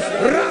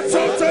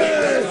 Ratote,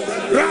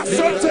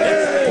 Rasote.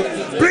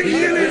 Bring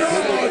healing,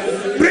 Lord.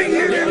 Bring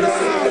healing,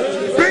 Lord.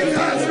 Bring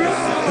health,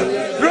 Lord.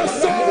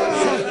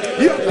 Restore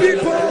your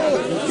people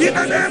in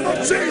the name of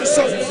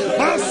Jesus.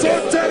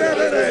 Masote,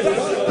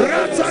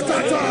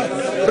 Ratatata,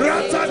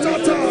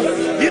 Ratatata.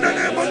 In the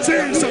name of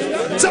Jesus.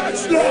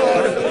 Touch,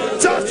 Lord.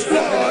 Touch,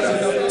 Lord.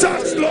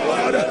 Touch,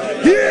 Lord.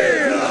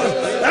 Heal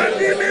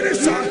every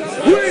minister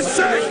who is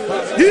sick.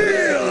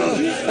 Heal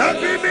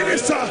every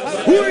minister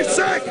who is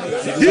sick.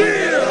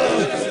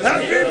 Heal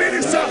every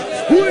minister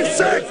who is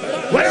sick.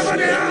 Wherever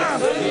they are,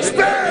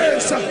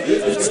 space,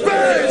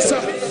 space,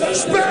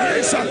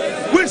 space.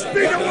 We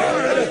speak the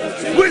word.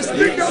 We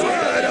speak the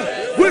word.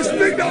 We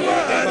speak the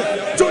word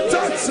to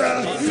touch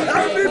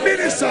every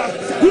minister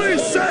who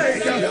is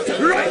sick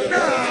right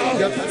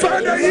now.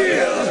 Father,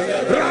 heal.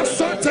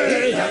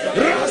 Rasote,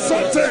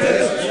 Rasote,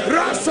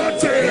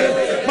 Rasote,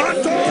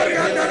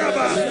 Matoria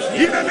Daraba.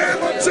 In the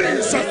name of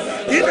Jesus.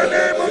 In the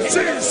name of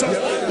Jesus.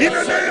 In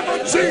the name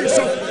of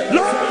Jesus.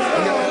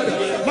 Lord,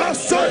 my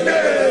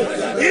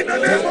Sunday. In the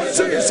name of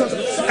Jesus.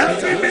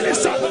 Every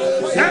minister,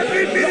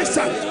 every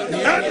minister,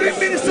 every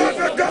minister of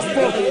the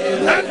gospel,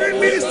 every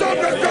minister of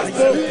the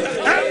gospel,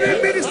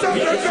 every minister of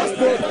the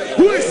gospel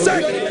who is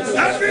sick,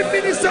 every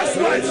minister's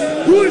wife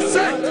who is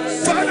sick.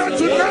 Father,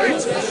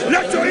 tonight,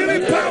 let your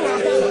healing power,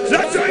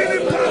 let your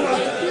healing power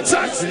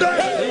touch them,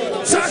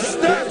 touch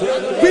them.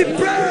 We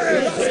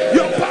pray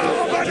your power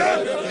over them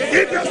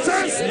in the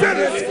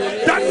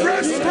spirit that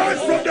raised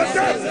Christ from the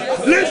dead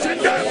lives in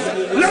them.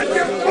 Let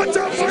their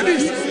mortal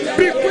bodies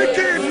be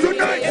quickened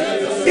tonight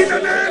in the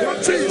name of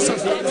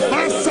Jesus.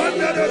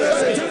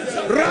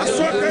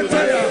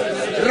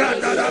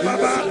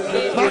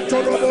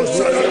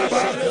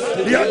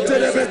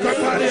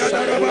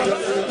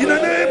 In the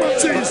name of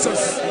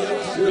Jesus.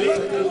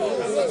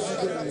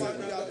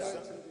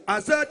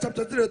 Isaiah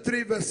chapter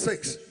 33 verse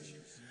 6.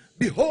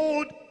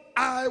 Behold,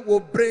 I will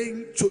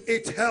bring to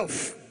it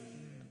health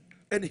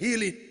and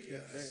healing.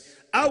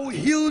 I will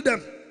heal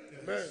them.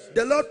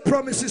 The Lord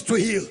promises to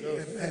heal.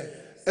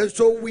 And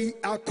so we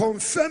are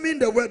confirming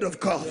the word of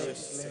God.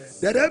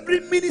 That every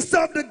minister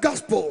of the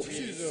gospel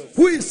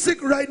who is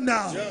sick right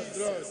now,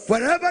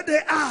 wherever they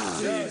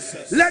are,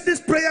 let this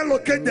prayer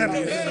locate them.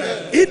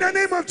 In the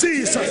name of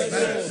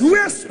Jesus,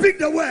 we'll speak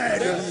the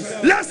word.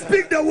 Let's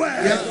speak the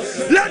word.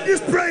 Let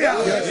this prayer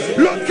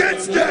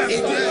locate them.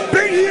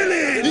 Bring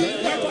healing.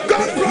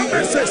 God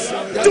promises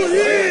to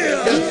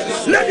heal.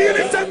 Let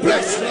healing take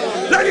place.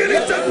 Let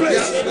healing take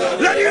place.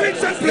 Let healing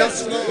take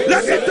place.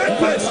 Let it take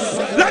place.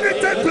 Let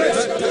it take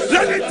place.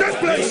 Let it take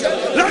place.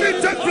 Let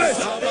it take place.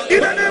 In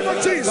the name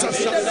of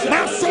Jesus.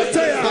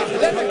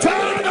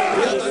 Father,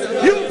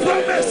 you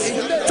promise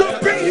to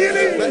bring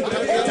healing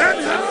and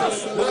health,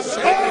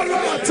 oh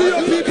Lord, to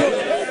your people.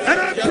 And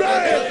I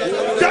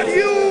pray that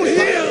you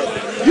heal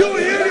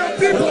your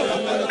people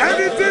and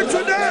reveal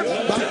to them,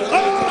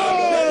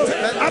 oh,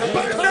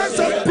 abundance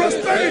of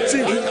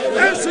prosperity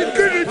and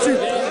security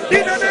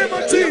in the name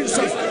of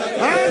Jesus.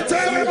 I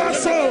tell you my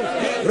soul,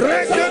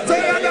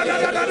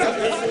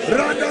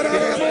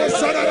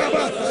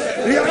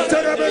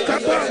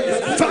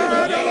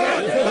 Father,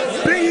 Lord,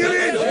 bring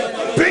healing,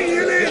 bring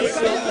healing,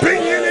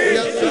 bring healing,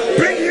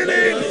 bring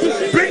healing,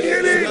 bring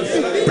healing,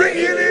 bring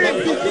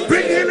healing,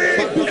 bring healing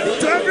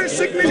to every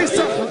sick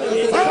minister.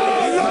 Oh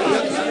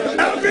Lord,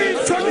 every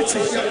infirmity,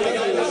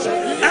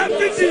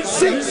 every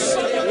disease,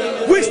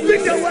 we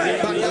speak the word,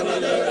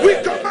 we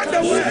command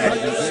the word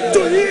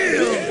to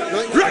heal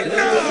right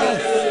now.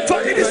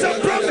 For it is a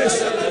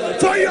promise,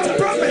 for your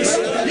promise,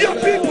 your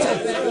people,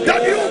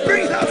 that you will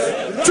bring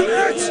health to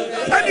earth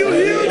and you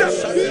heal them.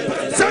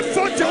 Send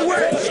forth your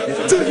word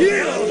to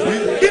heal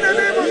in the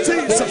name of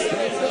Jesus.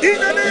 In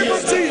the name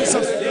of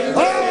Jesus.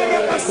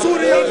 Oh,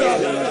 Masurianda,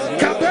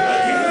 Kabe,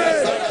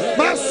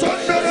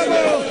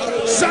 Masondarabo,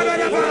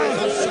 Shadaraba,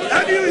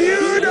 and you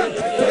heal them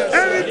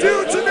and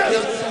reveal to them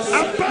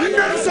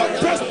abundance of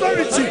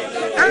prosperity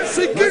and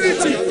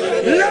security.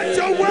 Let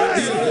your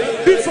word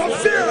be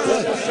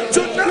fulfilled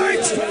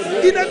tonight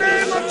in the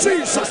name of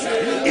Jesus.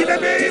 In the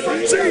name of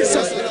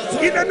Jesus.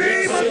 In the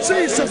name of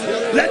Jesus.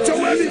 Let your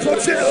word be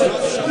fulfilled.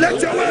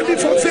 Let your word be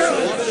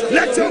fulfilled.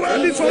 Let your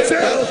word be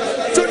fulfilled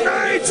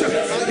tonight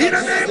in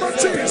the name of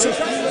Jesus.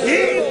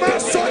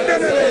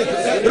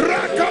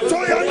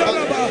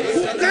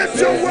 Let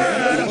your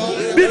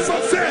word be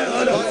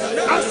fulfilled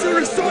as you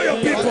restore your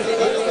people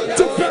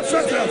to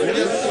perfect health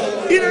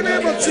in the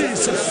name of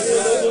Jesus.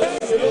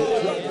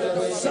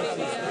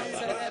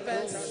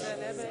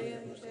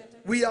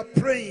 We are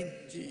praying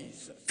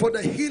for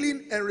the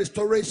healing and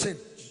restoration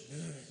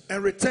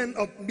and return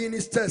of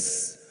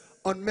ministers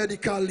on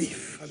medical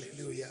leave.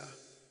 Hallelujah.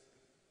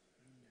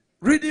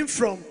 Reading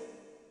from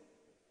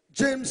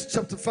James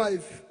chapter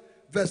 5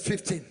 verse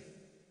 15.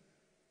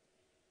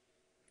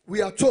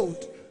 We are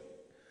told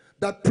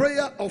that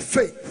prayer of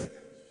faith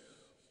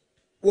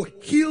will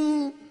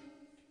heal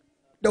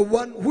the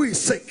one who is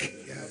sick.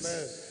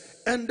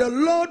 Yes. And the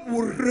Lord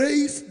will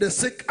raise the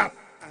sick up.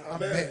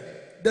 Amen.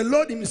 The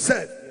Lord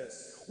himself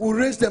will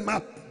raise them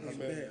up.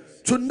 Amen.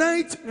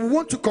 Tonight we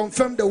want to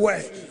confirm the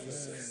word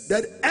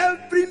that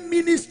every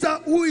minister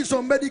who is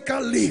on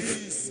medical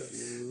leave,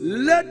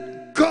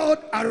 let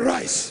God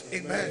arise.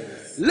 Amen.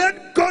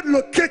 Let God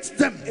locate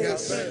them.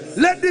 Yes.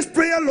 Let this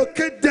prayer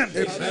locate them.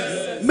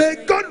 Amen. May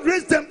God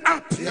raise them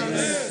up.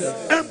 Yes.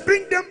 And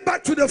bring them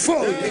back to the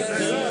fold.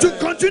 Yes. To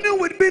continue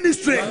with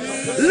ministry.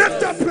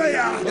 Lift up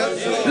prayer.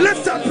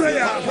 Lift up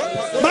prayer.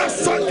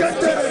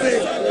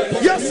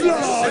 Yes,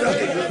 Lord.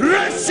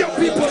 Raise your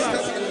people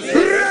up.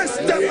 Raise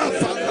them up.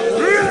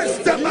 Raise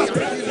them up.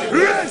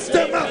 Raise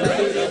them up.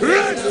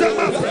 Raise them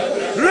up.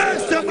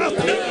 Raise them up.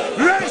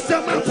 Raise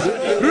them up.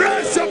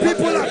 Raise your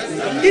people up.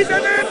 In the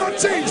name of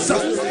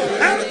Jesus,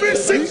 every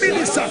sick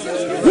minister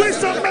who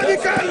is on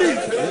medical leave,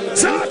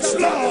 touch,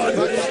 Lord,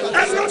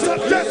 a lot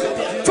of them.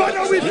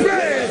 Father, we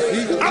pray,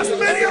 as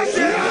many as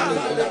they are,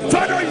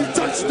 Father, you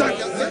touch them.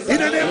 In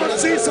the name of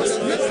Jesus.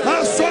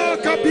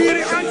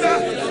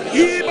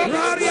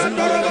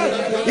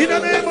 In the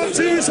name of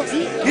Jesus.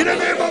 In the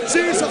name of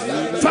Jesus.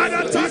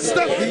 Father, touch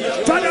them.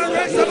 Father,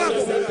 raise them up.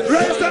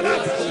 Raise them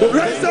up.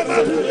 Raise them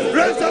up.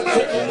 Raise them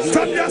up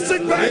from their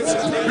sick beds.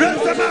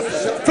 Raise them up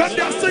from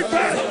their sick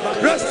bed.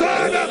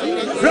 Restore them.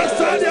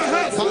 Restore their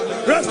health.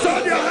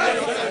 Restore their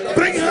health.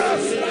 Bring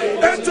health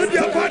into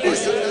their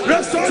bodies.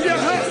 Restore their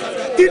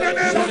health. In the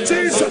name of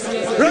Jesus.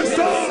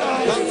 Restore.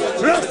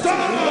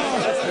 Restore.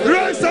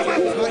 Raise them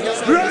up.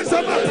 Raise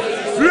them up.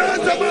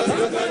 Raise them up.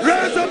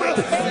 Raise them up.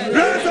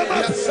 Raise them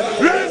up.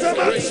 Raise them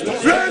up.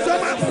 Raise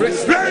them up.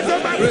 Raise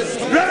them up. Raise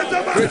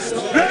them up. Raise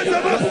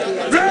them up.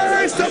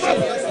 Raise them up.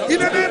 In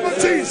the name of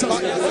Jesus.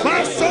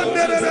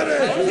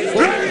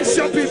 Raise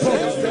your people.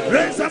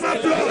 Raise them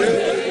up, Lord.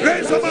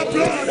 Raise them up,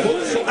 Lord.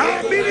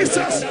 Our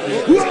ministers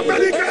who are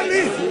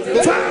medically,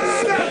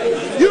 Father,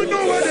 you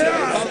know where they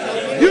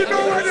are. You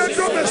know where their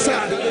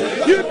domicile.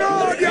 You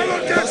know their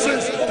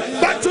locations.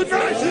 But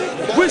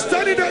tonight, we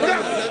study the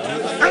gap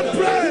and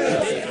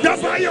pray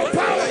that by your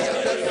power,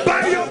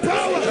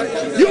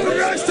 you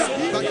raise them.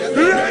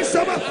 Raise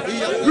them up.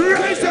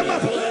 Raise them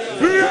up.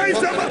 Raise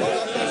them up.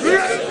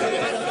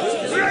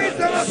 Raise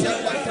them up.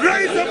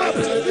 Raise them up.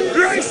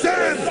 Raise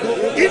them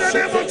in the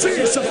name of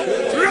Jesus.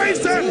 Raise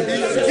them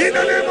in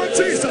the name of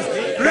Jesus.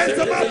 Raise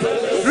them up.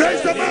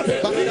 Raise them up.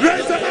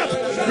 Raise them up.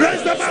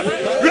 Raise them up.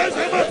 Raise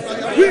them up.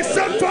 We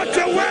send forth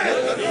your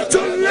word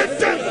to lift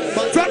them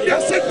from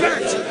their sick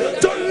beds.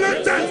 To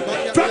lift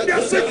them from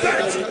their sick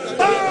beds.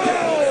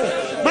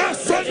 Oh, my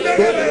son,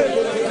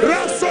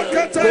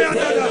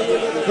 Rasokatayana,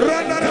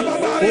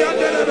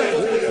 Ranarababariandelebe,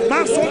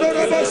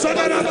 Masodorobo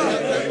Sanaraba,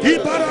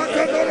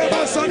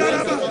 Ibarakadorobo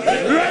Sanaraba.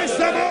 Raise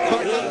them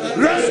up.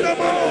 Raise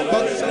them up.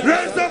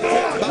 Raise them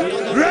up.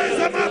 Raise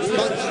them up.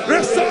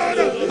 Restore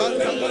them.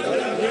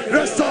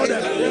 Restore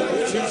them.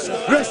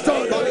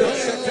 Restore them.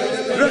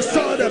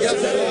 Restore them.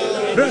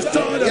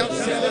 Restore them.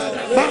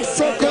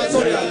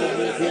 Masokotoya.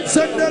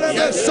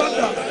 Sendelebe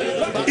Sanda.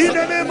 In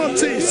the name of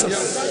Jesus.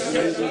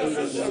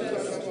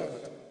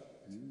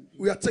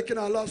 We are taking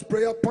our last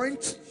prayer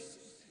point.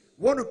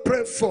 We want to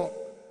pray for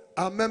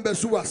our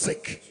members who are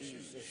sick.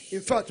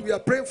 In fact, we are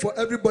praying for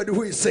everybody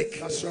who is sick.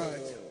 That's right.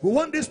 We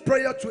want this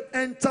prayer to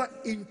enter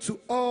into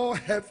all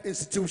health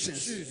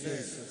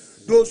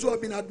institutions. Those who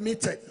have been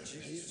admitted.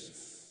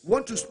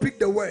 Want to speak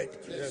the word.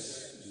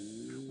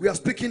 We are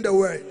speaking the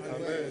word.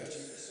 Amen.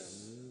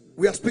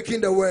 We are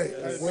speaking the word.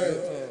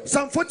 Amen.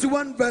 Psalm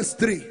 41 verse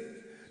 3.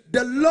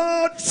 The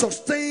Lord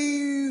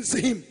sustains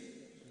him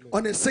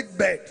on a sick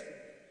bed,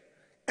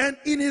 and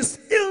in his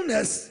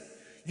illness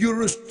you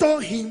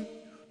restore him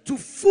to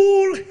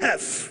full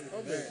health.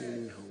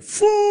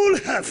 Full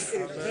health.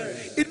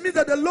 It means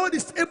that the Lord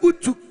is able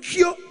to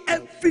cure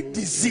every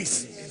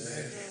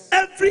disease,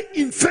 every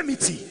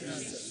infirmity.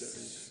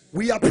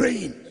 We are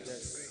praying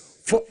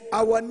for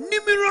our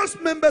numerous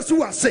members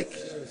who are sick.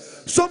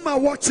 Some are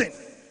watching,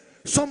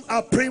 some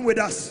are praying with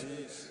us.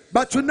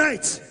 But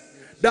tonight,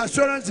 the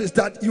assurance is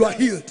that you are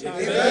healed.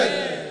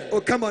 Amen.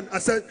 Oh, come on. I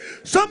said,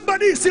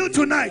 somebody is healed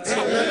tonight.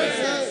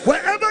 Amen.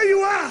 Wherever you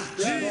are,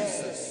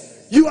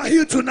 you are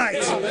healed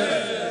tonight.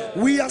 Amen.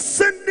 We are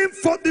sending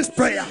forth this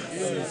prayer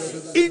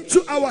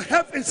into our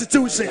health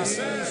institutions,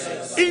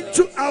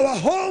 into our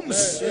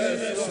homes,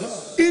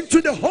 into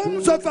the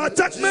homes of our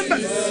church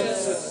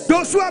members.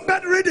 Those who are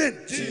bedridden,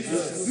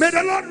 may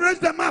the Lord raise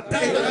them up.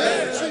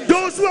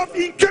 Those who have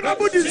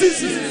incurable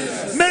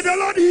diseases, may the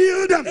Lord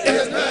heal them.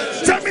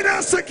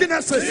 Terminal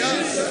sicknesses,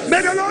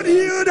 may the Lord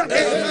heal them.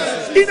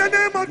 In the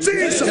name of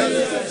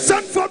Jesus,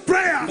 send for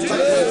prayer.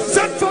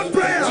 Send for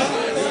prayer.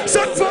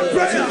 Send for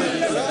prayer.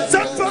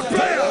 Send for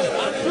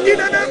prayer. In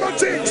the name of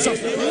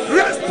Jesus,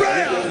 raise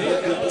prayer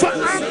for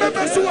our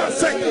members who are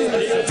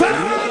sick.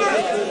 Father,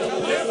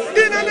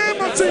 in the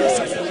name of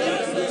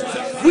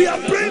Jesus, we are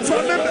praying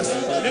for members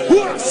who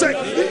are sick.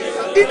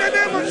 In the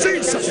name of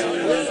Jesus,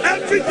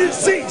 every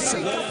disease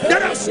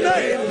that has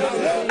name,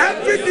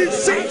 every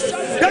disease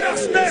that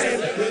has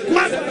name,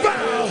 must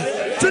bow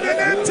to the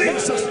name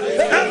Jesus.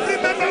 Every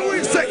member who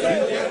is sick,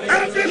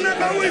 every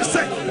member who is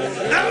sick,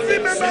 every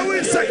member who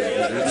is sick,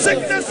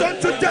 sickness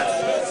unto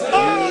death.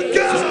 Oh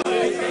God,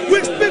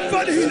 we speak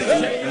for the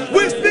healing.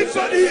 We speak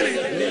for the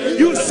healing.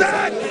 You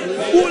said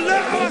we'll lay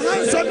our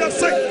hands on the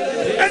sick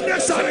and they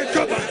shall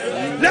recover.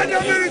 Let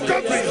them be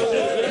recovery.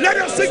 Let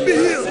the sick be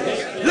healed.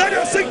 Let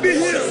the sick be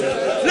healed.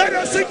 Let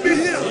the sick be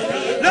healed.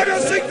 Let the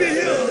sick be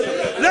healed.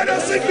 Let the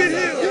sick be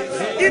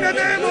healed. In the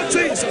name of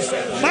Jesus.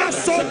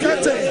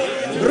 Masokete.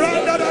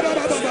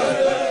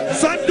 Randadababa.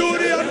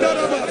 Sanduri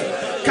andadaba.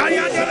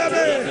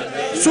 Kayandadabe.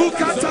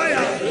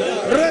 Sukataya.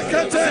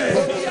 Rekete.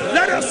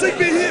 Let the sick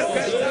be healed.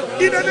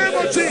 In the name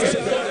of Jesus.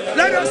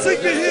 Let the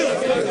sick be healed.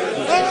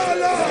 Oh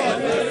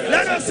Lord.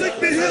 Let the sick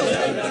be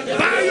healed.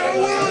 By your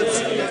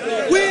words,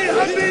 we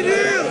have been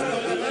healed.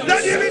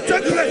 Let healing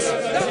take place.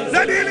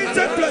 Let healing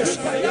take place.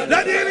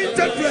 Let healing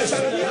take place.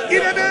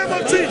 In the name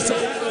of Jesus,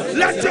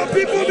 let your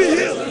people be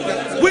healed.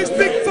 We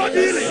speak for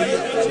healing.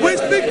 We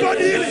speak for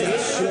healing.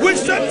 We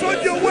send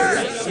forth your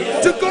word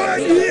to go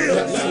and heal,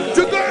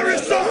 to go and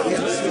restore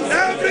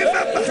every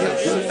member,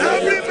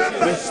 every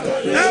member,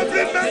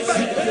 every member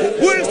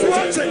who is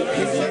watching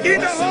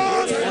in the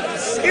home,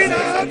 in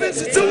our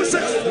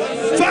institutions.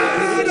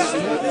 Father,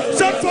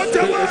 send forth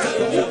your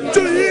word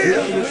to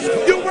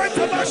heal. You went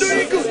about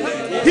doing good.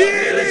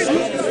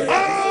 Healing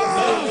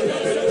all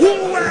who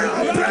were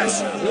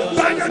oppressed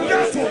by the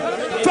devil.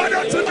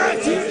 Father,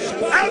 tonight,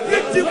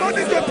 every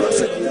demonic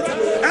oppression,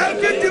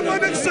 every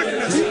demonic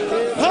sickness,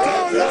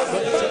 oh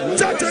Lord,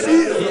 touch and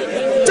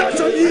heal, touch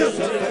and heal,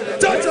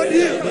 touch and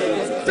heal,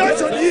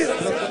 touch and heal.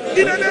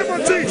 In the name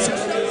of Jesus,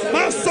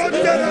 my son,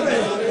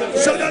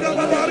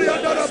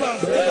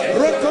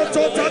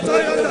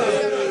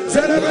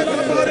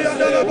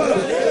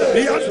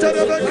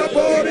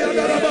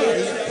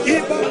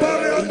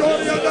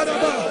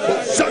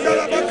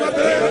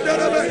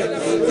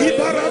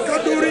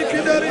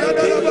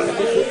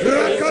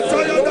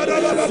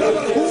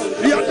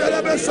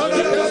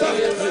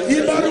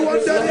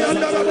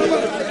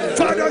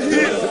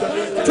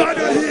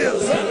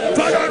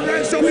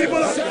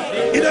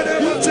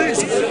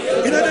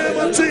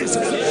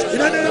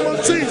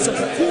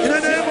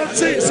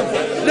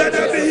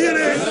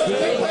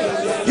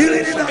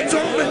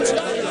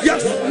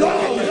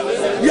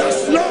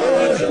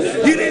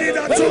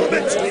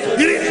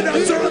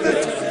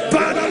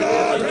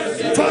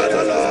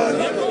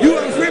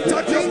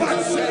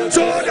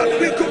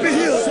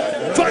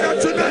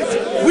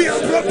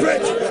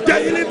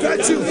 healing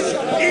virtue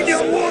in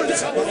your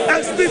wounds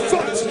and speak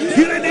forth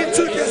healing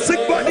into the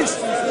sick bodies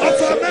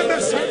of our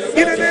members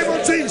in the name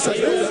of Jesus.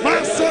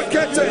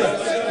 Masokete,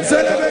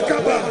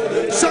 Zelebekaba,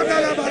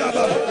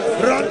 Shadalabaraba,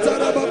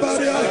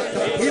 Rantarababaria,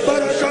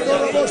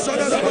 Ibarakadorabo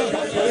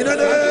Shadalaba, in the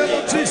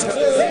name of Jesus,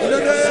 in the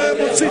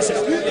name of Jesus,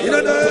 in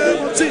the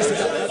name of Jesus,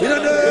 in the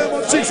name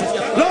of Jesus.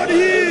 Lord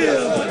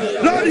heal,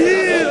 Lord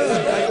heal,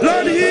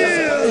 Lord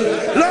heal,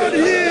 Lord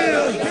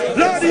heal,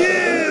 Lord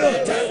heal,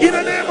 in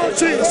the name of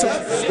Jesus.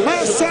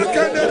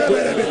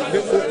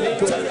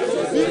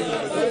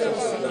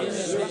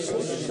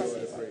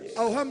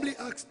 I'll humbly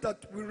ask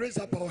that we raise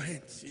up our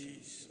hands.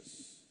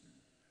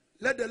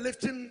 Let the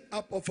lifting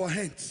up of our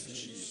hands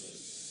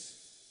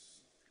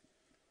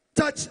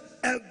touch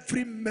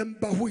every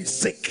member who is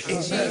sick.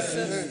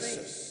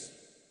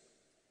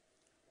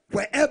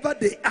 Wherever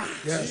they are.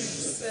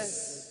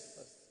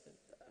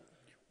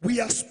 We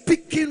are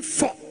speaking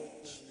for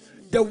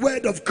the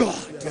word of God,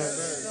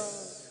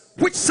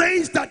 which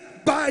says that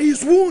by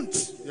his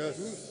wounds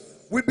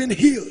we've been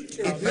healed.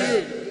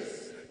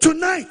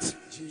 Tonight,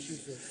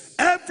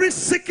 every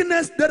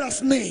sickness that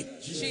has named,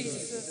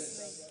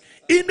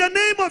 in the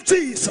name of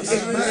Jesus,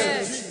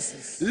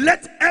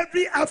 let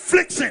every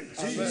affliction,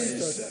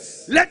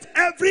 let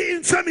every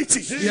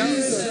infirmity,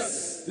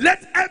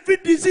 let every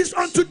disease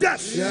unto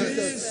death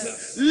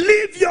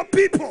leave your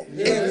people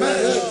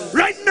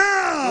right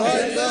now,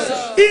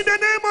 in the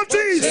name of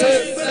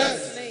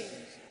Jesus.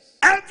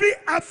 Every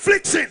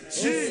affliction,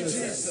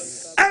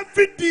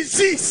 every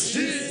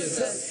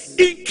disease,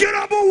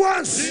 incurable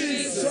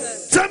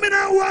ones,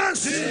 terminal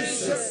ones,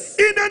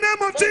 in the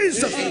name of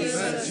Jesus,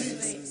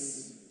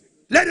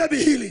 let there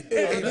be healing.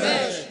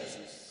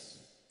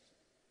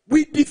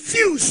 We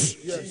diffuse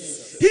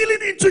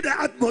healing into the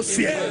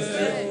atmosphere.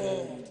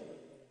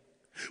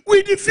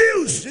 We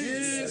diffuse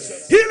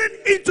healing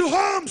into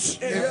homes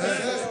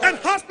and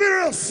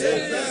hospitals.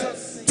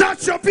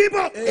 Touch your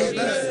people.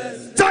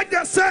 Touch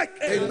their sick.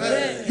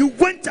 You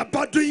went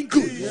about doing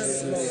good,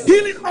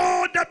 healing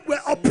all that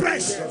were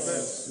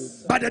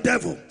oppressed by the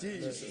devil.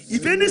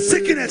 If any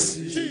sickness,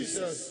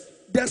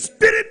 the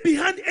spirit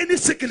behind any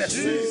sickness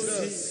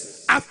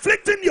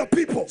afflicting your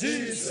people,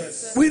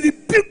 we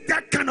rebuke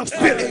that kind of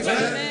spirit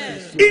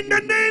in the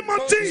name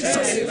of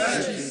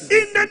Jesus.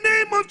 In the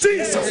name of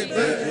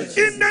Jesus.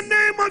 In the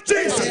name of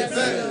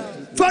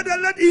Jesus. Father,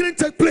 let healing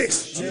take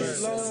place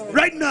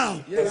right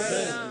now.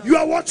 You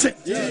are watching.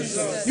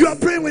 You are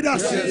praying with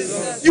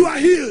us. You are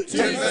healed.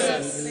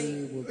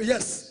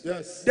 Yes.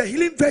 The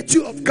healing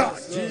virtue of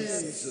God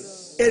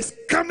is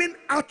coming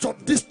out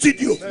of this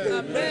studio.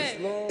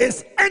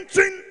 It's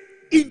entering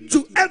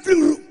into every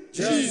room.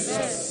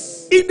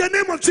 In the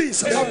name of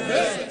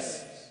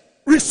Jesus.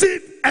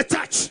 Receive a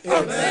touch.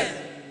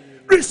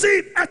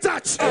 Receive a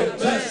touch.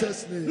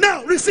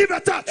 Now receive a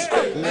touch.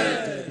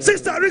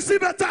 Sister,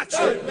 receive a touch.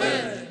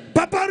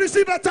 Papa,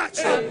 receive a touch.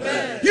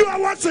 You are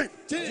watching.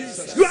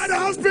 You are at the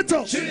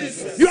hospital.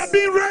 You are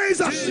being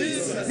raised up.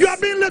 You are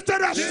being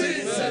lifted up.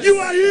 You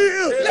are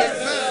healed.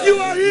 You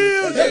are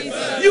healed.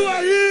 You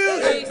are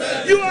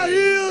healed. You are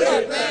healed.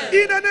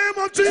 In the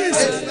name of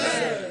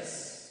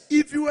Jesus.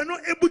 If you were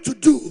not able to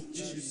do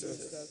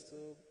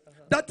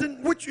that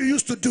thing which you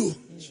used to do,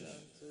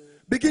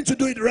 begin to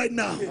do it right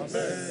now.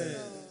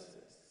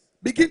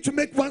 Begin to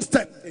make one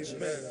step.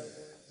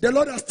 The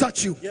Lord has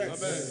touched you.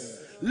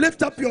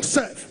 Lift up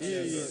yourself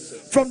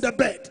from the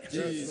bed.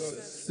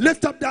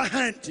 Lift up that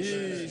hand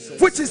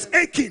which is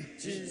aching.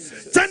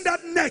 Turn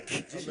that neck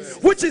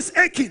which is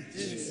aching.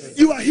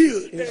 You are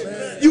healed.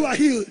 You are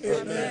healed.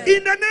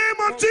 In the name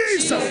of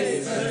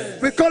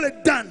Jesus. We call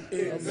it done.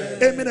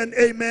 Amen and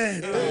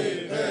amen.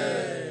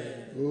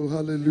 Oh,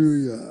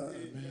 hallelujah.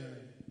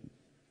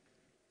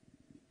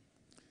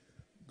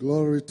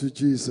 Glory to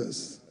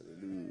Jesus.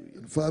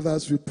 And Father,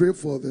 as we pray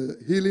for the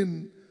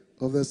healing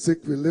of the sick,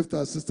 we lift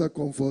our sister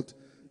Comfort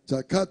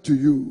Jacquard to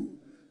you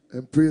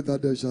and pray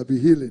that there shall be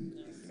healing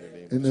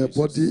in her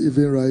body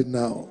even right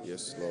now.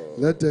 Yes, Lord.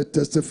 Let her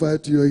testify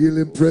to your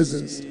healing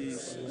presence.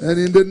 And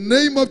in the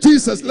name of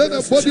Jesus, let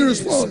her body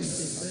respond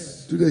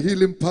to the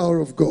healing power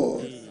of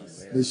God.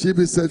 May she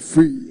be set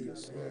free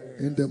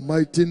in the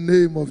mighty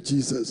name of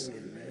Jesus.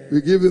 We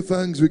give you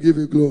thanks, we give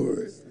you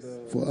glory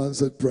for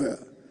answered prayer.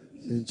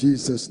 In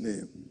Jesus'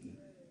 name,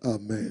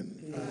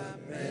 amen.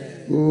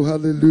 Amen. Oh,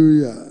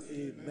 hallelujah.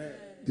 Amen.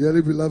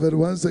 Dearly beloved,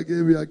 once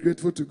again we are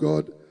grateful to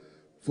God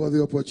for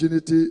the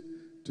opportunity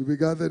to be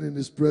gathered in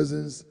his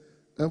presence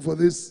and for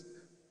this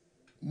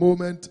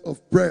moment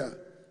of prayer.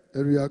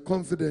 And we are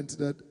confident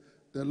that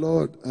the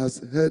Lord has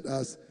heard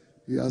us.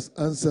 He has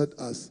answered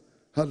us.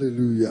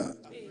 Hallelujah.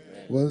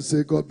 Once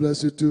say God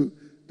bless you to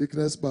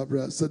Deaconess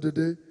Barbara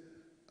Saturday,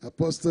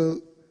 Apostle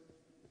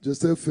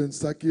Joseph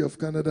Finsaki of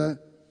Canada,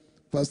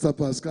 Pastor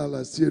Pascal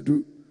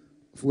Asiedu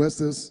of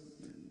Westers,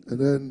 and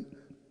then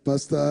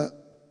Pastor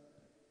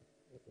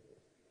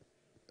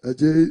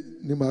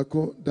Ajay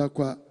Nimako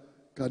Dakwa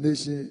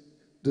Carnation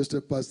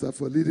District Pastor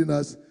for leading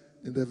us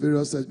in the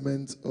various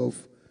segments of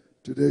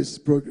today's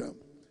program.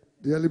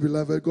 Dearly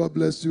beloved, God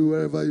bless you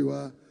wherever you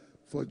are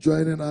for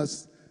joining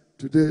us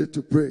today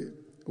to pray.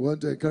 I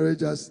want to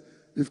encourage us,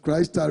 if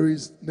Christ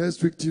tarries,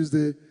 next week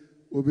Tuesday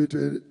will be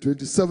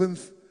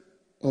 27th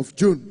of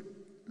June.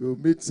 We'll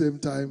meet same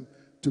time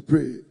to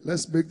pray.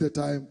 Let's make the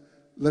time.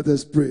 Let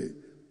us pray.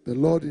 The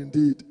Lord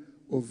indeed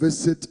will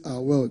visit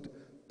our world.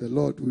 The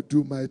Lord will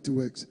do mighty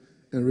works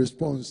in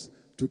response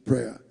to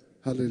prayer.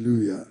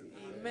 Hallelujah.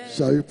 Amen.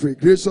 Shall we pray?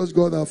 Gracious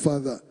God, our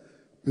Father,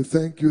 we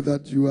thank you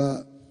that you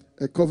are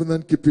a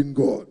covenant-keeping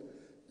God.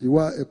 You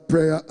are a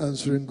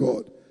prayer-answering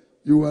God.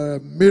 You are a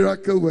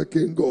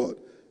miracle-working God.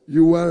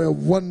 You are a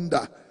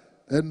wonder.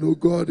 And, oh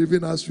God,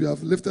 even as we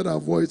have lifted our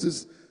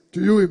voices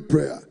to you in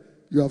prayer,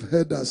 you have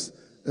heard us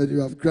and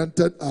you have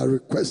granted our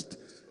request.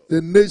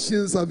 The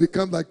nations have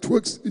become like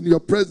twigs in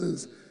your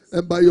presence,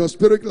 and by your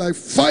spirit, like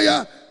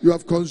fire, you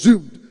have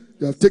consumed.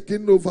 You have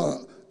taken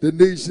over the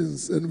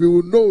nations, and we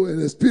will know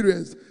and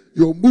experience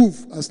your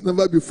move as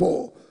never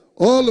before.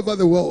 All over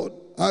the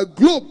world, our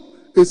globe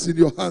is in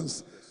your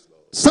hands.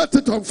 Set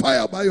it on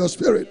fire by your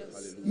spirit.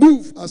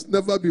 Move as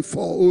never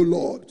before, O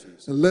Lord,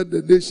 and let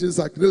the nations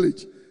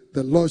acknowledge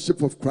the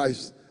Lordship of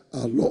Christ,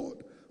 our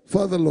Lord.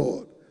 Father,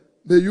 Lord,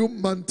 may you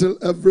mantle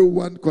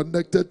everyone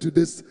connected to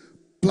this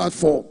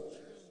platform.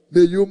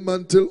 May you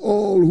mantle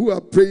all who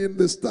are praying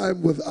this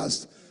time with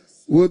us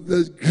with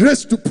the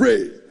grace to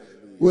pray,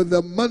 with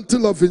the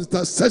mantle of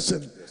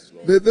intercession.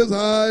 May this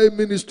high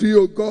ministry,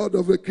 O God,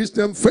 of the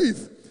Christian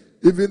faith,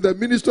 even the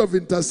ministry of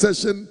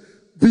intercession,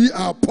 be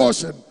our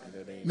portion.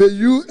 May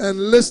you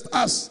enlist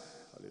us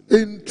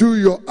into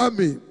your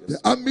army, the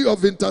army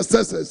of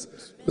intercessors,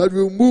 that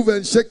will move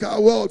and shake our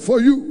world for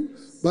you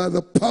by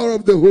the power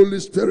of the Holy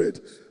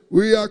Spirit.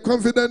 We are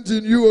confident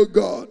in you, O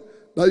God,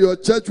 that your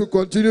church will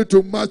continue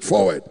to march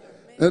forward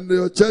and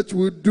your church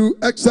will do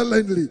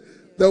excellently.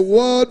 The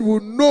world will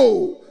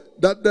know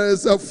that there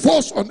is a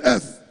force on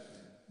earth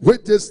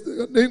which is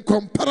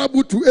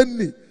incomparable to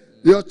any.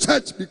 Your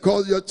church,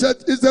 because your church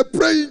is a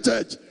praying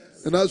church.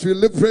 And as we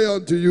lift prayer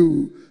unto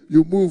you,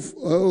 you move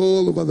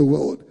all over the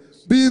world.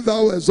 Be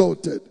thou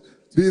exalted.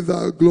 Be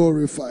thou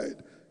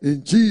glorified.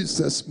 In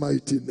Jesus'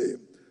 mighty name.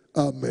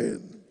 Amen.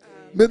 Amen.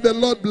 May the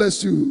Lord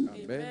bless you.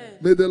 Amen.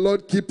 May the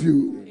Lord keep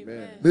you.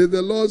 Amen. May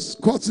the Lord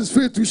cause his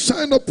face to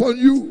shine upon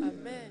you.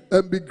 Amen.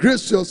 And be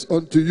gracious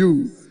unto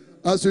you.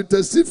 As you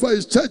intercede for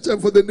his church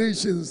and for the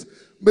nations,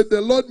 may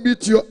the Lord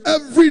meet your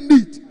every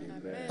need.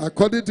 Amen.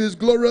 According to his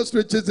glorious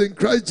riches in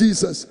Christ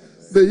Jesus.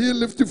 May he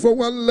lift you from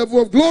one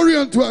level of glory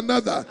unto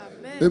another.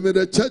 Amen. And may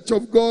the church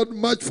of God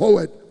march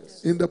forward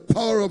in the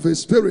power of his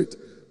spirit.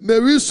 May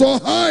we soar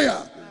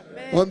higher.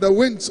 Amen. On the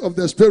wings of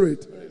the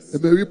spirit. Yes.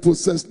 And may we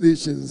possess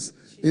nations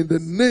in the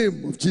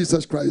name of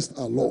Jesus Christ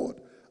our Lord.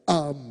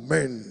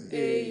 Amen.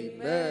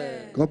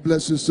 Amen. God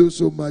bless you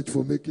so much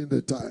for making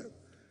the time.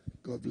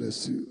 God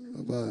bless you.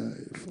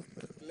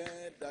 Bye-bye.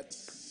 Glad that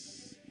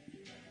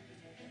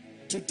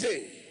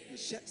today